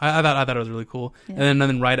awesome. I thought it was really cool. Yeah. And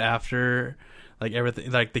then right after, like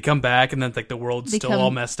everything, like they come back and then like the world's still all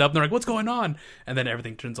messed up. And they're like, "What's going on?" And then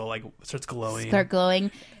everything turns all like starts glowing. Start glowing.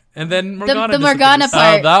 And then Morgana. The Morgana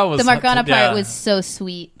part. The Morgana part was so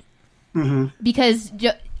sweet because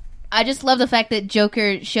I just love the fact that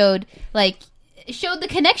Joker showed the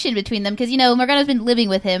connection between them, because Morgana's been living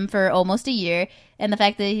with him for almost a year, and the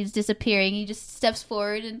fact that he's disappearing, he just steps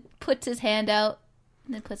forward and puts his hand out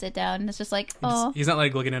and then puts it down, and it's just like, oh, he's not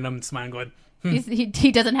like looking at him and smiling, going.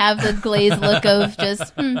 He doesn't have the glazed look of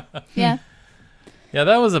just yeah. Yeah,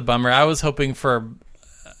 that was a bummer. I was hoping for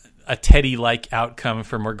a Teddy-like outcome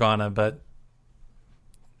for Morgana, but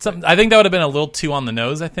I think that would have been a little too on the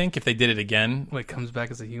nose, I think, if they did it again. Like, comes back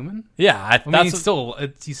as a human? Yeah. I mean, he's still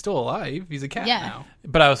alive. He's a cat now.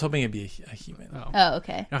 But I was hoping it'd be a human. Oh,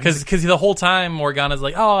 okay. Because the whole time Morgana's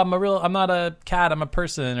like, oh, I'm not a cat, I'm a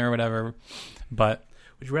person, or whatever. But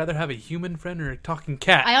would you rather have a human friend or a talking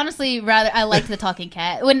cat? I honestly I liked the talking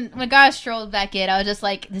cat. When Gara strolled back in, I was just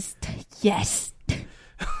like, yes.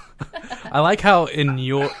 I like how in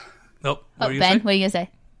your... Ben, what are you going to say?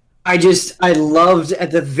 I loved at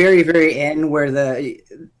the very, very end where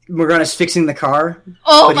Morgana's fixing the car.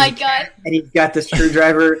 Oh my god! And he's got the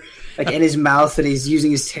screwdriver in his mouth, and he's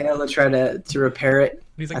using his tail to try to repair it. And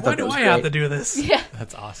he's like, "Why do I have to do this?" Yeah,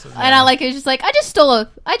 that's awesome. And I like it. It's just like, I just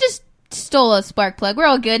stole a spark plug. We're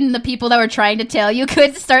all good, and the people that were trying to tail you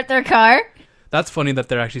couldn't start their car. That's funny that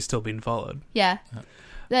they're actually still being followed. Yeah.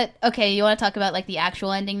 Okay? You want to talk about the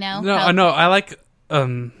actual ending now? No, I know. I like.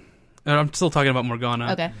 I'm still talking about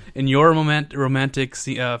Morgana. Okay. In your romantic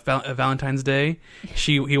Valentine's Day,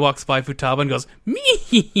 he walks by Futaba and goes,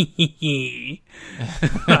 me.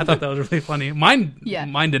 I thought that was really funny. Mine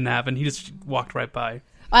didn't happen. He just walked right by.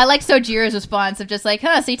 I like Sojira's response of just like,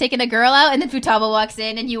 so you taking a girl out? And then Futaba walks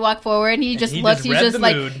in and you walk forward and he just looks. He's just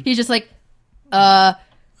like, I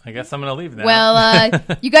guess I'm going to leave now. Well,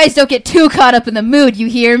 you guys don't get too caught up in the mood, you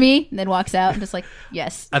hear me? And then walks out and just like,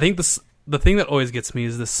 yes. I think the thing that always gets me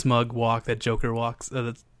is the smug walk that Joker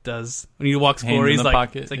does when he walks forward. He's like,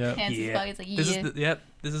 pocket. It's like, hands in his pocket. It's like,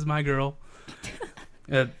 this is my girl.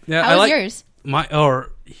 How was yours? Pretty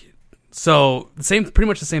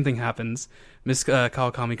much the same thing happens. Miss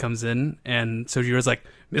Kawakami comes in, and Sojira's like,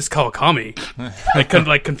 Miss Kawakami,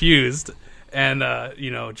 confused, and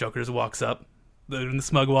Joker just walks up, doing the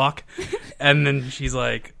smug walk, and then she's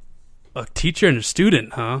like, a teacher and a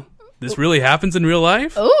student, huh? This really happens in real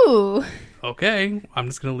life? Ooh. Okay, I'm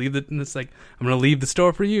just gonna leave I'm gonna leave the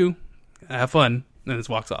store for you. Have fun, and just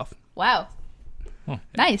walks off. Wow.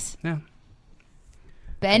 Nice. Yeah.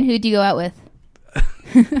 Ben, who'd you go out with?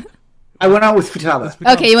 I went out with Futaba.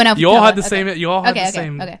 Okay, you went out with Futaba. You all had the same. You all had the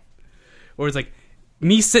same. Okay. Or it's like,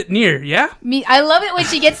 me sit near, yeah? Me. I love it when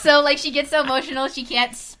she gets so emotional she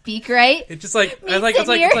can't speak right. It's just like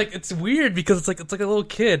it's weird because it's like a little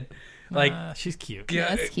kid. She's cute.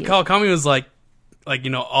 Yeah, that's cute. Kawakami was like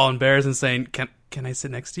all embarrassed and saying, "Can I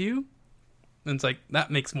sit next to you?" And it's like,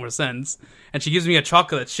 that makes more sense. And she gives me a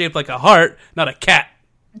chocolate that's shaped like a heart, not a cat.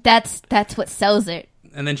 That's what sells it.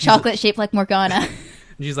 And then chocolate shaped like Morgana.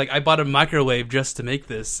 And she's like, I bought a microwave just to make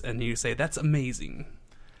this. And you say, that's amazing.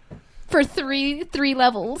 for three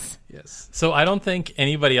levels. Yes. So I don't think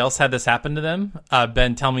anybody else had this happen to them.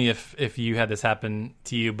 Ben, tell me if you had this happen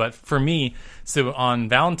to you. But for me, so on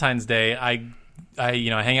Valentine's Day, I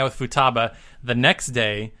hang out with Futaba. The next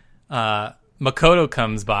day, Makoto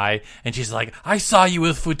comes by and she's like, "I saw you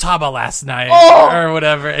with Futaba last night," or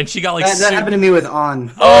whatever, and she got like that happened to me with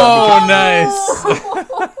On. Oh, nice.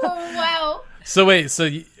 Wow. So wait,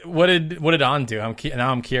 what did On do?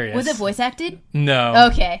 Now I'm curious. Was it voice acted? No.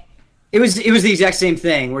 Okay. It was the exact same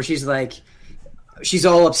thing where she's like, she's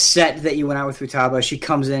all upset that you went out with Futaba. She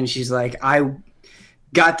comes in, she's like, I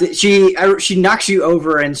got the she knocks you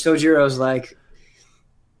over, and Sojiro's like,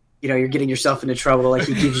 you're getting yourself into trouble. Like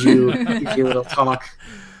he gives you a little talk.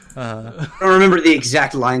 I don't remember the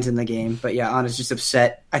exact lines in the game, but yeah, Anna's just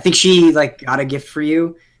upset. I think she like got a gift for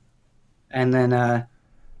you, and then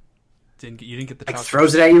you didn't get the like chocolate.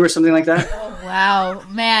 throws it at you or something like that. Oh, wow,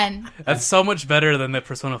 man. That's so much better than the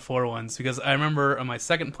Persona 4 ones, because I remember on my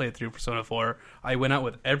second playthrough Persona 4, I went out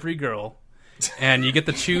with every girl, and you get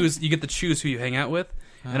to choose who you hang out with.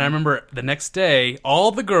 And I remember the next day,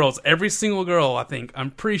 all the girls, every single girl,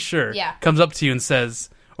 I'm pretty sure, comes up to you and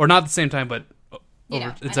says, or not at the same time, but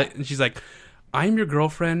and she's like, "I'm your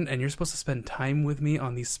girlfriend, and you're supposed to spend time with me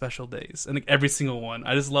on these special days." And like, every single one.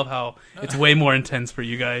 I just love how it's way more intense for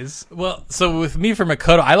you guys. Well, so with me for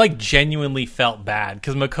Makoto, I like genuinely felt bad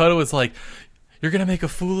because Makoto was like, "You're gonna make a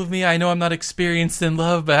fool of me. I know I'm not experienced in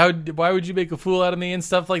love, but why would you make a fool out of me and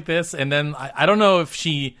stuff like this?" And then I don't know if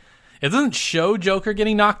it doesn't show Joker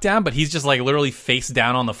getting knocked down, but he's just like literally face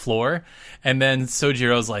down on the floor. And then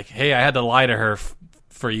Sojiro's like, "Hey, I had to lie to her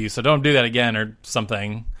for you, so don't do that again," or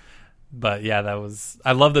something. But yeah,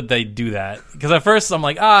 I love that they do that. Because at first I'm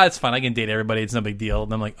like, it's fine, I can date everybody, it's no big deal.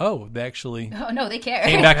 And I'm like, they actually no, they care.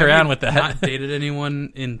 came back around with that. Not dated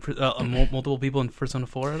anyone in multiple people in Persona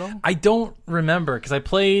 4 at all? I don't remember, because I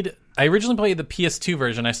originally played the PS2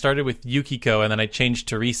 version. I started with Yukiko, and then I changed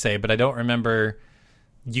to Rise, but I don't remember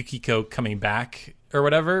Yukiko coming back or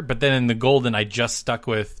whatever. But then in the Golden, I just stuck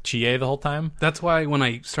with Chie the whole time. That's why when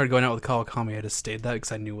I started going out with Kawakami, I just stayed that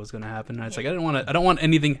because I knew what was going to happen. And I was like, I don't want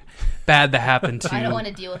anything bad to happen to. I don't want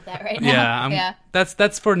to deal with that right now. Yeah,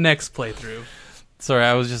 that's for next playthrough. Sorry,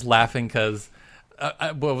 I was just laughing because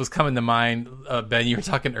what was coming to mind, Ben, you were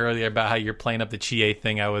talking earlier about how you're playing up the Chie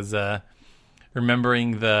thing. I was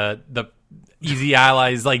remembering the Easy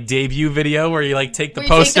Allies like debut video where you like take the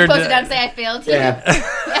poster down and say I failed. Yeah.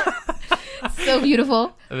 So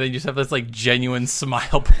beautiful. And then you just have this like genuine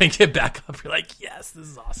smile putting it back up. You're like, yes, this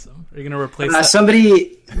is awesome. Are you gonna replace that?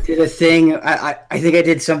 Somebody did a thing. I think I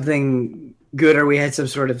did something good, or we had some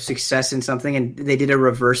sort of success in something, and they did a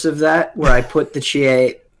reverse of that where I put the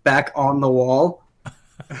Chie back on the wall.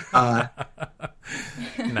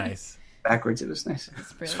 Nice. Backwards, it was nice.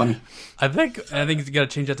 It's funny. I think you got to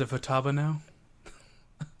change that to Futaba now.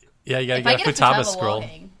 Yeah, you got to If I get a get Futaba scroll.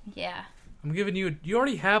 Yeah. I'm giving you. You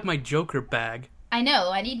already have my Joker bag. I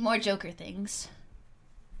know. I need more Joker things.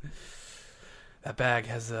 That bag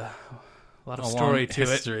has a lot of A story long to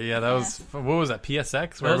history. Yeah, that was what was that? PSX? Where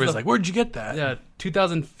That was everybody's like, "Where'd you get that?" Yeah,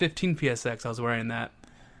 2015 PSX. I was wearing that.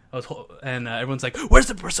 And everyone's like, "Where's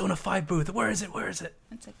the Persona 5 booth? Where is it? Where is it?"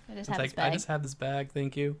 It's like, I just It's have like, this bag. I just have this bag.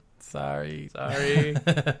 Thank you. Sorry.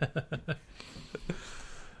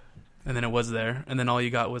 And then it was there. And then all you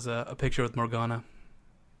got was a picture with Morgana.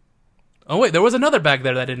 Oh wait, there was another bag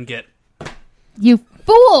there that I didn't get. You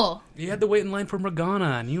fool! You had to wait in line for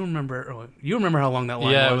Morgana, and you remember how long that line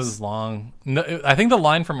was. Yeah, it was long. No, I think the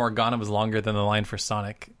line for Morgana was longer than the line for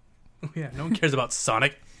Sonic. Yeah, no one cares about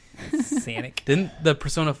Sonic. Sonic. Didn't the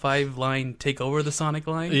Persona 5 line take over the Sonic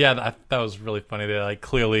line? Yeah, that was really funny. They like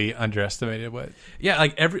clearly underestimated what. Yeah,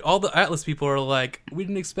 like all the Atlas people are like, we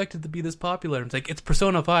didn't expect it to be this popular. It's like, it's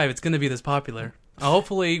Persona 5. It's going to be this popular.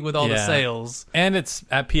 Hopefully, with all the sales. And it's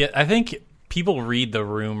at I think people read the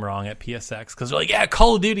room wrong at PSX because they're like, yeah,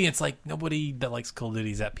 Call of Duty. It's like nobody that likes Call of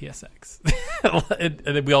Duty is at PSX.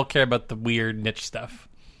 And we all care about the weird niche stuff.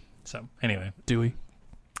 So anyway, Do we?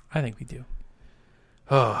 I think we do.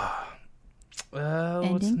 Oh.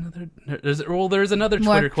 What's Ending? another? There's another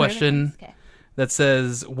More Twitter question Okay. that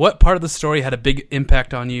says, "What part of the story had a big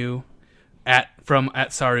impact on you?" From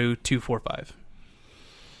 @Saru245.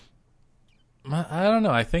 I don't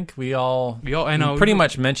know. I think we all I know pretty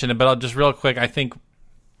much mentioned it, but I'll just real quick. I think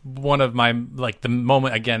one of my the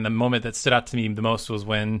moment that stood out to me the most was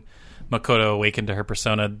when Makoto awakened to her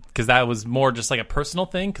persona, because that was more just like a personal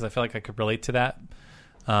thing, because I feel like I could relate to that.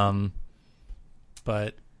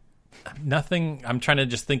 But nothing. I'm trying to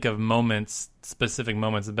just think of moments, specific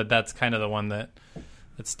moments, but that's kind of the one that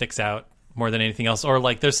sticks out more than anything else. Or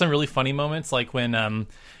like, there's some really funny moments, like when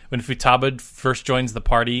Futaba first joins the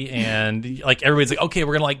party, and like everybody's like, okay,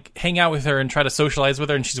 we're gonna like hang out with her and try to socialize with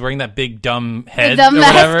her, and she's wearing that big dumb head dumb or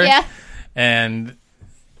mask, whatever. yeah. And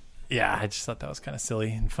yeah, I just thought that was kind of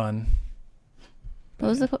silly and fun. What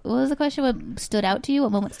was the question? What stood out to you?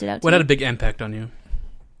 What moment stood out to What you? had a big impact on you?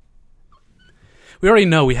 We already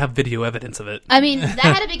know, we have video evidence of it. I mean, that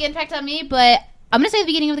had a big impact on me, but I'm gonna say the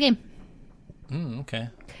beginning of the game. Okay.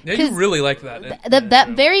 Yeah, you really liked that.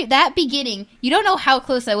 That beginning, you don't know how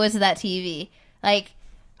close I was to that TV. Like,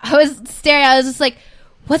 I was staring, I was just like,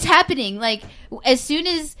 what's happening? Like, as soon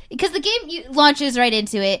as, because the game launches right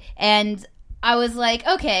into it, and I was like,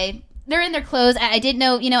 okay, they're in their clothes. I didn't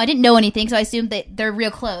know anything, so I assumed that they're real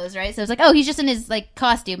clothes, right? So I was like, oh, he's just in his, like,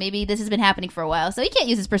 costume. Maybe this has been happening for a while. So he can't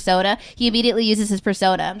use his persona. He immediately uses his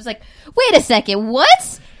persona. I'm just like, wait a second,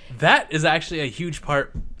 what? That is actually a huge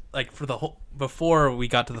part, like, for the whole, before we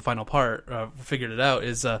got to the final part, figured it out,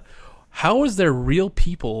 is how is there real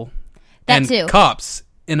people and cops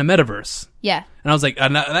in a metaverse? Yeah. And I was like,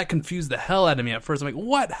 and that confused the hell out of me at first. I'm like,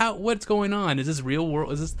 what? What's going on? Is this real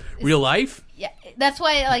world? Is this real life? Yeah, that's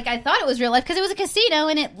why, like, I thought it was real life, because it was a casino,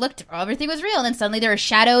 and it looked, everything was real, and then suddenly there were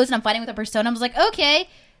shadows, and I'm fighting with a persona. I was like, okay,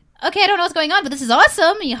 I don't know what's going on, but this is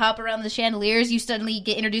awesome. And you hop around the chandeliers, you suddenly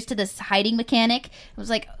get introduced to this hiding mechanic. I was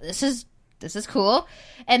like, this is cool.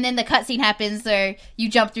 And then the cutscene happens where you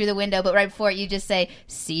jump through the window, but right before it, you just say,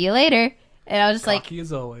 see you later. And I was just Cocky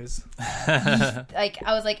as always. I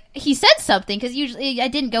was like, he said something, because usually I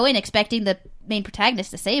didn't go in expecting the main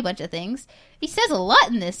protagonist to say a bunch of things. He says a lot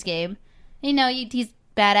in this game. You know, he's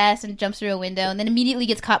badass and jumps through a window, and then immediately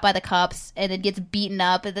gets caught by the cops, and then gets beaten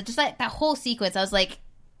up. And just like that whole sequence, I was like,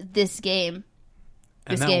 this game.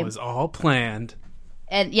 And that was all planned.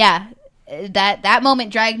 And yeah, that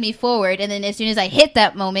moment dragged me forward. And then as soon as I hit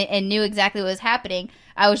that moment and knew exactly what was happening,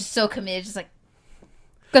 I was just so committed, just like,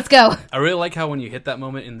 let's go. I really like how when you hit that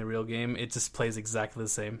moment in the real game, it just plays exactly the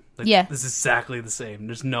same. Like, yeah. This is exactly the same.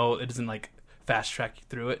 It doesn't like fast track you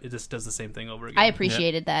through it. It just does the same thing over again. I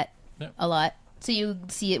appreciated that a lot. So you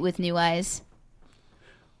see it with new eyes.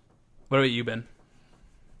 What about you, Ben?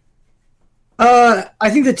 I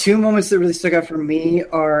think the two moments that really stuck out for me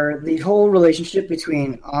are the whole relationship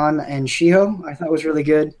between An and Shiho. I thought was really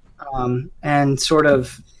good, and sort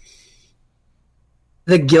of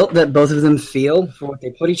the guilt that both of them feel for what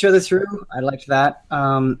they put each other through. I liked that,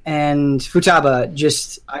 and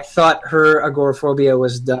Futaba. I thought her agoraphobia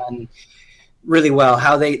was done really well.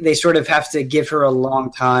 How they sort of have to give her a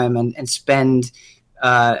long time and spend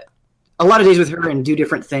a lot of days with her and do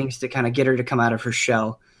different things to kind of get her to come out of her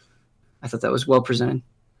shell. I thought that was well presented.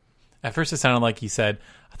 At first, it sounded like he said,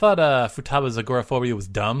 "I thought Futaba's agoraphobia was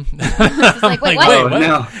dumb." It's like, wait, what? Oh,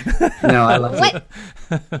 no, I love it.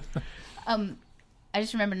 What? I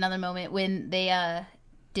just remembered another moment when they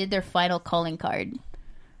did their final calling card.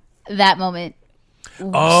 That moment.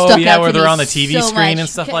 Oh, yeah, where they're on the TV so screen much. and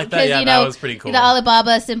stuff like that. Yeah, that was pretty cool. The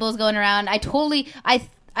Alibaba symbols going around.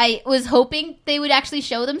 I was hoping they would actually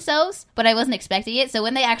show themselves, but I wasn't expecting it. So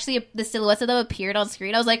when the silhouettes of them appeared on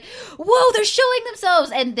screen, I was like, whoa, they're showing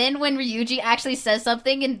themselves. And then when Ryuji actually says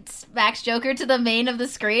something and smacks Joker to the main of the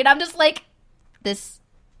screen, I'm just like, this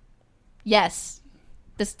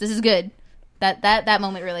is good. That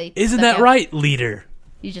moment really. Isn't that right, leader?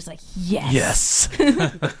 You're just like, yes.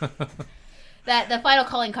 The final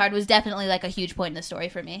calling card was definitely like a huge point in the story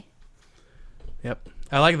for me. Yep.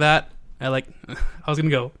 I like that. I was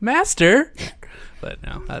going to go, Master. But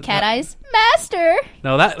no. Cat eyes, Master.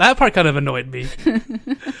 No, that part kind of annoyed me. I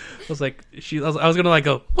was like, I was going to like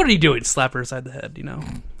go, what are you doing? Slap her aside the head, you know?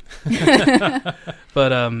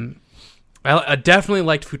 But I definitely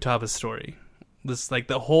liked Futaba's story. This, like,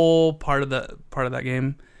 the whole part of that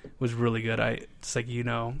game was really good. It's like, you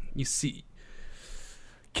see,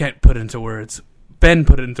 can't put it into words. Ben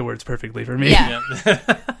put it into words perfectly for me. Yeah.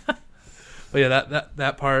 But yeah,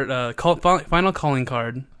 that part, final calling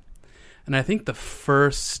card, and I think the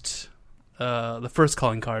first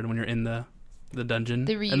calling card when you're in the dungeon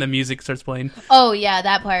and the music starts playing. Oh yeah,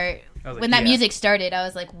 that part. When that music started, I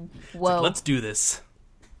was like, whoa. Like, let's do this.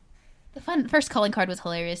 The first calling card was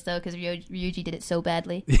hilarious though, because Ryuji did it so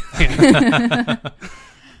badly.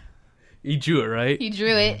 He drew it, right? He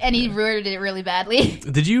drew it, and he ruined it really badly.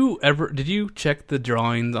 Did you check the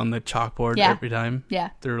drawings on the chalkboard every time? Yeah.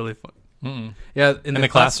 They're really fun. Mm-mm. Yeah, in the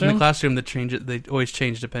classroom? In the classroom, they always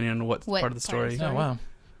change depending on what part of the story. Oh, wow.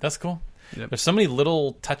 That's cool. Yep. There's so many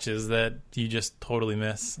little touches that you just totally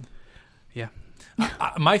miss. Yeah.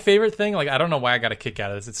 My favorite thing, like, I don't know why I got a kick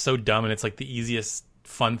out of this. It's so dumb, and it's like the easiest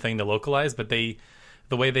fun thing to localize, but the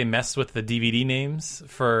the way they messed with the DVD names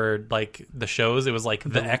for like the shows. It was like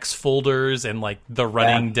the X folders and like the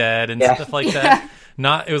Running Dead and stuff like that.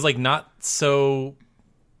 It was like not so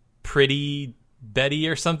pretty Betty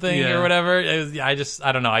or something or whatever. I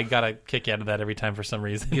don't know. I got a kick out of that every time for some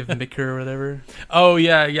reason. Give Micker or whatever. Oh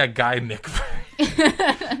yeah, Guy Mick.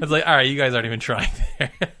 It's like, all right, you guys aren't even trying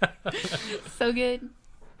there. So good.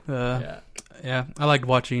 Yeah, I like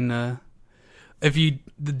watching.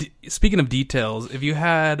 Speaking of details, if you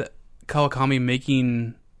had Kawakami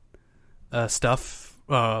making stuff,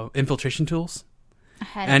 infiltration tools, I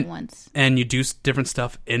had it once, and you do different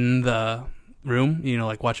stuff in the room,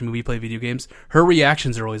 like watch a movie, play video games, her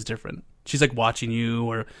reactions are always different. She's like watching you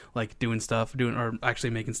or like doing stuff, or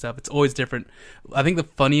actually making stuff. It's always different. I think the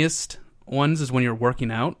funniest ones is when you're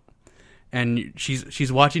working out and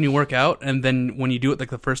she's watching you work out, and then when you do it like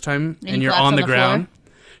the first time and you're on the ground,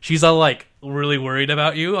 she's all like really worried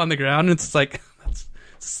about you on the ground. And it's like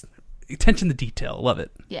it's attention to detail. Love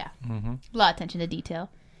it. Yeah. A lot of attention to detail.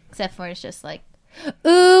 Except for it's just like,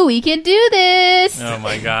 ooh, we can do this. Oh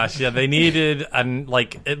my gosh. Yeah, they needed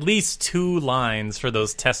like at least 2 lines for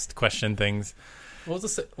those test question things. What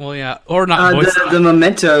was this? Well, yeah. Or not voice. The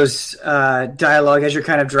Mementos dialogue as you're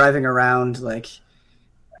kind of driving around, like,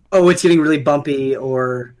 oh, it's getting really bumpy,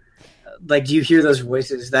 or like, do you hear those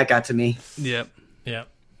voices? That got to me. Yep.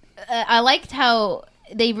 I liked how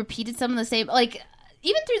they repeated some of the same, like,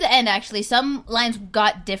 even through the end, actually, some lines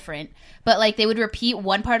got different, but like they would repeat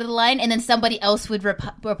one part of the line and then somebody else would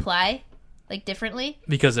reply like differently.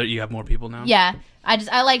 Because you have more people now? Yeah.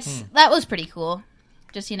 I liked, that was pretty cool.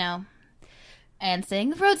 Just, and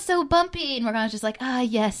saying, the road's so bumpy, and Morgana's just like,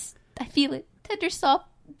 yes, I feel it. Tender, soft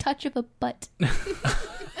touch of a butt. It's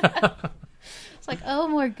like, oh,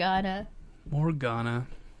 Morgana.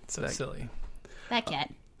 It's so silly. That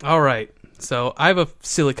cat. All right. So I have a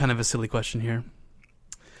silly question here.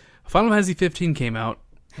 Final Fantasy 15 came out,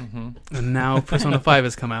 and now Persona 5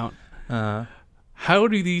 has come out. How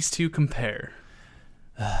do these two compare?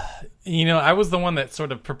 I was the one that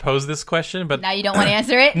sort of proposed this question, but now you don't want to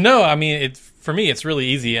answer it? No, I mean, for me, it's really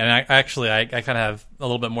easy, and I kind of have a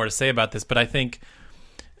little bit more to say about this, but I think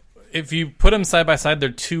if you put them side by side, they're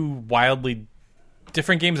two wildly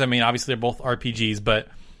different games. I mean, obviously, they're both RPGs, but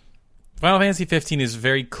Final Fantasy 15 is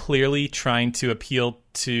very clearly trying to appeal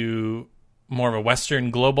to more of a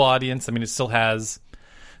Western global audience. I mean, it still has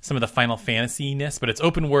some of the Final Fantasy-ness, but it's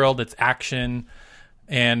open world, it's action,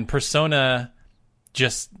 and Persona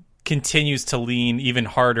just continues to lean even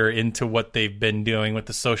harder into what they've been doing with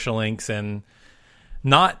the social links and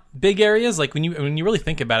not big areas. Like when you really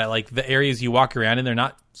think about it, like the areas you walk around in, they're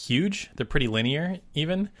not huge. They're pretty linear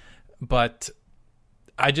even. But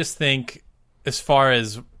I just think as far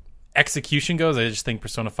as execution goes, I just think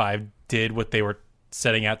Persona 5 did what they were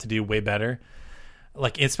setting out to do way better.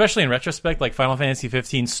 Like, especially in retrospect, like Final Fantasy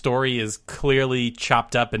 15's story is clearly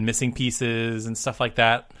chopped up and missing pieces and stuff like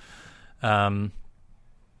that.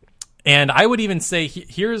 And I would even say,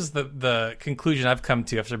 here's the conclusion I've come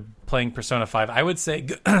to after playing Persona 5. I would say,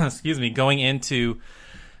 going into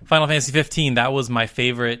Final Fantasy 15, that was my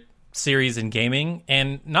favorite series in gaming.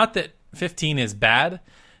 And not that 15 is bad,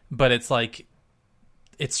 but it's like,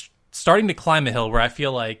 it's starting to climb a hill where I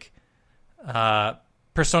feel like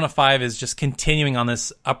Persona 5 is just continuing on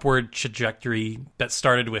this upward trajectory that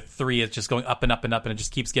started with 3. It's just going up and up and up, and it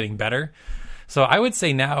just keeps getting better. So I would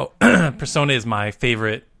say now Persona is my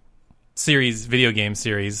favorite video game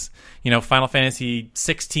series. Final Fantasy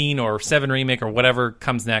 16 or 7 Remake or whatever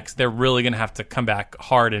comes next, they're really going to have to come back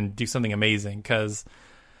hard and do something amazing, because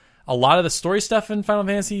a lot of the story stuff in Final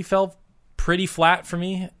Fantasy fell pretty flat for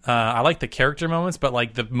me. I like the character moments, but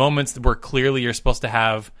like the moments where clearly you're supposed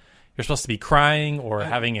to be crying or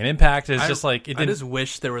having an impact. It's just like it didn't. I just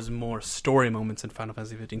wish there was more story moments in Final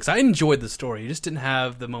Fantasy 15, because I enjoyed the story. You just didn't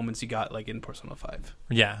have the moments you got like in Persona 5.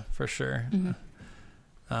 Yeah, for sure.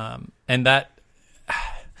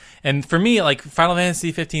 And for me, like Final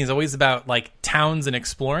Fantasy 15 is always about like towns and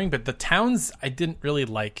exploring, but the towns I didn't really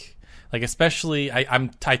like. Like especially, I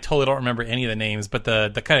totally don't remember any of the names, but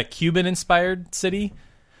the kind of Cuban inspired city.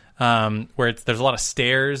 Where there's a lot of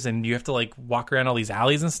stairs and you have to like walk around all these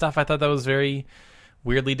alleys and stuff. I thought that was very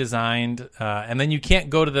weirdly designed. And then you can't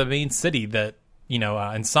go to the main city that,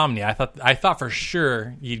 Insomnia. I thought for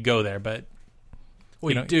sure you'd go there, but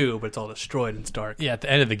you do, but it's all destroyed and it's dark. Yeah, at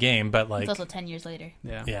the end of the game, but like it's also 10 years later.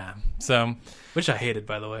 Yeah. Yeah. So, which I hated,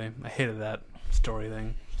 by the way. I hated that story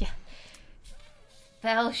thing. Yeah.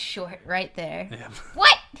 Fell short right there. Yeah.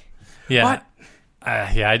 What? Yeah. What?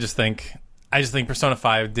 I just think Persona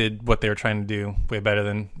 5 did what they were trying to do way better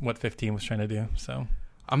than what 15 was trying to do. So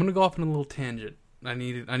I'm going to go off on a little tangent. I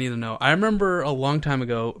need to know. I remember a long time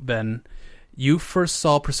ago, Ben, you first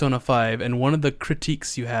saw Persona 5, and one of the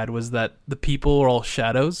critiques you had was that the people were all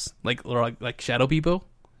shadows, like shadow people,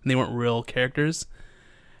 and they weren't real characters.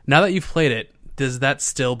 Now that you've played it, does that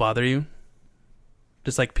still bother you?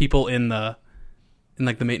 Just like people in the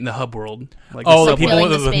hub world, like the people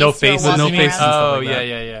with no faces, no faces. Oh, like that.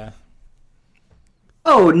 yeah.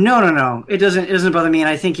 Oh no! It doesn't bother me, and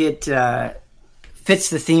I think it fits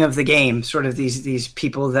the theme of the game. Sort of these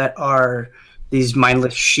people that are these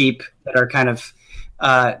mindless sheep that are kind of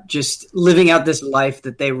just living out this life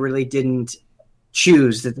that they really didn't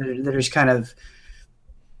choose. That they're just kind of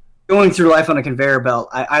going through life on a conveyor belt.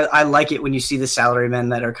 I like it when you see the salarymen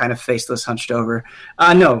that are kind of faceless, hunched over.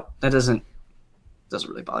 No, that doesn't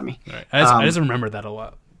really bother me. All right. I just remember that a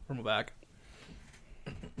lot from back.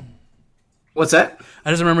 What's that? I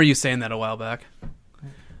just remember you saying that a while back.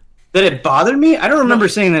 That it bothered me? I don't remember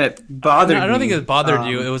saying that it bothered me. I don't think it bothered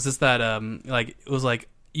you. It was just that it was like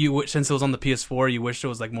since it was on the PS4, you wished it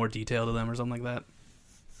was like more detail to them or something like that.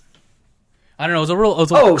 I don't know.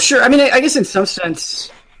 Oh, sure. I mean, I guess in some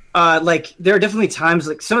sense, like there are definitely times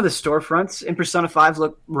like some of the storefronts in Persona 5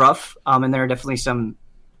 look rough, and there are definitely some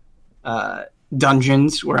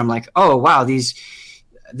dungeons where I'm like, oh wow, these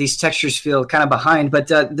textures feel kind of behind.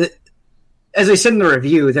 But as I said in the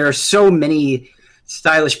review, there are so many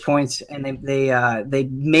stylish points, and they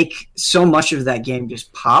make so much of that game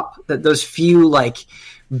just pop that those few like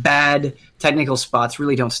bad technical spots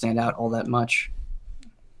really don't stand out all that much.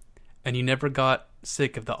 And you never got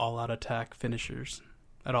sick of the all-out attack finishers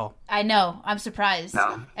at all. I know. I'm surprised.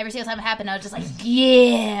 No. Every single time it happened, I was just like,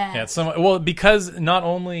 yeah. Yeah, because not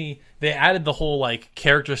only they added the whole like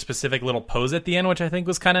character specific little pose at the end, which I think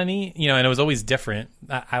was kind of neat, and it was always different.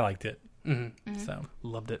 I liked it. So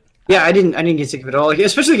Loved it. Yeah, I didn't get sick of it at all, like,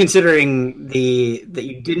 especially considering that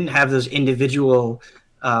you didn't have those individual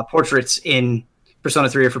portraits in Persona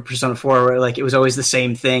 3 or for Persona 4 where like it was always the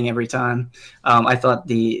same thing every time. I thought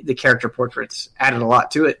the character portraits added a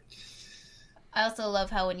lot to it. I also love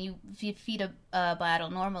how when you feed a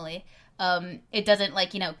battle normally, it doesn't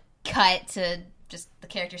like, cut to just the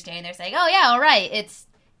character standing there saying, oh yeah, all right. It's,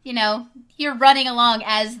 you're running along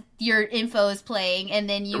as your info is playing, and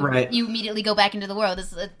then you immediately go back into the world.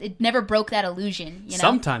 It never broke that illusion.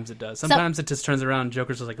 Sometimes it does. Sometimes it just turns around and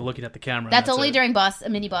Joker's just like looking at the camera. That's only during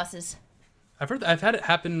mini bosses. I've had it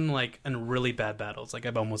happen like in really bad battles. Like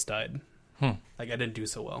I've almost died. Like I didn't do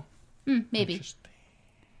so well. Maybe.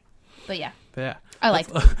 But yeah. I liked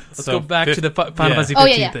it. Let's go back to the Final Fantasy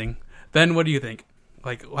 15 thing. Ben, what do you think?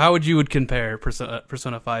 Like, how would you compare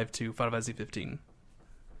Persona 5 to Final Fantasy 15?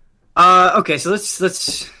 Okay, so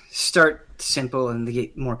let's start simple and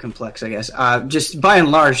get more complex, I guess. Just by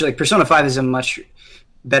and large, like Persona 5 is a much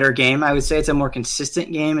better game. I would say it's a more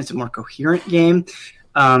consistent game. It's a more coherent game,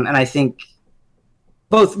 and I think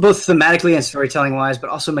both thematically and storytelling wise, but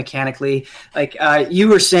also mechanically. Like you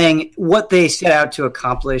were saying, what they set out to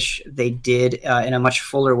accomplish, they did in a much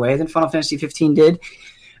fuller way than Final Fantasy 15 did.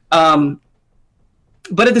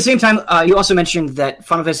 But at the same time, you also mentioned that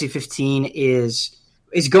Final Fantasy 15 is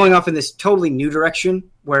going off in this totally new direction,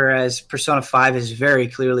 whereas Persona 5 is very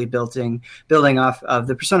clearly building off of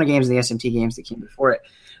the Persona games and the SMT games that came before it.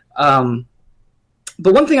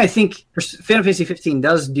 But one thing I think Final Fantasy 15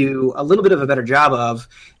 does do a little bit of a better job of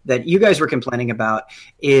that you guys were complaining about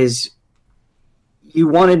is you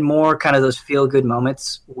wanted more kind of those feel-good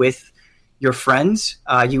moments with your friends.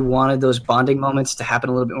 You wanted those bonding moments to happen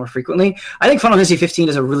a little bit more frequently. I think Final Fantasy 15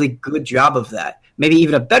 does a really good job of that. Maybe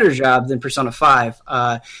even a better job than Persona 5.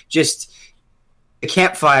 Just a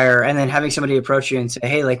campfire and then having somebody approach you and say,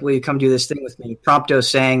 hey, like, will you come do this thing with me? Prompto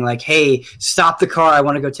saying, like, hey, stop the car. I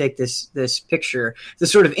want to go take this picture. The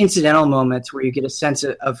sort of incidental moments where you get a sense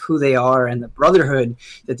of who they are and the brotherhood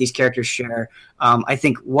that these characters share, I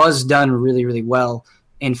think was done really, really well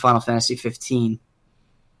in Final Fantasy 15.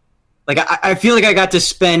 Like, I feel like I got to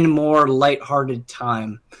spend more lighthearted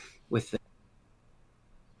time with it.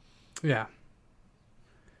 Yeah.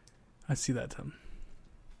 I see that, Tim.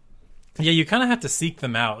 Yeah, you kind of have to seek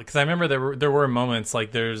them out because I remember there were moments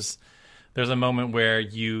like there's a moment where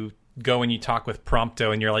you go and you talk with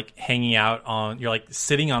Prompto and you're like hanging out you're like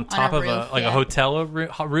sitting on top of a hotel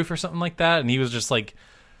roof or something like that, and he was just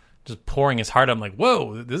pouring his heart out. I'm like,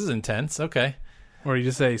 whoa, this is intense. Okay. Or you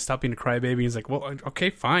just say, stop being a crybaby. He's like, well,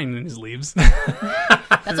 okay, fine, and he just leaves.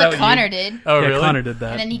 That's what Connor did. Oh, yeah, really? Connor did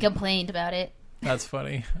that. And then he complained about it. That's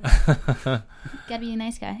funny. Gotta be a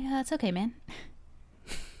nice guy. Yeah, it's okay, man.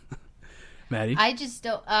 Maddie? I just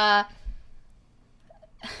don't.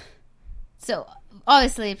 So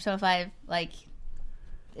obviously, Persona 5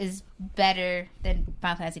 is better than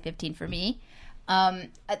Final Fantasy 15 for me.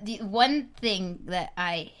 The one thing that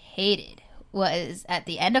I hated was at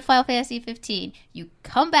the end of Final Fantasy 15, you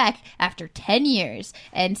come back after 10 years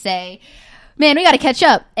and say, man, we got to catch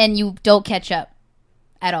up. And you don't catch up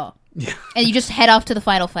at all. Yeah. And you just head off to the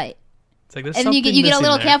final fight. It's like, there's And then you something get a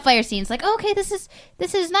little missing there. campfire scene. It's like, oh, okay, this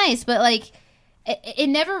is nice. But, like, it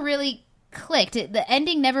never really clicked. The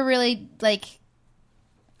ending never really, like,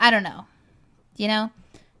 I don't know. You know?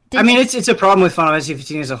 I mean, it's a problem with Final Fantasy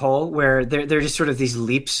 15 as a whole, where they're just sort of these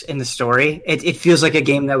leaps in the story. It feels like a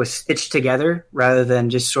game that was stitched together rather than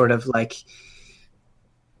just sort of like.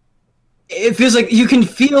 It feels like you can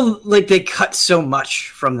feel like they cut so much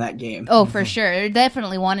from that game. Oh, for sure. They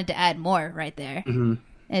definitely wanted to add more right there. Mm-hmm.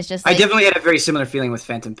 It's just I like, definitely had a very similar feeling with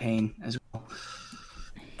Phantom Pain as well.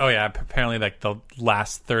 Oh yeah, apparently like the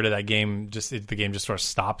last third of that game, the game just sort of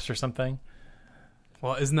stops or something.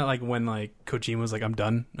 Well, isn't that like when like Kojima was like, I'm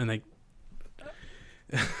done, and like,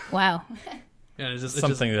 wow. yeah, it's just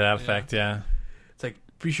Something to that effect, yeah. It's like,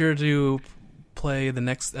 be sure to play the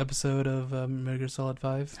next episode of Metal Gear Solid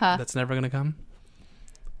 5. Huh. That's never gonna come.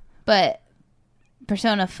 But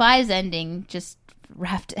Persona 5's ending just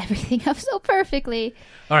wrapped everything up so perfectly.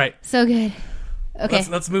 All right, So good. Okay.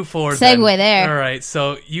 let's move forward. Segue then. there. All right,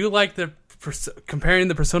 so you like the comparing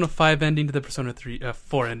the Persona 5 ending to the Persona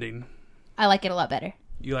 4 ending. I like it a lot better.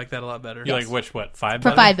 You like that a lot better. You like which, 5? For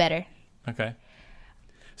better? 5 better. Okay.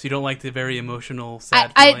 So you don't like the very emotional,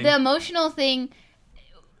 sad I feeling. the emotional thing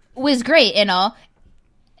was great and all.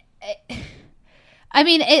 I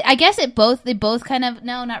mean, I guess they both kind of,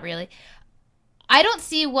 no, not really. I don't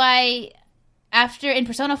see why in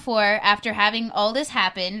Persona 4, after having all this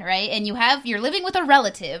happen, right, and you're living with a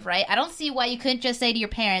relative, right, I don't see why you couldn't just say to your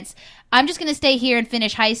parents, I'm just going to stay here and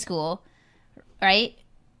finish high school, right?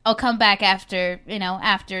 I'll come back after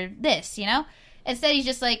this, Instead, he's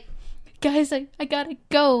just like, guys, I gotta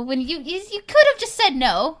go. When you could have just said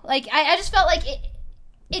no. Like, I just felt like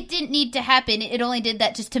it didn't need to happen. It only did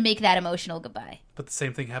that just to make that emotional goodbye. But the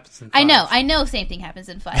same thing happens in 5. I know same thing happens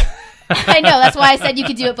in 5. I know, that's why I said you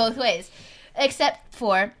could do it both ways. Except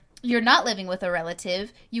for, you're not living with a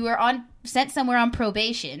relative. You were sent somewhere on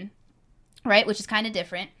probation, right? Which is kind of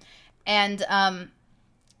different. And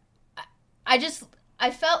I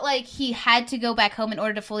felt like he had to go back home in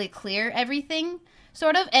order to fully clear everything,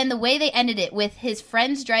 sort of. And the way they ended it with his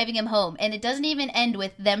friends driving him home, and it doesn't even end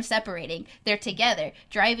with them separating. They're together,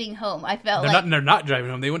 driving home. I felt They're not driving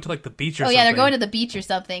home. They went to like the beach or something. yeah, they're going to the beach or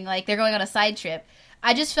something. Like, they're going on a side trip.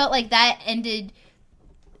 I just felt like that ended,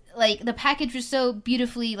 like, the package was so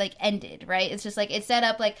beautifully, like, ended, right? It's just like, it's set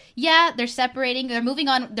up like, yeah, they're separating, they're moving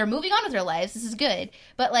on with their lives, this is good.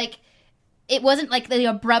 But, like, it wasn't like the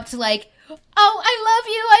abrupt, like, oh, I love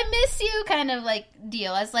you, I miss you kind of, like,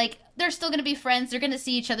 deal. I was like, they're still going to be friends, they're going to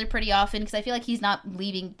see each other pretty often, because I feel like he's not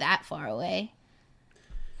leaving that far away.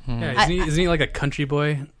 Yeah, isn't he like a country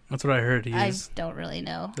boy? That's what I heard he I is. don't really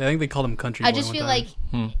know. I think they called him country boy. I just one feel time.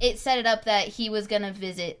 like it set it up that he was going to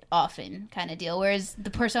visit often kind of deal. Whereas the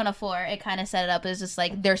Persona 4, it kind of set it up as just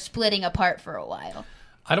like they're splitting apart for a while.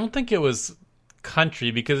 I don't think it was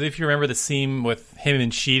country, because if you remember the scene with him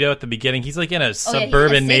and Shido at the beginning, he's like in a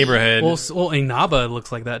suburban neighborhood. Well, Inaba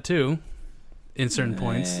looks like that too, in certain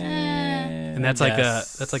points, and that's like a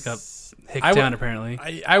hick town apparently.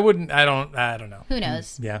 I don't know. Who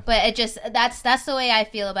knows? Yeah. But it just that's the way I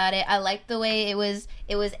feel about it. I liked the way it was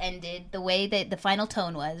ended, the way that the final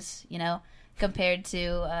tone was, compared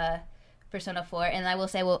to Persona 4. And I will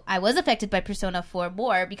say, well, I was affected by Persona 4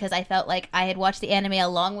 more because I felt like I had watched the anime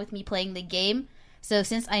along with me playing the game. So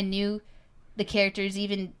since I knew the characters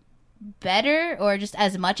even better, or just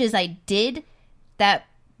as much as I did, that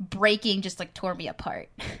breaking just like tore me apart.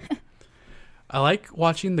 I like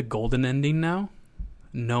watching the golden ending now,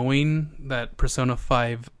 knowing that Persona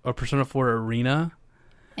 5 or Persona 4 Arena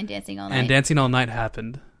and Dancing All Night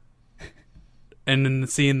happened, and then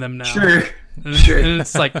seeing them now. Sure. And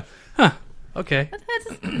it's like, huh, okay.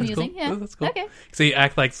 That's amusing. cool. Yeah, That's cool. Okay. So you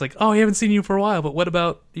act like it's like, oh, we haven't seen you for a while, but what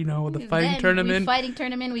about the fighting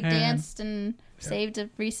tournament? We danced and saved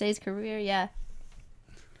Rise's career. Yeah.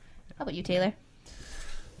 How about you, Taylor?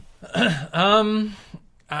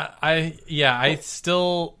 I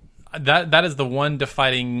still that is the one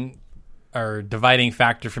dividing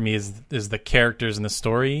factor for me is the characters and the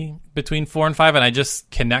story between 4 and 5, and I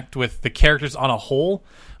just connect with the characters on a whole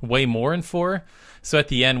way more in 4. So at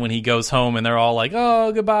the end when he goes home and they're all like,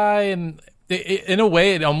 oh, goodbye, and in a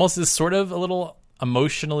way it almost is sort of a little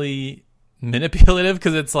emotionally manipulative,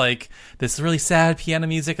 because it's like this really sad piano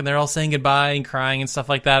music and they're all saying goodbye and crying and stuff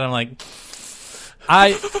like that. I'm like,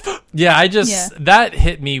 That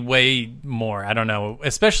hit me way more. I don't know,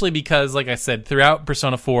 especially because, like I said, throughout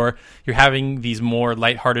Persona 4, you're having these more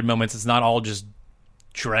lighthearted moments. It's not all just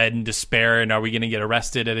dread and despair, and are we going to get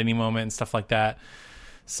arrested at any moment and stuff like that.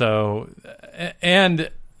 So, and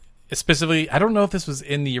specifically, I don't know if this was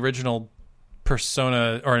in the original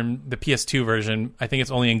Persona or in the PS2 version. I think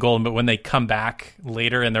it's only in Golden, but when they come back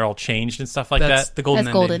later and they're all changed and stuff like That's that. the Golden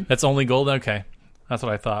That's ending. Golden. That's only Golden? Okay. That's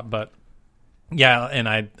what I thought. But yeah, and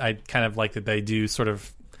I kind of like that they do sort of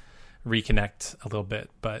reconnect a little bit.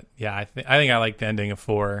 But yeah, I think I like the ending of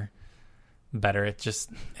 4 better. It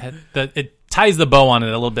just it ties the bow on it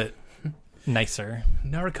a little bit nicer.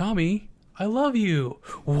 Narukami, I love you.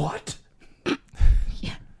 What?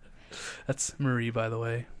 Yeah. That's Marie, by the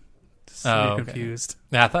way. Just Oh, you're okay. confused.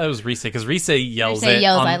 Yeah, I thought it was Rise, because Rise yells Say it.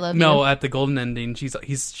 yells, on- I love No, you. at the Golden ending, she's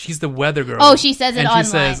the weather girl. Oh, she says it and online, she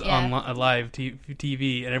says yeah. on live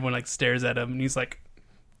TV, and everyone like stares at him, and he's like,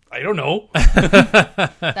 "I don't know."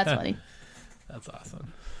 That's funny. That's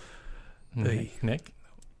awesome. Hey. Nick?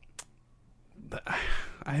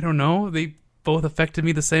 I don't know. They both affected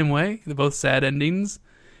me the same way. They're both sad endings,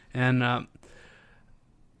 and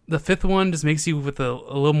the 5th one just makes you with a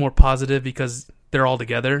little more positive because they're all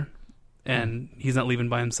together, and he's not leaving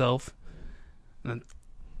by himself. And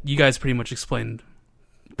you guys pretty much explained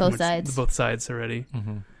Both sides. both sides already.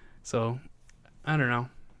 Mm-hmm. So I don't know.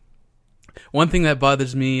 One thing that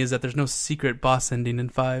bothers me is that there's no secret boss ending in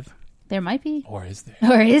 5. There might be. Or is there?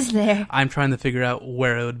 Or is there? I'm trying to figure out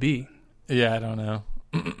where it would be. Yeah, I don't know.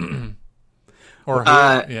 Or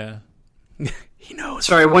yeah. He knows.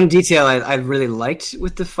 Sorry, one detail I really liked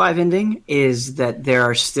with the 5 ending is that there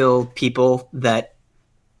are still people that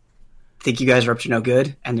think you guys are up to no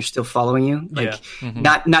good, and they're still following you. Like,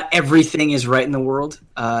 not everything is right in the world.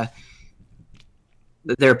 There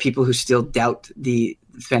are people who still doubt the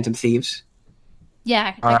Phantom Thieves.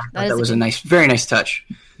 Yeah. That was a very nice touch.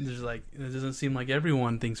 There's like, it doesn't seem like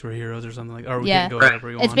everyone thinks we're heroes or something like, or we Yeah. can go wherever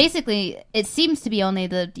we want. It's basically, it seems to be only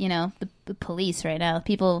the police right now,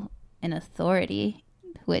 people in authority,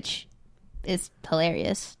 which is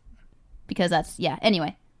hilarious because that's,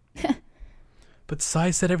 anyway. But Sai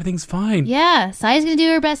said everything's fine. Yeah, Sai's gonna do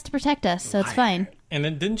her best to protect us, so it's fine. And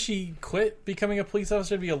then didn't she quit becoming a police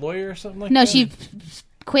officer to be a lawyer or something like No, that? she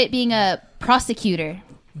quit being a prosecutor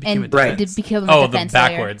Became and a Right. did become Oh, a the defense lawyer.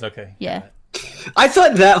 backwards. Okay. Yeah. I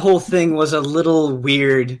thought that whole thing was a little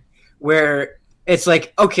weird, where it's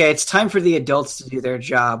like, okay, it's time for the adults to do their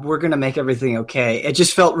job. We're going to make everything okay. It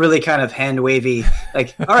just felt really kind of hand wavy.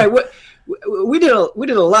 Like, all right, we did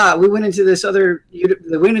a lot. We went into this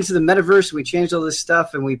we went into the metaverse. We changed all this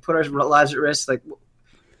stuff, and we put our lives at risk. Like,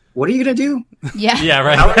 what are you going to do? Yeah. Yeah,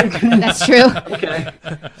 right. That's true. Okay.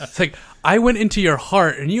 It's like, I went into your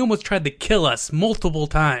heart and you almost tried to kill us multiple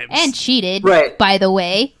times. And cheated, Right. by the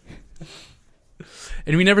way.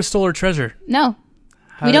 And we never stole her treasure. No.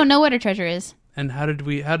 We don't know what her treasure is. And how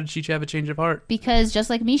did she have a change of heart? Because just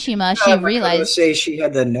like Mishima, she I would realized. say she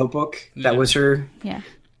had the notebook. That was her. Yeah.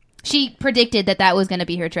 She predicted that was going to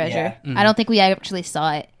be her treasure. Yeah. I don't think we actually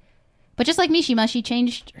saw it. But just like Mishima, she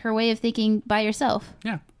changed her way of thinking by herself.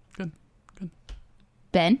 Yeah. Good.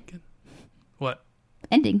 Ben, What?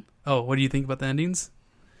 ending. Oh, what do you think about the endings?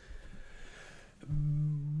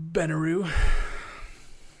 Benaru.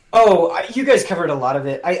 Oh, you guys covered a lot of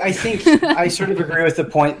it. I think I sort of agree with the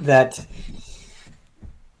point that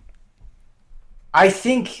I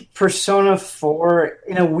think Persona 4,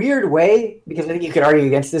 in a weird way, because I think you could argue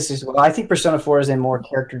against this as well, I think Persona 4 is a more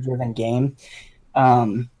character-driven game.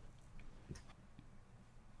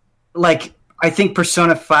 I think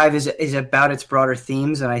Persona 5 is about its broader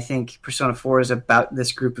themes, and I think Persona 4 is about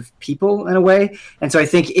this group of people in a way. And so I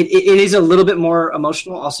think it is a little bit more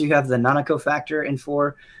emotional. Also, you have the Nanako factor in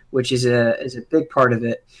 4, which is a big part of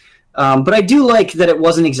it. But I do like that it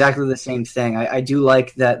wasn't exactly the same thing. I do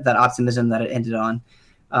like that optimism that it ended on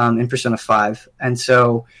in Persona 5. And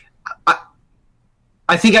so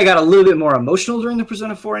I think I got a little bit more emotional during the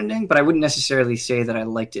Persona 4 ending, but I wouldn't necessarily say that I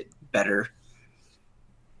liked it better.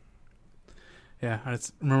 Yeah, I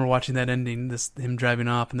just remember watching that ending, him driving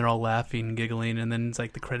off, and they're all laughing and giggling, and then it's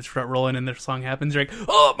like the credits start rolling, and their song happens. You're like,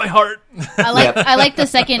 oh, my heart! I like the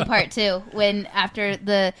second part too, when after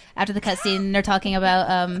the cutscene they're talking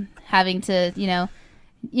about having to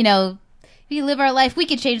we live our life, we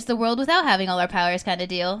could change the world without having all our powers, kind of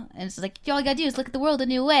deal. And it's like all you gotta do is look at the world a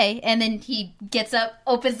new way. And then he gets up,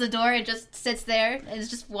 opens the door, and just sits there and is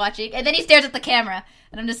just watching. And then he stares at the camera,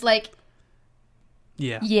 and I'm just like,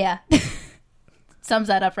 yeah. Sums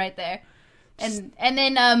that up right there. And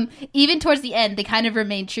then even towards the end, they kind of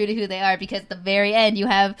remain true to who they are, because at the very end you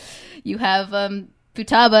have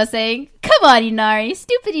Futaba saying, "Come come on, Inari,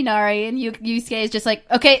 stupid Inari. And Yusuke is just like,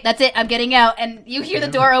 okay, that's it, I'm getting out. And you hear the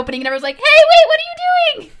door opening and everyone's like, hey, wait, what are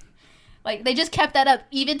you doing? Like, they just kept that up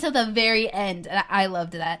even to the very end. And I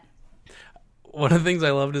loved that. One of the things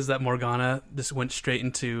I loved is that Morgana just went straight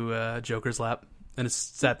into Joker's lap and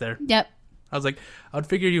just sat there. Yep. I was like, I would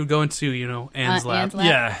figure you would go into, Anne's lap. Anne's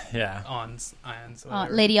lap. Yeah. Anne's,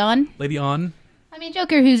 Lady On. Lady On. I mean,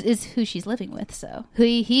 Joker is who she's living with, so who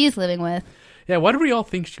he's living with. Yeah, why did we all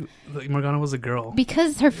think Morgana was a girl?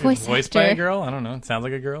 Because her voiced by a girl? I don't know. It sounds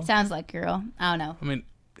like a girl. Sounds like a girl. I don't know. I mean,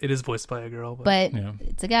 it is voiced by a girl. But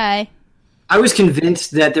it's a guy. I was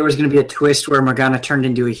convinced that there was going to be a twist where Morgana turned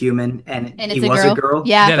into a human and he was a girl.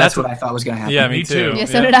 Yeah, that's what I thought was going to happen. Yeah, me too. Yeah,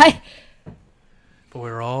 so did I. But we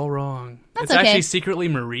were all wrong. That's it's okay. actually secretly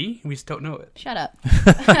Marie. We just don't know it. Shut up.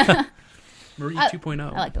 Marie 2.0.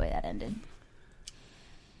 I like the way that ended.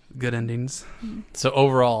 Good endings. So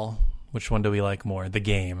overall, which one do we like more? The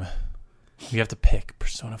game. We have to pick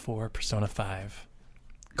Persona 4, Persona 5.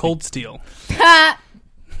 Cold Steel. Ha!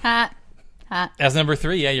 As number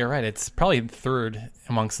 3, yeah, you're right. It's probably third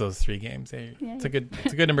amongst those 3 games. It's a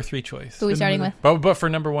good number 3 choice. Who are we starting with? But for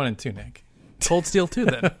number 1 and 2, Nick. Cold Steel 2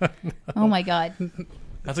 then. Oh my god.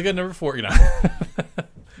 That's a good number 4,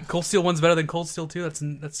 Cold Steel 1's better than Cold Steel 2.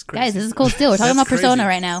 That's crazy. Guys, this is Cold Steel. We're talking about That's Persona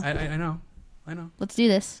crazy. right now. I know. Let's do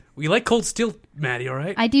this. We like Cold Steel, Maddie, all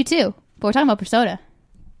right? I do too. But we're talking about Persona.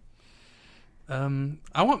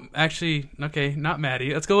 I want not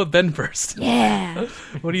Maddie. Let's go with Ben first. Yeah.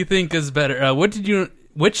 What do you think is better? Which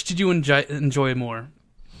did you enjoy more?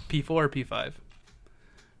 P4 or P5?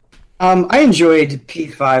 I enjoyed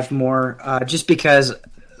P5 more just because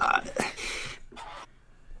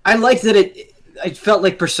I liked that it felt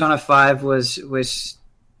like Persona 5 was with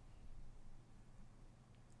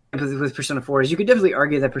Persona 4 is you could definitely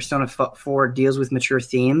argue that Persona 4 deals with mature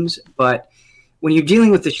themes, but when you're dealing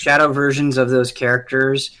with the shadow versions of those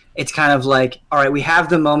characters, it's kind of like, all right, we have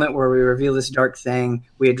the moment where we reveal this dark thing,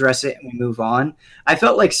 we address it, and we move on. I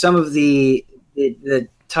felt like some of the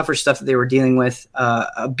tougher stuff that they were dealing with,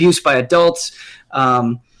 abuse by adults,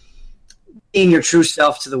 being your true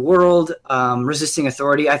self to the world, resisting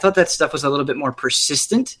authority, I thought that stuff was a little bit more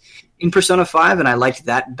persistent in Persona 5, and I liked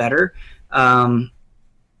that better.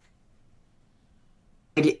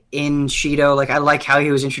 In Shido, like I like how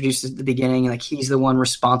he was introduced at the beginning, like he's the one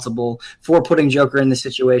responsible for putting Joker in the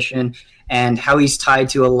situation, and how he's tied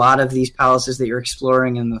to a lot of these palaces that you're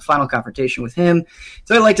exploring in the final confrontation with him.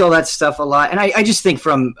 So I liked all that stuff a lot, and I just think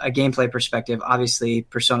from a gameplay perspective, obviously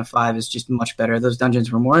Persona 5 is just much better. Those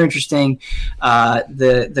dungeons were more interesting.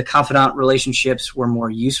 The confidant relationships were more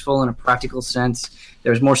useful in a practical sense.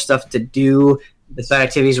 There was more stuff to do. The side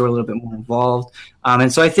activities were a little bit more involved,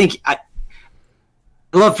 and so I think I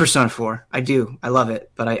love Persona 4. I do. I love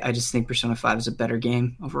it. But I just think Persona 5 is a better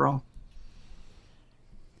game overall.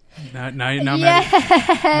 Now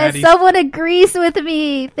Maddie. Someone agrees with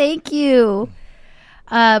me. Thank you.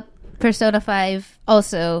 Persona 5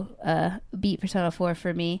 also beat Persona 4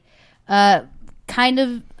 for me. Kind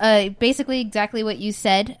of basically exactly what you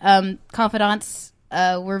said. Confidants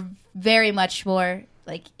were very much more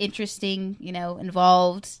like interesting,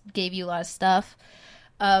 involved, gave you a lot of stuff.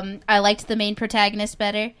 I liked the main protagonist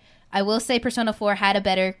better. I will say Persona 4 had a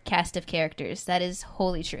better cast of characters. That is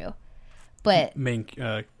wholly true. But main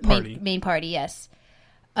party. Main party, yes.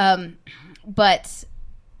 But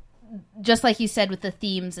just like you said with the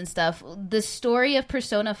themes and stuff, the story of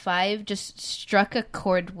Persona 5 just struck a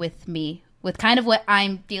chord with me, with kind of what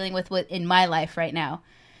I'm dealing with in my life right now.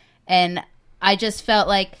 And I just felt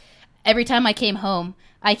like every time I came home,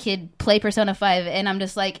 I could play Persona 5, and I'm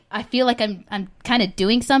just like, I feel like I'm kind of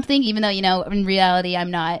doing something, even though, in reality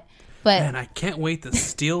I'm not. But man, I can't wait to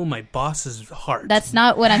steal my boss's heart. That's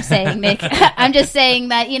not what I'm saying, Nick. I'm just saying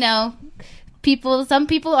that, some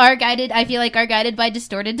people are guided, I feel like, are guided by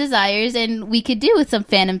distorted desires, and we could do with some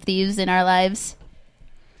Phantom Thieves in our lives.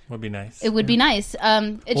 Would be nice. It would be nice.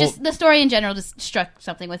 Just the story in general just struck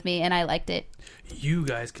something with me, and I liked it. You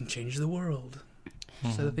guys can change the world.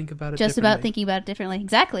 So think about it just about thinking about it differently.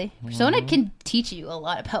 Exactly. Persona can teach you a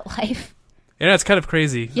lot about life. Yeah, it's kind of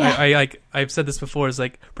crazy. Yeah. I've said this before. Is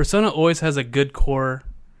like Persona always has a good core,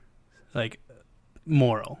 like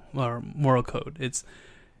moral code. It's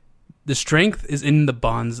the strength is in the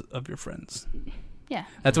bonds of your friends. Yeah,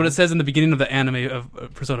 that's what it says in the beginning of the anime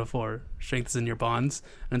of Persona 4. Strength is in your bonds,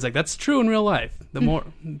 and it's like that's true in real life. The more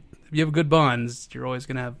if you have good bonds, you're always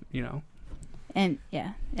gonna have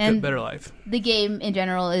and better life. The game in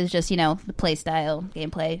general is just the play style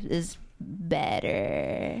gameplay is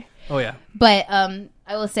better. Oh yeah. But I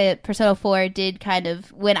will say that Persona 4 did kind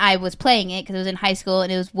of, when I was playing it, because it was in high school,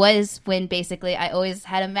 and it was when basically I always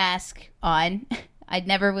had a mask on. I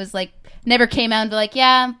never came out and be like,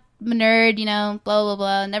 yeah, I'm a nerd, you know, blah, blah,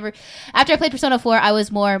 blah. Never. After I played Persona 4, I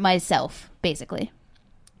was more myself, basically.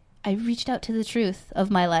 I reached out to the truth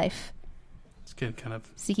of my life. It's getting kind of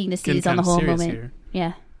seeking to seize on the whole moment. Here.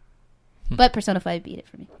 Yeah. But Persona 5 beat it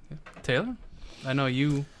for me. Taylor? I know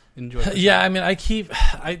you enjoy it. Yeah, I mean,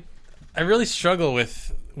 I really struggle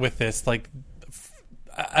with this. Like,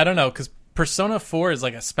 I don't know, because Persona 4 is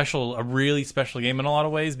like a really special game in a lot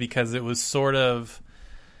of ways, because it was sort of,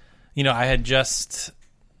 you know, I had just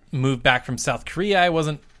moved back from South Korea. I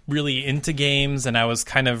wasn't really into games, and I was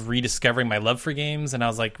kind of rediscovering my love for games, and I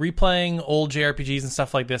was like replaying old JRPGs and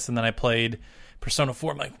stuff like this, and then I played Persona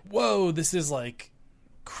 4. I'm like, whoa, this is like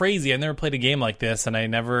crazy. I never played a game like this, and I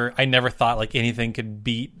never thought like anything could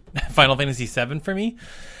beat Final Fantasy VII for me.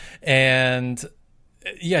 And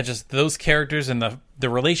yeah, just those characters and the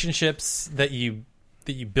relationships that you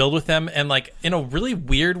build with them, and like in a really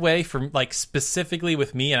weird way, for like specifically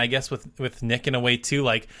with me, and I guess with Nick in a way too.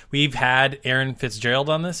 Like, we've had Erin Fitzgerald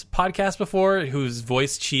on this podcast before, who's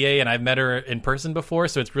voiced Chie, and I've met her in person before,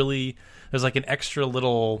 so it's really, there's like an extra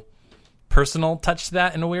little personal touch to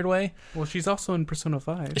that in a weird way. Well, she's also in Persona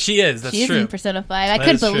 5. She is. That's she true. Is in Persona 5. I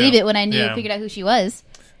couldn't believe it when I figured out who she was.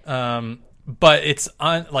 But it's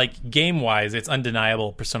like game wise, it's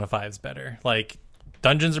undeniable. Persona 5 is better. Like,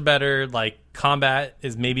 dungeons are better. Like, combat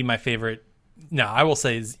is maybe my favorite. No, I will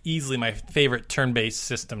say is easily my favorite turn-based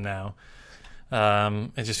system now.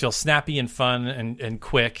 It just feels snappy and fun and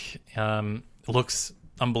quick. It looks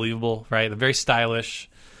unbelievable, right? Very stylish.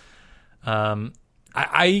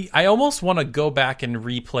 I almost want to go back and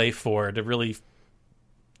replay 4 to really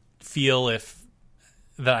feel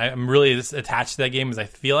that I'm really as attached to that game as I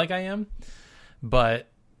feel like I am. But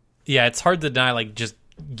yeah, it's hard to deny, like, just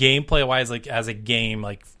gameplay wise, like as a game,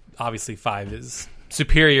 like obviously 5 is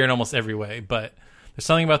superior in almost every way, but there's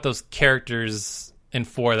something about those characters in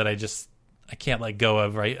 4 that I can't let go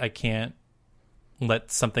of, right? I can't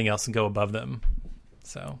let something else go above them.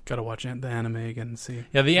 So gotta watch the anime again and see.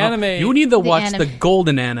 Yeah, the anime. You need to watch the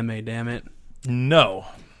golden anime, damn it. No.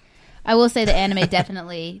 I will say the anime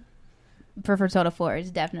definitely for Persona 4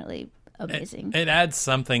 is definitely amazing. It adds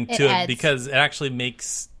something to it because it actually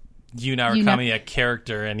makes Yu Narukami a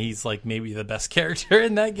character, and he's like maybe the best character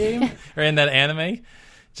in that game or in that anime.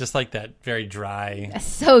 Just like that, very dry. That's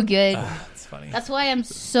so good. It's funny. That's why I'm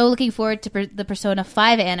so looking forward to the Persona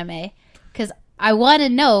 5 anime, because I want to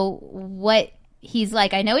know what he's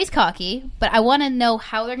like. I know he's cocky, but I want to know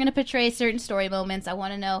how they're going to portray certain story moments. I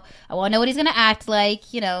want to know what he's going to act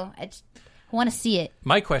like. You know, I want to see it.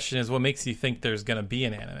 My question is, what makes you think there's going to be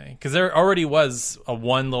an anime? Because there already was a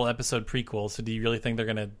one little episode prequel. So do you really think they're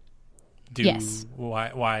going to do? Yes.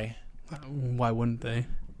 Why? Why wouldn't they?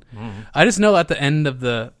 I just know at the end of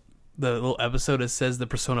the little episode it says the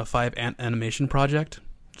Persona 5 animation project.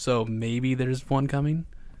 So maybe there's one coming.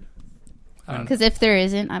 Because if there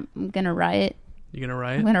isn't, I'm going to riot. You're going to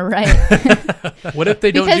riot? I'm going to riot. What if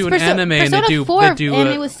they don't do an anime and they do... Persona 4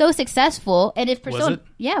 anime was so successful, and if Persona... Was it?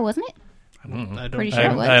 Yeah, wasn't it? Pretty sure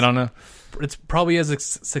it was. I don't know. It's probably as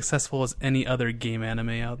successful as any other game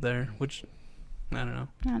anime out there, which... I don't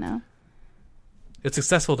know. It's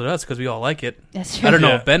successful to us because we all like it. That's true. I don't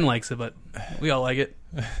know if Ben likes it, but we all like it.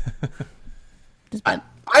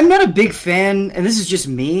 I'm not a big fan, and this is just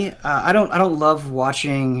me. I don't love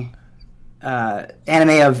watching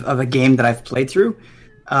anime of a game that I've played through.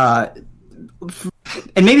 And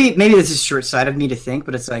maybe this is short-sighted of me to think,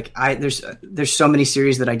 but it's like there's so many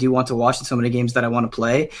series that I do want to watch and so many games that I want to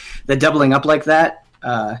play that doubling up like that.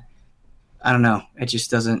 I don't know. It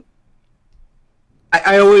just doesn't.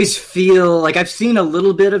 I always feel like I've seen a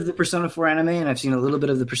little bit of the Persona 4 anime, and I've seen a little bit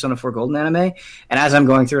of the Persona 4 Golden anime, and as I'm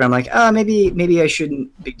going through it, I'm like, maybe I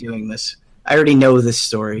shouldn't be doing this. I already know this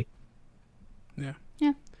story. Yeah.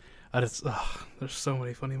 Yeah. There's so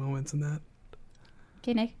many funny moments in that.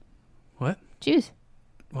 Okay, Nick. What? Choose.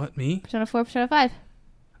 What, me? Persona 4, Persona 5.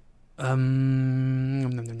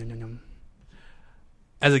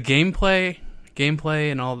 As a gameplay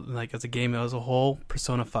and all, like as a game as a whole,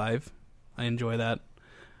 Persona 5. I enjoy that.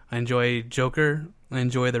 I enjoy Joker. I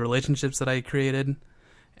enjoy the relationships that I created,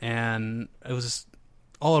 and it was just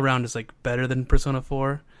all around just like better than Persona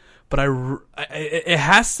 4. But it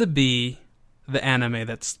has to be the anime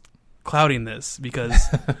that's clouding this, because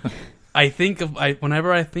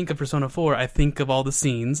whenever I think of Persona 4, I think of all the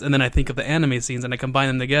scenes, and then I think of the anime scenes, and I combine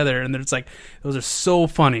them together, and it's like those are so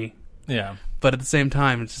funny. Yeah. But at the same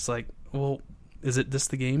time, it's just like, well, is it just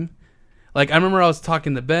the game? Like, I remember I was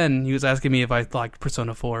talking to Ben. He was asking me if I liked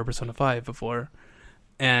Persona 4 or Persona 5 before.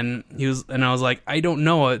 And I was like, I don't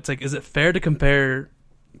know. It's like, is it fair to compare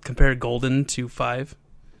Golden to 5?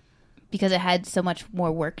 Because it had so much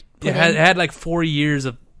more work. It had like 4 years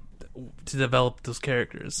to develop those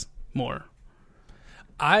characters more.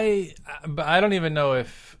 But I don't even know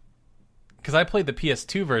if, because I played the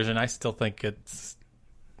PS2 version, I still think it's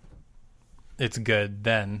good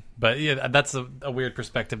then. But yeah, that's a weird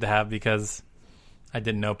perspective to have because I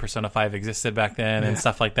didn't know Persona 5 existed back then and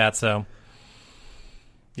stuff like that. So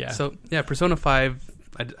yeah. So yeah, Persona 5,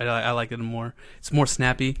 I like it more. It's more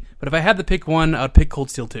snappy. But if I had to pick one, I would pick Cold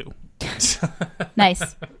Steel 2.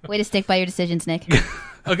 Nice. Way to stick by your decisions, Nick.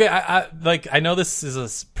 Okay, I know this is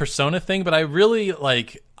a Persona thing, but I really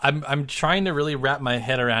I'm trying to really wrap my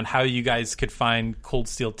head around how you guys could find Cold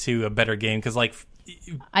Steel 2 a better game because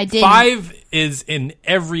I did. 5 is in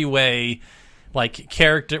every way like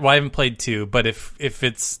character. Well, I haven't played 2, but if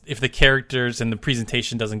the characters and the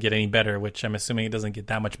presentation doesn't get any better, which I'm assuming it doesn't get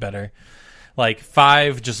that much better. Like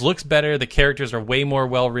 5 just looks better. The characters are way more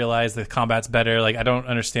well realized. The combat's better. Like I don't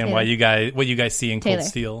understand what you guys see in Cold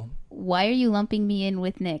Steel. Why are you lumping me in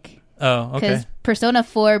with Nick? Oh, okay. Because Persona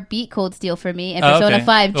 4 beat Cold Steel for me, and Persona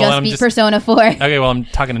 5 beat Persona 4. Okay, well, I'm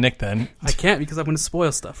talking to Nick then. I can't because I'm going to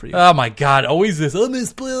spoil stuff for you. Oh my god, always this. I'm going to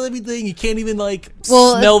spoil everything. You can't even,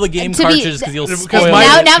 smell the game cartridges because you'll spoil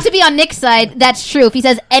it. Now, to be on Nick's side, that's true. If he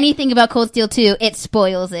says anything about Cold Steel 2, it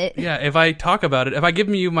spoils it. Yeah, if I talk about it, if I give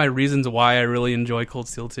you my reasons why I really enjoy Cold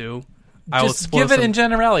Steel 2, I will just spoil give it in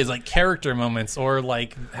generalities, like character moments or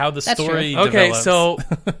how the story develops. Okay, so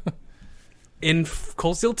in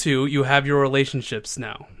Cold Steel 2, you have your relationships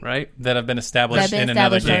now, right? That have been established in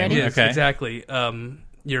another game. Already. Yes, okay. Exactly.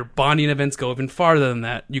 Your bonding events go even farther than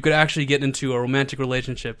that. You could actually get into a romantic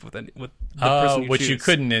relationship with the person you which choose. you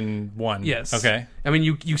couldn't in 1. Yes. Okay. I mean,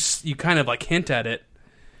 you kind of hint at it,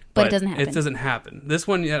 but it doesn't happen. It doesn't happen. This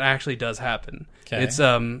one, it actually does happen. Okay. It's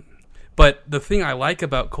but the thing I like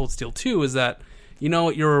about Cold Steel 2 is that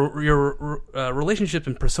your relationship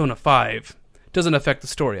in Persona 5 doesn't affect the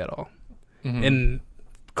story at all. Mm-hmm. In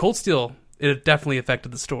Cold Steel, it definitely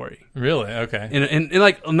affected the story. Really? Okay. In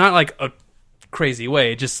not like a crazy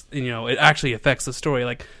way. Just it actually affects the story.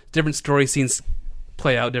 Like different story scenes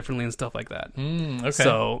play out differently and stuff like that. Okay.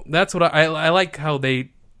 So that's what I like how they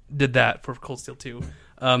did that for Cold Steel 2.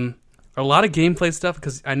 A lot of gameplay stuff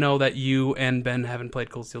because I know that you and Ben haven't played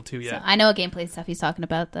Cold Steel 2 yet. So I know what gameplay stuff he's talking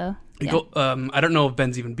about though. Yeah. I don't know if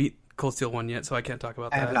Ben's even beat Cold Steel 1 yet, so I can't talk about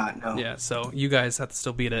that. I have not, no. Yeah, so you guys have to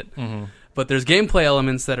still beat it. Mm-hmm. But there's gameplay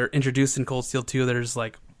elements that are introduced in Cold Steel 2 that are just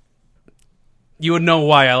you would know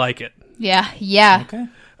why I like it. Yeah. Okay.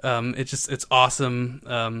 It's awesome.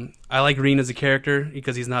 I like Reen as a character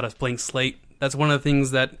because he's not a blank slate. That's one of the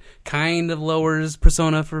things that kind of lowers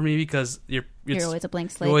Persona for me because you're always a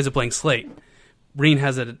blank slate. You're always a blank slate. Reen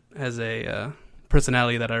has a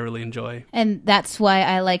personality that I really enjoy. And that's why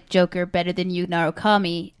I like Joker better than Yu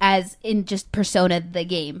Narukami as in just Persona the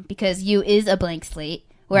game, because Yu is a blank slate,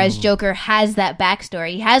 whereas Joker has that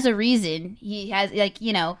backstory. He has a reason. He has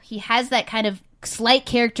he has that kind of slight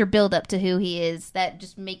character build up to who he is that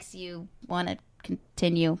just makes you want to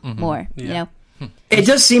continue more, It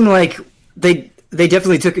does seem like they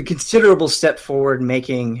definitely took a considerable step forward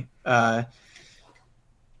making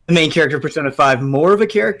the main character of Persona 5 more of a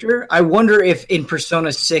character. I wonder if in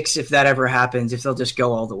Persona 6, if that ever happens, if they'll just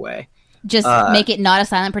go all the way. Just make it not a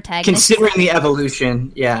silent protagonist. Considering the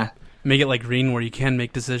evolution, yeah. Make it like Reen where you can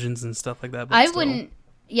make decisions and stuff like that. But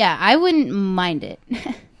I wouldn't mind it.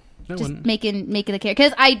 Just making the character.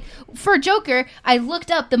 Because for Joker, I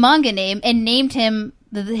looked up the manga name and named him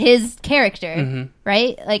his character,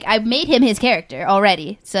 right? Like, I've made him his character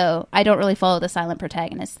already, so I don't really follow the silent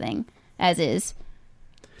protagonist thing as is.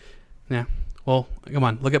 Yeah. Well, come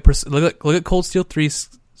on. Look at Cold Steel 3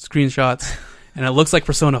 screenshots, and it looks like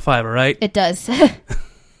Persona 5, all right? It does.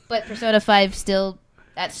 But Persona 5 still,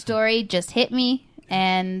 that story just hit me,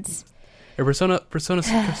 and... Persona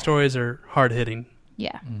stories are hard-hitting.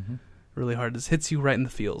 Yeah. Really hard. This hits you right in the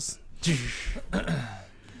feels.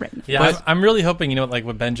 Yeah, I'm really hoping, like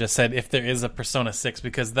what Ben just said, if there is a Persona 6,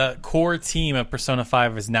 because the core team of Persona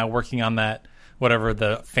 5 is now working on that, whatever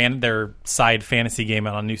their side fantasy game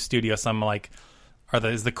on a new studio. So I'm like,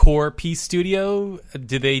 is the core P studio?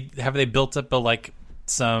 Have they built up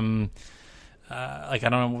some I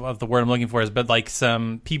don't know what the word I'm looking for is, but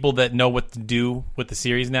some people that know what to do with the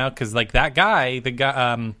series now? Because the guy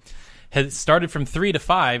has started from 3 to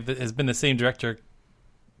 5. That has been the same director,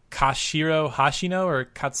 Katsuro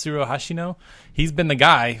Hashino. He's been the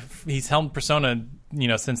guy. He's helmed Persona,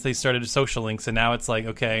 since they started Social Links, and now it's like,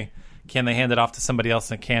 okay, can they hand it off to somebody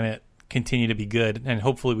else, and can continue to be good, and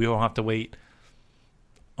hopefully we won't have to wait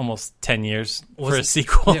almost 10 years for a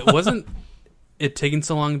sequel. Yeah, wasn't it taking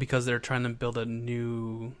so long because they're trying to build a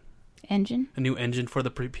new engine for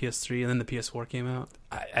the PS3, and then the PS4 came out?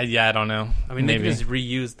 I don't know. I mean, maybe they could just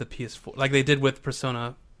reuse the PS4 like they did with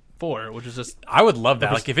Persona 4, which is just... I would love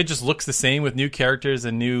that. Like, if it just looks the same with new characters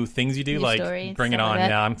and new things you do, New like, story, bring it stuff on. like that.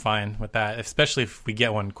 Yeah, I'm fine with that, especially if we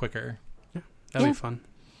get one quicker. That'd Yeah. be fun.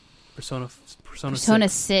 Persona Persona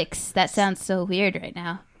 6. 6. That sounds so weird right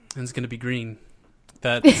now. And it's going to be green.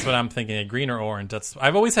 That's what I'm thinking. Green or orange.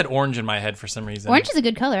 I've always had orange in my head for some reason. Orange is a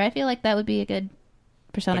good color. I feel like that would be a good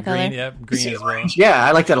Persona But color. green, yeah, green as well. Yeah,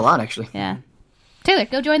 I like that a lot, actually. Yeah. Taylor,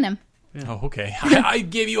 go join them. Oh, okay. I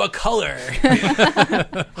give you a color.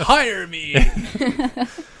 Hire me.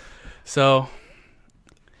 So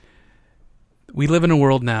we live in a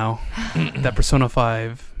world now that Persona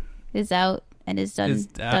 5 Is out and is done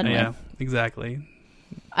yeah, with. exactly.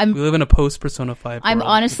 I'm We live in a post Persona 5 I'm world.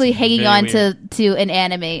 honestly It's hanging very on weird. to an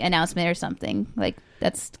anime announcement or something. Like,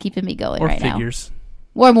 that's keeping me going or right figures.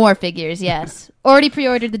 now. Or more figures, yes. Already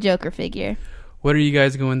pre-ordered the Joker figure. What are you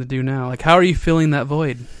guys going to do now? Like, how are you filling that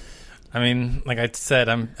void? I mean, like I said,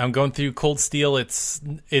 I'm going through Cold Steel. It's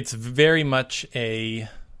very much a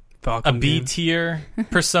Falcon B game? tier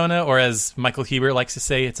Persona, or as Michael Hebert likes to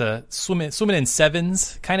say, it's a swimming in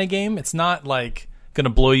sevens kind of game. It's not like going to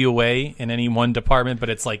blow you away in any one department, but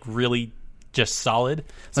it's like really just solid,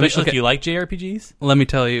 especially if you like JRPGs. Let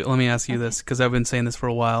me ask you this, because I've been saying this for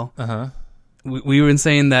a while. Uh-huh. We've been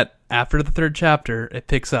saying that after the third chapter, it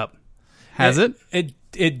picks up. Has it?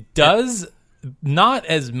 It does, not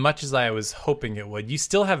as much as I was hoping it would. You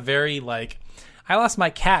still have very, like, I lost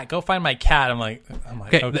my cat, go find my cat. I'm like,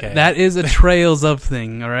 okay. That is a Trails of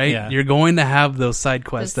thing, all right? Yeah. You're going to have those side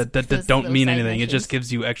quests Those that don't little mean side anything. It missions. just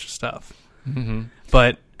gives you extra stuff. Mm-hmm.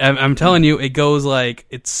 But I'm telling you, it goes like,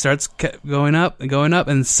 it starts going up,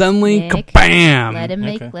 and suddenly, Nick, kabam!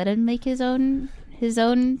 Let him make his own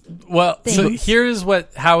Well, so things. here's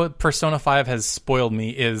how Persona 5 has spoiled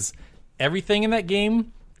me is everything in that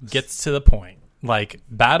game gets to the point. Like,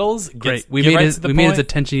 battles Great. get We right made to the his point.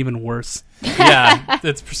 attention even worse. Yeah,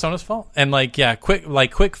 it's Persona's fault. And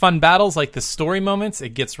quick fun battles, like the story moments, it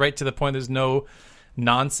gets right to the point. There's no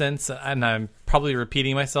nonsense, and I'm probably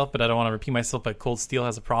repeating myself, but I don't want to repeat myself. But Cold Steel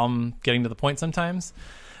has a problem getting to the point sometimes.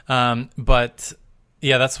 But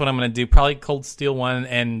yeah, that's what I'm going to do. Probably Cold Steel 1,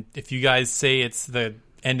 and if you guys say it's the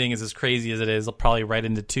ending is as crazy as it is, I'll probably write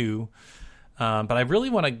into 2. But I really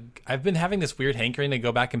want to. I've been having this weird hankering to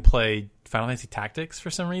go back and play Final Fantasy Tactics for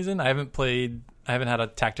some reason. I haven't had a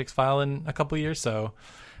Tactics file in a couple of years, so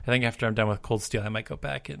I think after I'm done with Cold Steel, I might go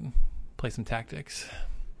back and play some Tactics.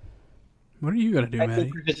 What are you going to do, I Maddie?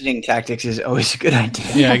 think revisiting tactics is always a good idea.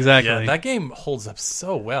 Yeah, exactly. Yeah, that game holds up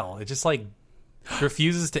so well. It just like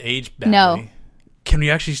refuses to age badly. No. Can we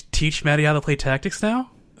actually teach Maddie how to play tactics now?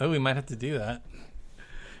 Oh, we might have to do that.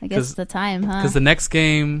 I guess it's the time, huh? Because the next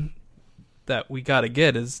game that we got to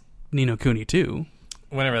get is Ni no Kuni 2.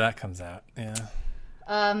 Whenever that comes out,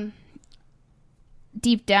 yeah.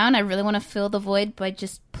 Deep down, I really want to fill the void by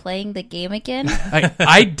just playing the game again.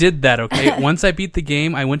 I did that, okay? Once I beat the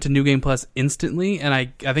game, I went to New Game Plus instantly, and I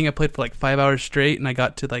think I played for like 5 hours straight, and I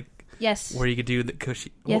got to like Yes. where you could do the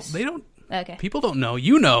cushy. Yes. Well, they don't. Okay. People don't know.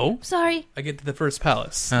 You know. Sorry. I get to the first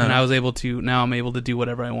palace, and I was able to. Now I'm able to do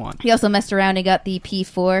whatever I want. He also messed around and got the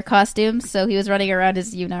P4 costumes, so he was running around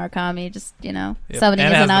as Yu Narukami, just, summoning And it his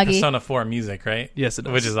has the Inagi. Persona 4 music, right? Yes, it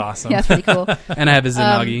does. Which is awesome. Yeah, it's pretty cool. And I have his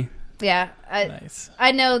Inagi. Yeah. Nice.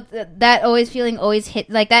 I know that feeling hit,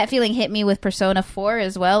 like, that feeling hit me with Persona 4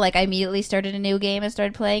 as well. Like, I immediately started a new game and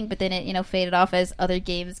started playing, but then it, faded off as other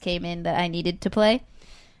games came in that I needed to play.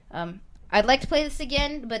 I'd like to play this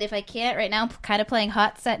again, but if I can't right now, I'm kind of playing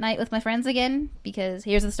HOTS at night with my friends again, because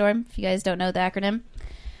Here's the Storm, if you guys don't know the acronym.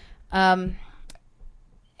 And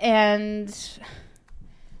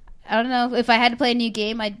I don't know, if I had to play a new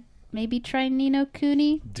game, I'd maybe try Ni no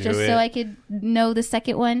Kuni, so I could know the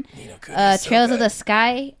second one. Trails of the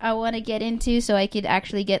Sky, I want to get into, so I could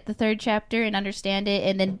actually get the third chapter and understand it,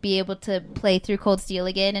 and then be able to play through Cold Steel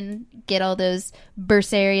again and get all those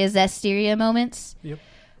Berseria Zestiria moments. Yep.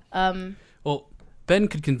 Well, Ben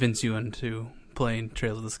could convince you into playing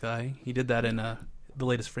Trails of the Sky. He did that in the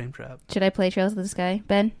latest Frame Trap. Should I play Trails of the Sky,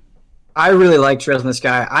 Ben? I really like Trails in the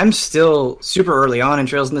Sky. I'm still super early on in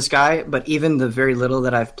Trails in the Sky, but even the very little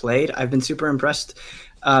that I've played, I've been super impressed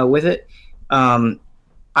with it.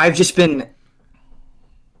 I've just been...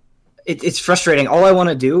 It's frustrating. All I want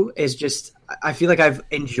to do is just... I feel like I've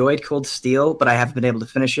enjoyed Cold Steel, but I haven't been able to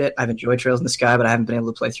finish it. I've enjoyed Trails in the Sky, but I haven't been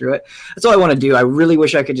able to play through it. That's all I want to do. I really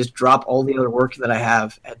wish I could just drop all the other work that I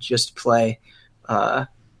have and just play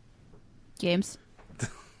games.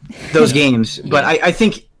 those games. But I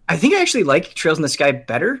think I actually like Trails in the Sky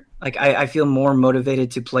better. Like I feel more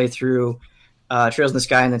motivated to play through Trails in the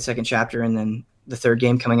Sky and then second chapter and then the third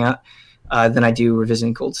game coming out than I do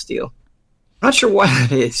revisiting Cold Steel. I'm not sure why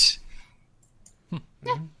that is.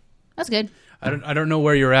 Yeah, that's good. I don't know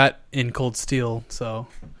where you're at in Cold Steel, so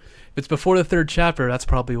if it's before the third chapter, that's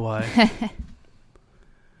probably why.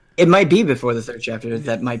 It might be before the third chapter.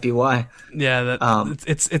 That might be why. Yeah, that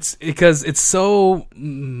it's because it's so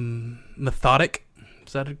methodic.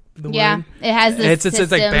 Is that the word? Yeah, it has this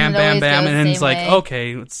It's like bam, system, it bam, always bam, goes and then the it's same like way.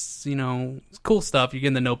 okay, it's it's cool stuff. You're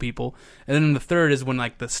getting to know people, and then the third is when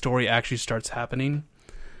like the story actually starts happening,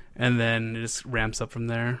 and then it just ramps up from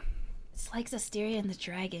there. It's like Asteria and the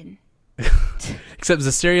Dragon. Except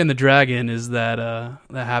Zasteria and the Dragon is that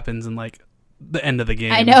that happens in like the end of the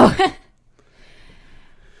game. I know.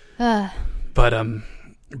 But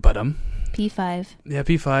P5. yeah,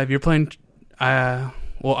 P5. You're playing.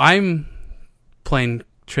 Well, I'm playing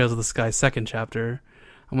Trails of the Sky second chapter.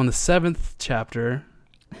 I'm on the 7th chapter.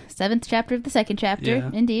 7th chapter of the second chapter,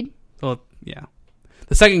 Yeah. indeed. Well, yeah,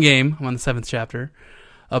 the second game. I'm on the 7th chapter.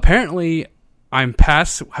 Apparently, I'm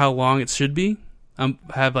past how long it should be. I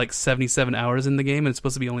have like 77 hours in the game, and it's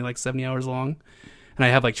supposed to be only like 70 hours long. And I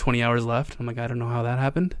have like 20 hours left. I'm like, I don't know how that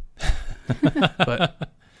happened. But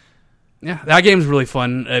yeah, that game's really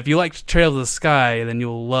fun. If you like Trails of the Sky, then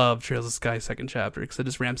you'll love Trails of the Sky second chapter because it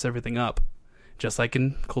just ramps everything up, just like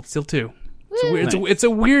in Cold Steel 2. It's a weird. It's a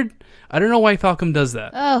weird. I don't know why Falcom does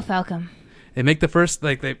that. Oh, Falcom. They make the first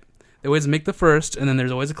like they always make the first, and then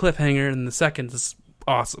there's always a cliffhanger, and the second is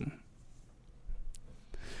awesome.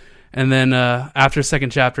 And then after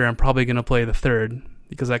second chapter, I'm probably gonna play the third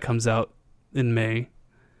because that comes out in May.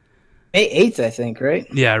 May 8th, I think, right?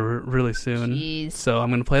 Yeah, really soon. Jeez. So I'm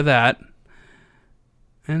gonna play that.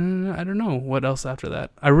 And I don't know what else after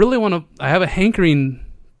that. I really want to. I have a hankering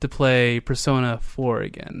to play Persona 4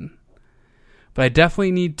 again, but I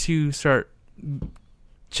definitely need to start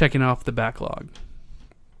checking off the backlog.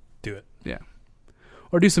 Do it. Yeah,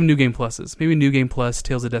 or do some New Game Pluses. Maybe New Game Plus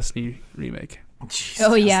Tales of Destiny remake. Jesus,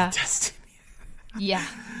 Oh, yeah. Destiny. Yeah,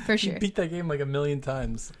 for sure. You beat that game like a million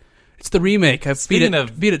times. It's the remake. I've beat Speaking it.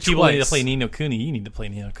 of Beat it people twice. need to play Ni no Kuni, you need to play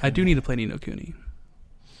Ni no Kuni. I do need to play Ni no Kuni,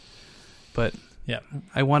 but Yeah.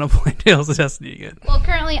 I want to play Tales of Destiny again. Well,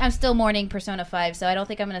 currently I'm still mourning Persona 5, so I don't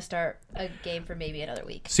think I'm going to start a game for maybe another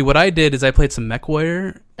week. See, what I did is I played some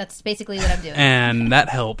MechWarrior, That's basically what I'm doing. and that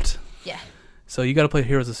helped. Yeah. So you got to play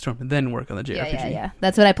Heroes of Storm and then work on the JRPG. Yeah.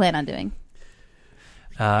 That's what I plan on doing.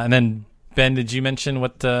 And then Ben, did you mention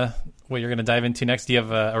what you're going to dive into next? Do you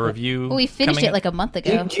have a review? Well, we finished coming it up? like a month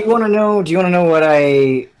ago. Do you want to know? Do you want to know what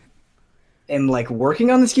I am like working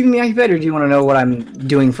on that's keeping me occupied, or do you want to know what I'm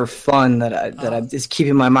doing for fun that I is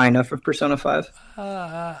keeping my mind off of Persona 5?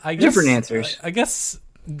 I guess, Different answers. I guess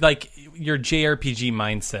like your JRPG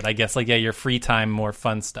mindset. I guess like your free time, more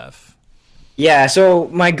fun stuff. Yeah. So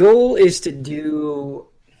my goal is to do.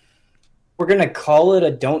 We're gonna call it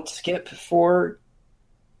a don't skip for.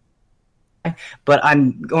 But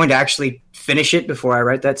I'm going to actually finish it before I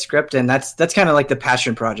write that script, and that's kind of like the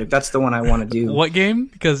passion project. That's the one I want to do. What game?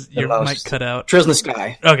 Because your most. mic cut out. Trails in the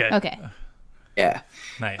Sky. Okay. Okay. Yeah.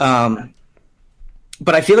 Nice.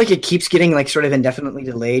 But I feel like it keeps getting like sort of indefinitely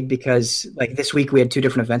delayed because like this week we had 2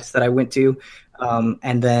 different events that I went to,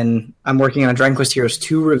 and then I'm working on a Dragon Quest Heroes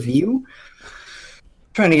 2 review,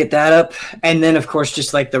 trying to get that up, and then of course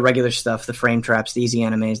just like the regular stuff, the frame traps, the easy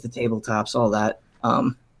animes, the tabletops, all that.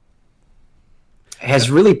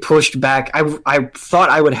 Has really pushed back. I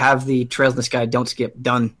thought I would have the Trails in the Sky Don't Skip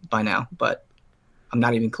done by now, but I'm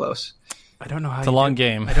not even close. I don't know how. It's a long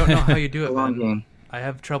game. I don't know how you do It's it, a long man. game. I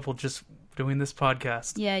have trouble just doing this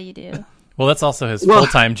podcast. Yeah, you do. Well, that's also his Well-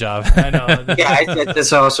 full-time job. I know. Yeah,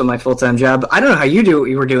 that's also my full-time job. I don't know how you do what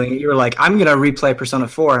you were doing. You were like, I'm going to replay Persona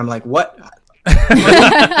 4. And I'm like, what?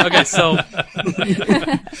 Okay, so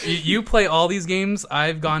you play all these games.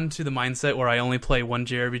 I've gone to the mindset where I only play one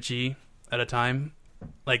JRPG at a time.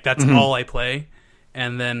 Like that's all I play,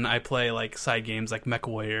 and then I play like side games like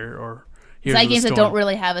MechWarrior or Heroes Side of the games that Storm. don't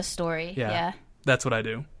really have a story. Yeah. That's what I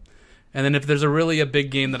do. And then if there's a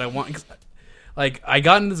big game that I want, 'cause, like I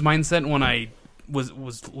got in this mindset when I was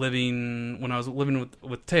living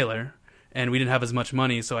with Taylor, and we didn't have as much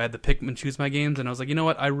money, so I had to pick and choose my games. And I was like, you know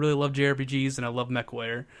what? I really love JRPGs, and I love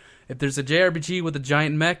MechWarrior. If there's a JRPG with a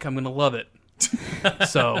giant mech, I'm gonna love it.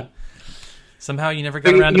 So Somehow you never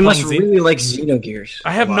got around You to must playing really like Xenogears.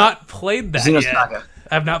 I have a lot. not played that yet. Xenosaga.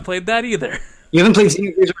 I have not played that either. You haven't played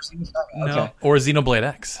Xenogears or Xenosaga? No. Okay. or Xenoblade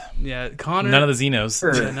X. Yeah, Connor. None of the Xenos.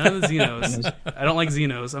 Sure. Yeah, none of the Xenos. I don't like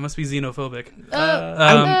Xenos. I must be xenophobic.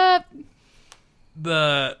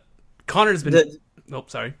 The Connor's been.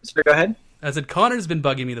 Sorry. Sorry, go ahead. I said Connor's been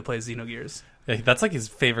bugging me to play Xenogears. Yeah, that's like his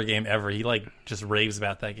favorite game ever. He like just raves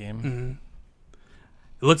about that game. Mm-hmm.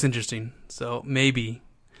 It looks interesting, so maybe.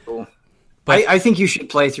 Cool. But I think you should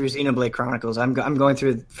play through Xenoblade Chronicles. I'm going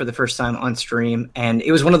through it for the first time on stream, and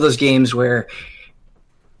it was one of those games where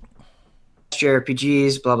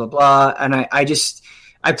JRPGs, blah blah blah, and I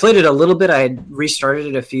played it a little bit. I had restarted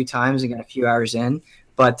it a few times and got a few hours in,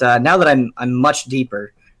 but now that I'm much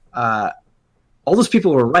deeper, all those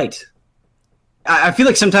people were right. I feel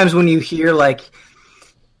like sometimes when you hear like,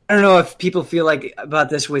 I don't know if people feel like about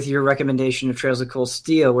this with your recommendation of Trails of Cold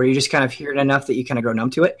Steel, where you just kind of hear it enough that you kind of grow numb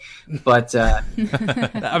to it. But I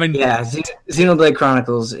mean, yeah, Xenoblade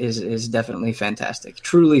Chronicles is definitely fantastic,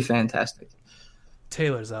 truly fantastic.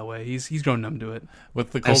 Taylor's that way. He's grown numb to it.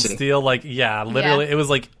 With the Cold Steel, like, yeah, literally, it was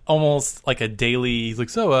like almost like a daily. He's like,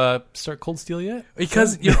 so, start Cold Steel yet?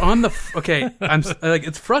 Because you're on the okay. I'm like,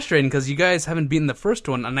 it's frustrating because you guys haven't beaten the first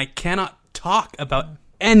one, and I cannot talk about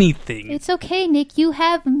anything. It's okay, Nick. You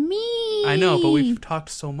have me. I know, but we've talked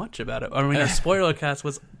so much about it. I mean, our spoiler cast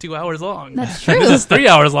was 2 hours long. That's true. This is 3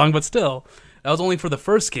 hours long, but still, that was only for the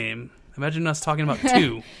first game. Imagine us talking about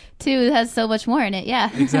 2. 2 has so much more in it. Yeah.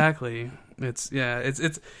 Exactly. It's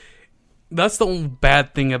that's the only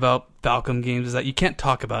bad thing about Falcom games is that you can't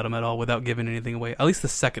talk about them at all without giving anything away. At least the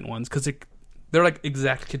second ones, because they're like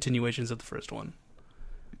exact continuations of the first one.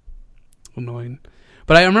 Annoying.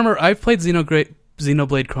 But I remember I've played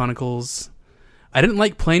Xenoblade Chronicles. I didn't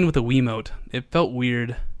like playing with a Wiimote. It felt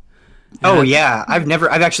weird. Oh yeah, I've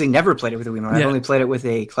actually never played it with a Wiimote. I've only played it with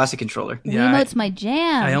a classic controller. Yeah, Wiimote's my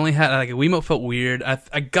jam. I only had like a Wiimote felt weird.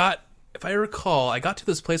 If I recall, I got to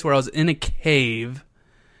this place where I was in a cave.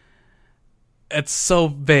 It's so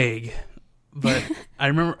vague, but I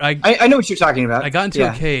remember I know what you're talking about. I got into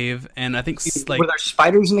a cave, and I think like were there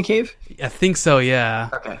spiders in the cave? I think so, yeah.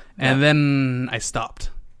 Okay, and then I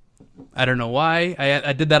stopped. I don't know why.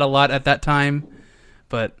 I did that a lot at that time,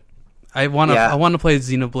 but I want to play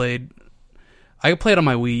Xenoblade. I play it on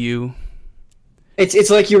my Wii U.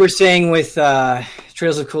 It's like you were saying with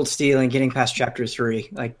Trails of Cold Steel and getting past Chapter 3.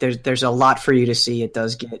 Like there's a lot for you to see. It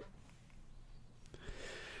does get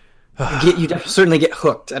you certainly get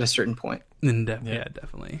hooked at a certain point. Yeah,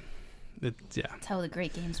 definitely. That's how the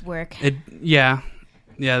great games work.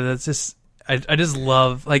 That's just I just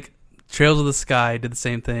love like Trails of the Sky did the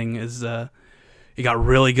same thing. It got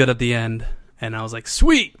really good at the end, and I was like,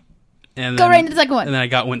 sweet. And go right into the second one. And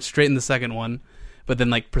then I went straight in the second one. But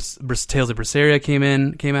then, like, Tales of Berseria came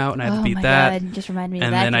out, and I had to beat that. God, just reminded me and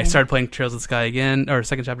of that then I started playing Trails of the Sky again, or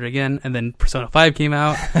second chapter again, and then Persona 5 came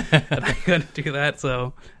out, and I couldn't do that.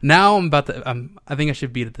 So now I think I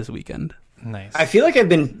should beat it this weekend. Nice. I feel like I've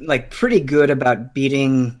been like pretty good about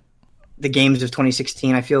beating the games of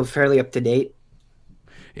 2016. I feel fairly up to date.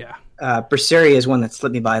 Yeah. Berseria is one that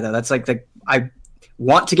slipped me by, though. That's like I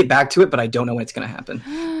want to get back to it, but I don't know when it's going to happen,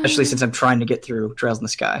 especially since I'm trying to get through Trails in the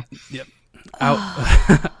Sky. Yep.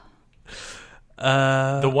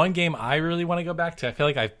 The one game I really want to go back to, I feel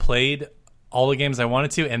like I've played all the games I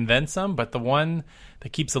wanted to and then some, but the one that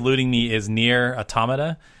keeps eluding me is Nier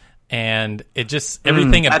Automata, and it just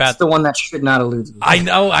everything about that's the one that should not elude you. I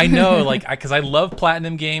know, like because I love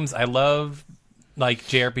Platinum games, I love like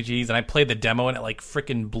JRPGs, and I played the demo and it like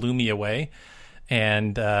freaking blew me away.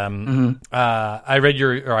 And I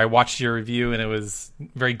watched your review and it was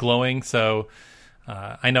very glowing, so.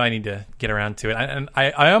 I know I need to get around to it.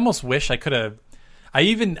 I almost wish I could have. I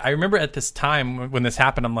remember at this time when this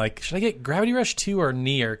happened, I'm like, should I get Gravity Rush 2 or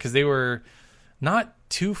Nier? Because they were not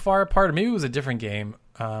too far apart. Or maybe it was a different game.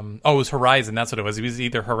 It was Horizon. That's what it was. It was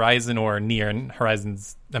either Horizon or Nier, and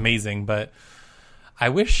Horizon's amazing. But I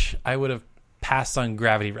wish I would have passed on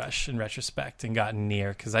Gravity Rush in retrospect and gotten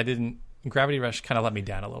Nier, because I didn't. Gravity Rush kind of let me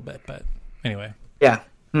down a little bit. But anyway. Yeah.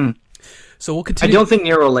 So we'll continue. I don't think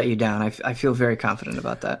Nier will let you down. I feel very confident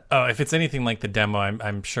about that. Oh, if it's anything like the demo,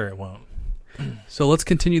 I'm sure it won't. So let's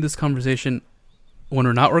continue this conversation when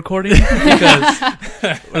we're not recording, because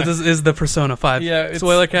this is the Persona 5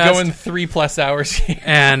 SpoilerCast. Going 3+ hours here.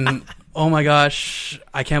 And oh my gosh,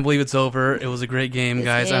 I can't believe it's over. It was a great game,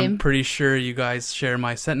 guys. I'm pretty sure you guys share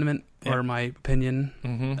my sentiment or my opinion.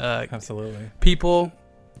 Mm-hmm. Absolutely. People,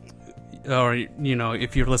 or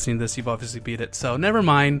if you're listening to this, you've obviously beat it, so never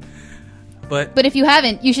mind. But if you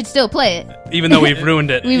haven't, you should still play it. Even though we've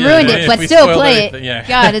ruined it. We ruined it, but still play it. Yeah.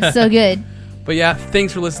 God, it's so good. But yeah,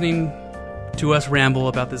 thanks for listening to us ramble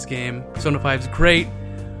about this game. Persona 5 is great,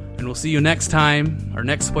 and we'll see you next time, our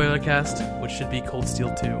next SpoilerCast, which should be Cold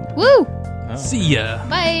Steel 2. Woo! Oh. See ya!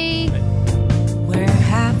 Bye! Where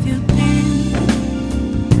have you been?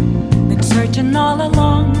 Been searching all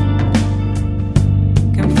along,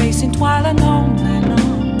 confessing while alone and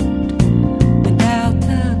on, without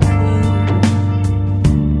the clue,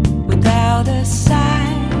 without a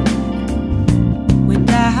sign,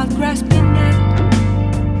 without grasping it.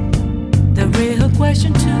 The real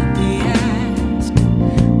question to be asked.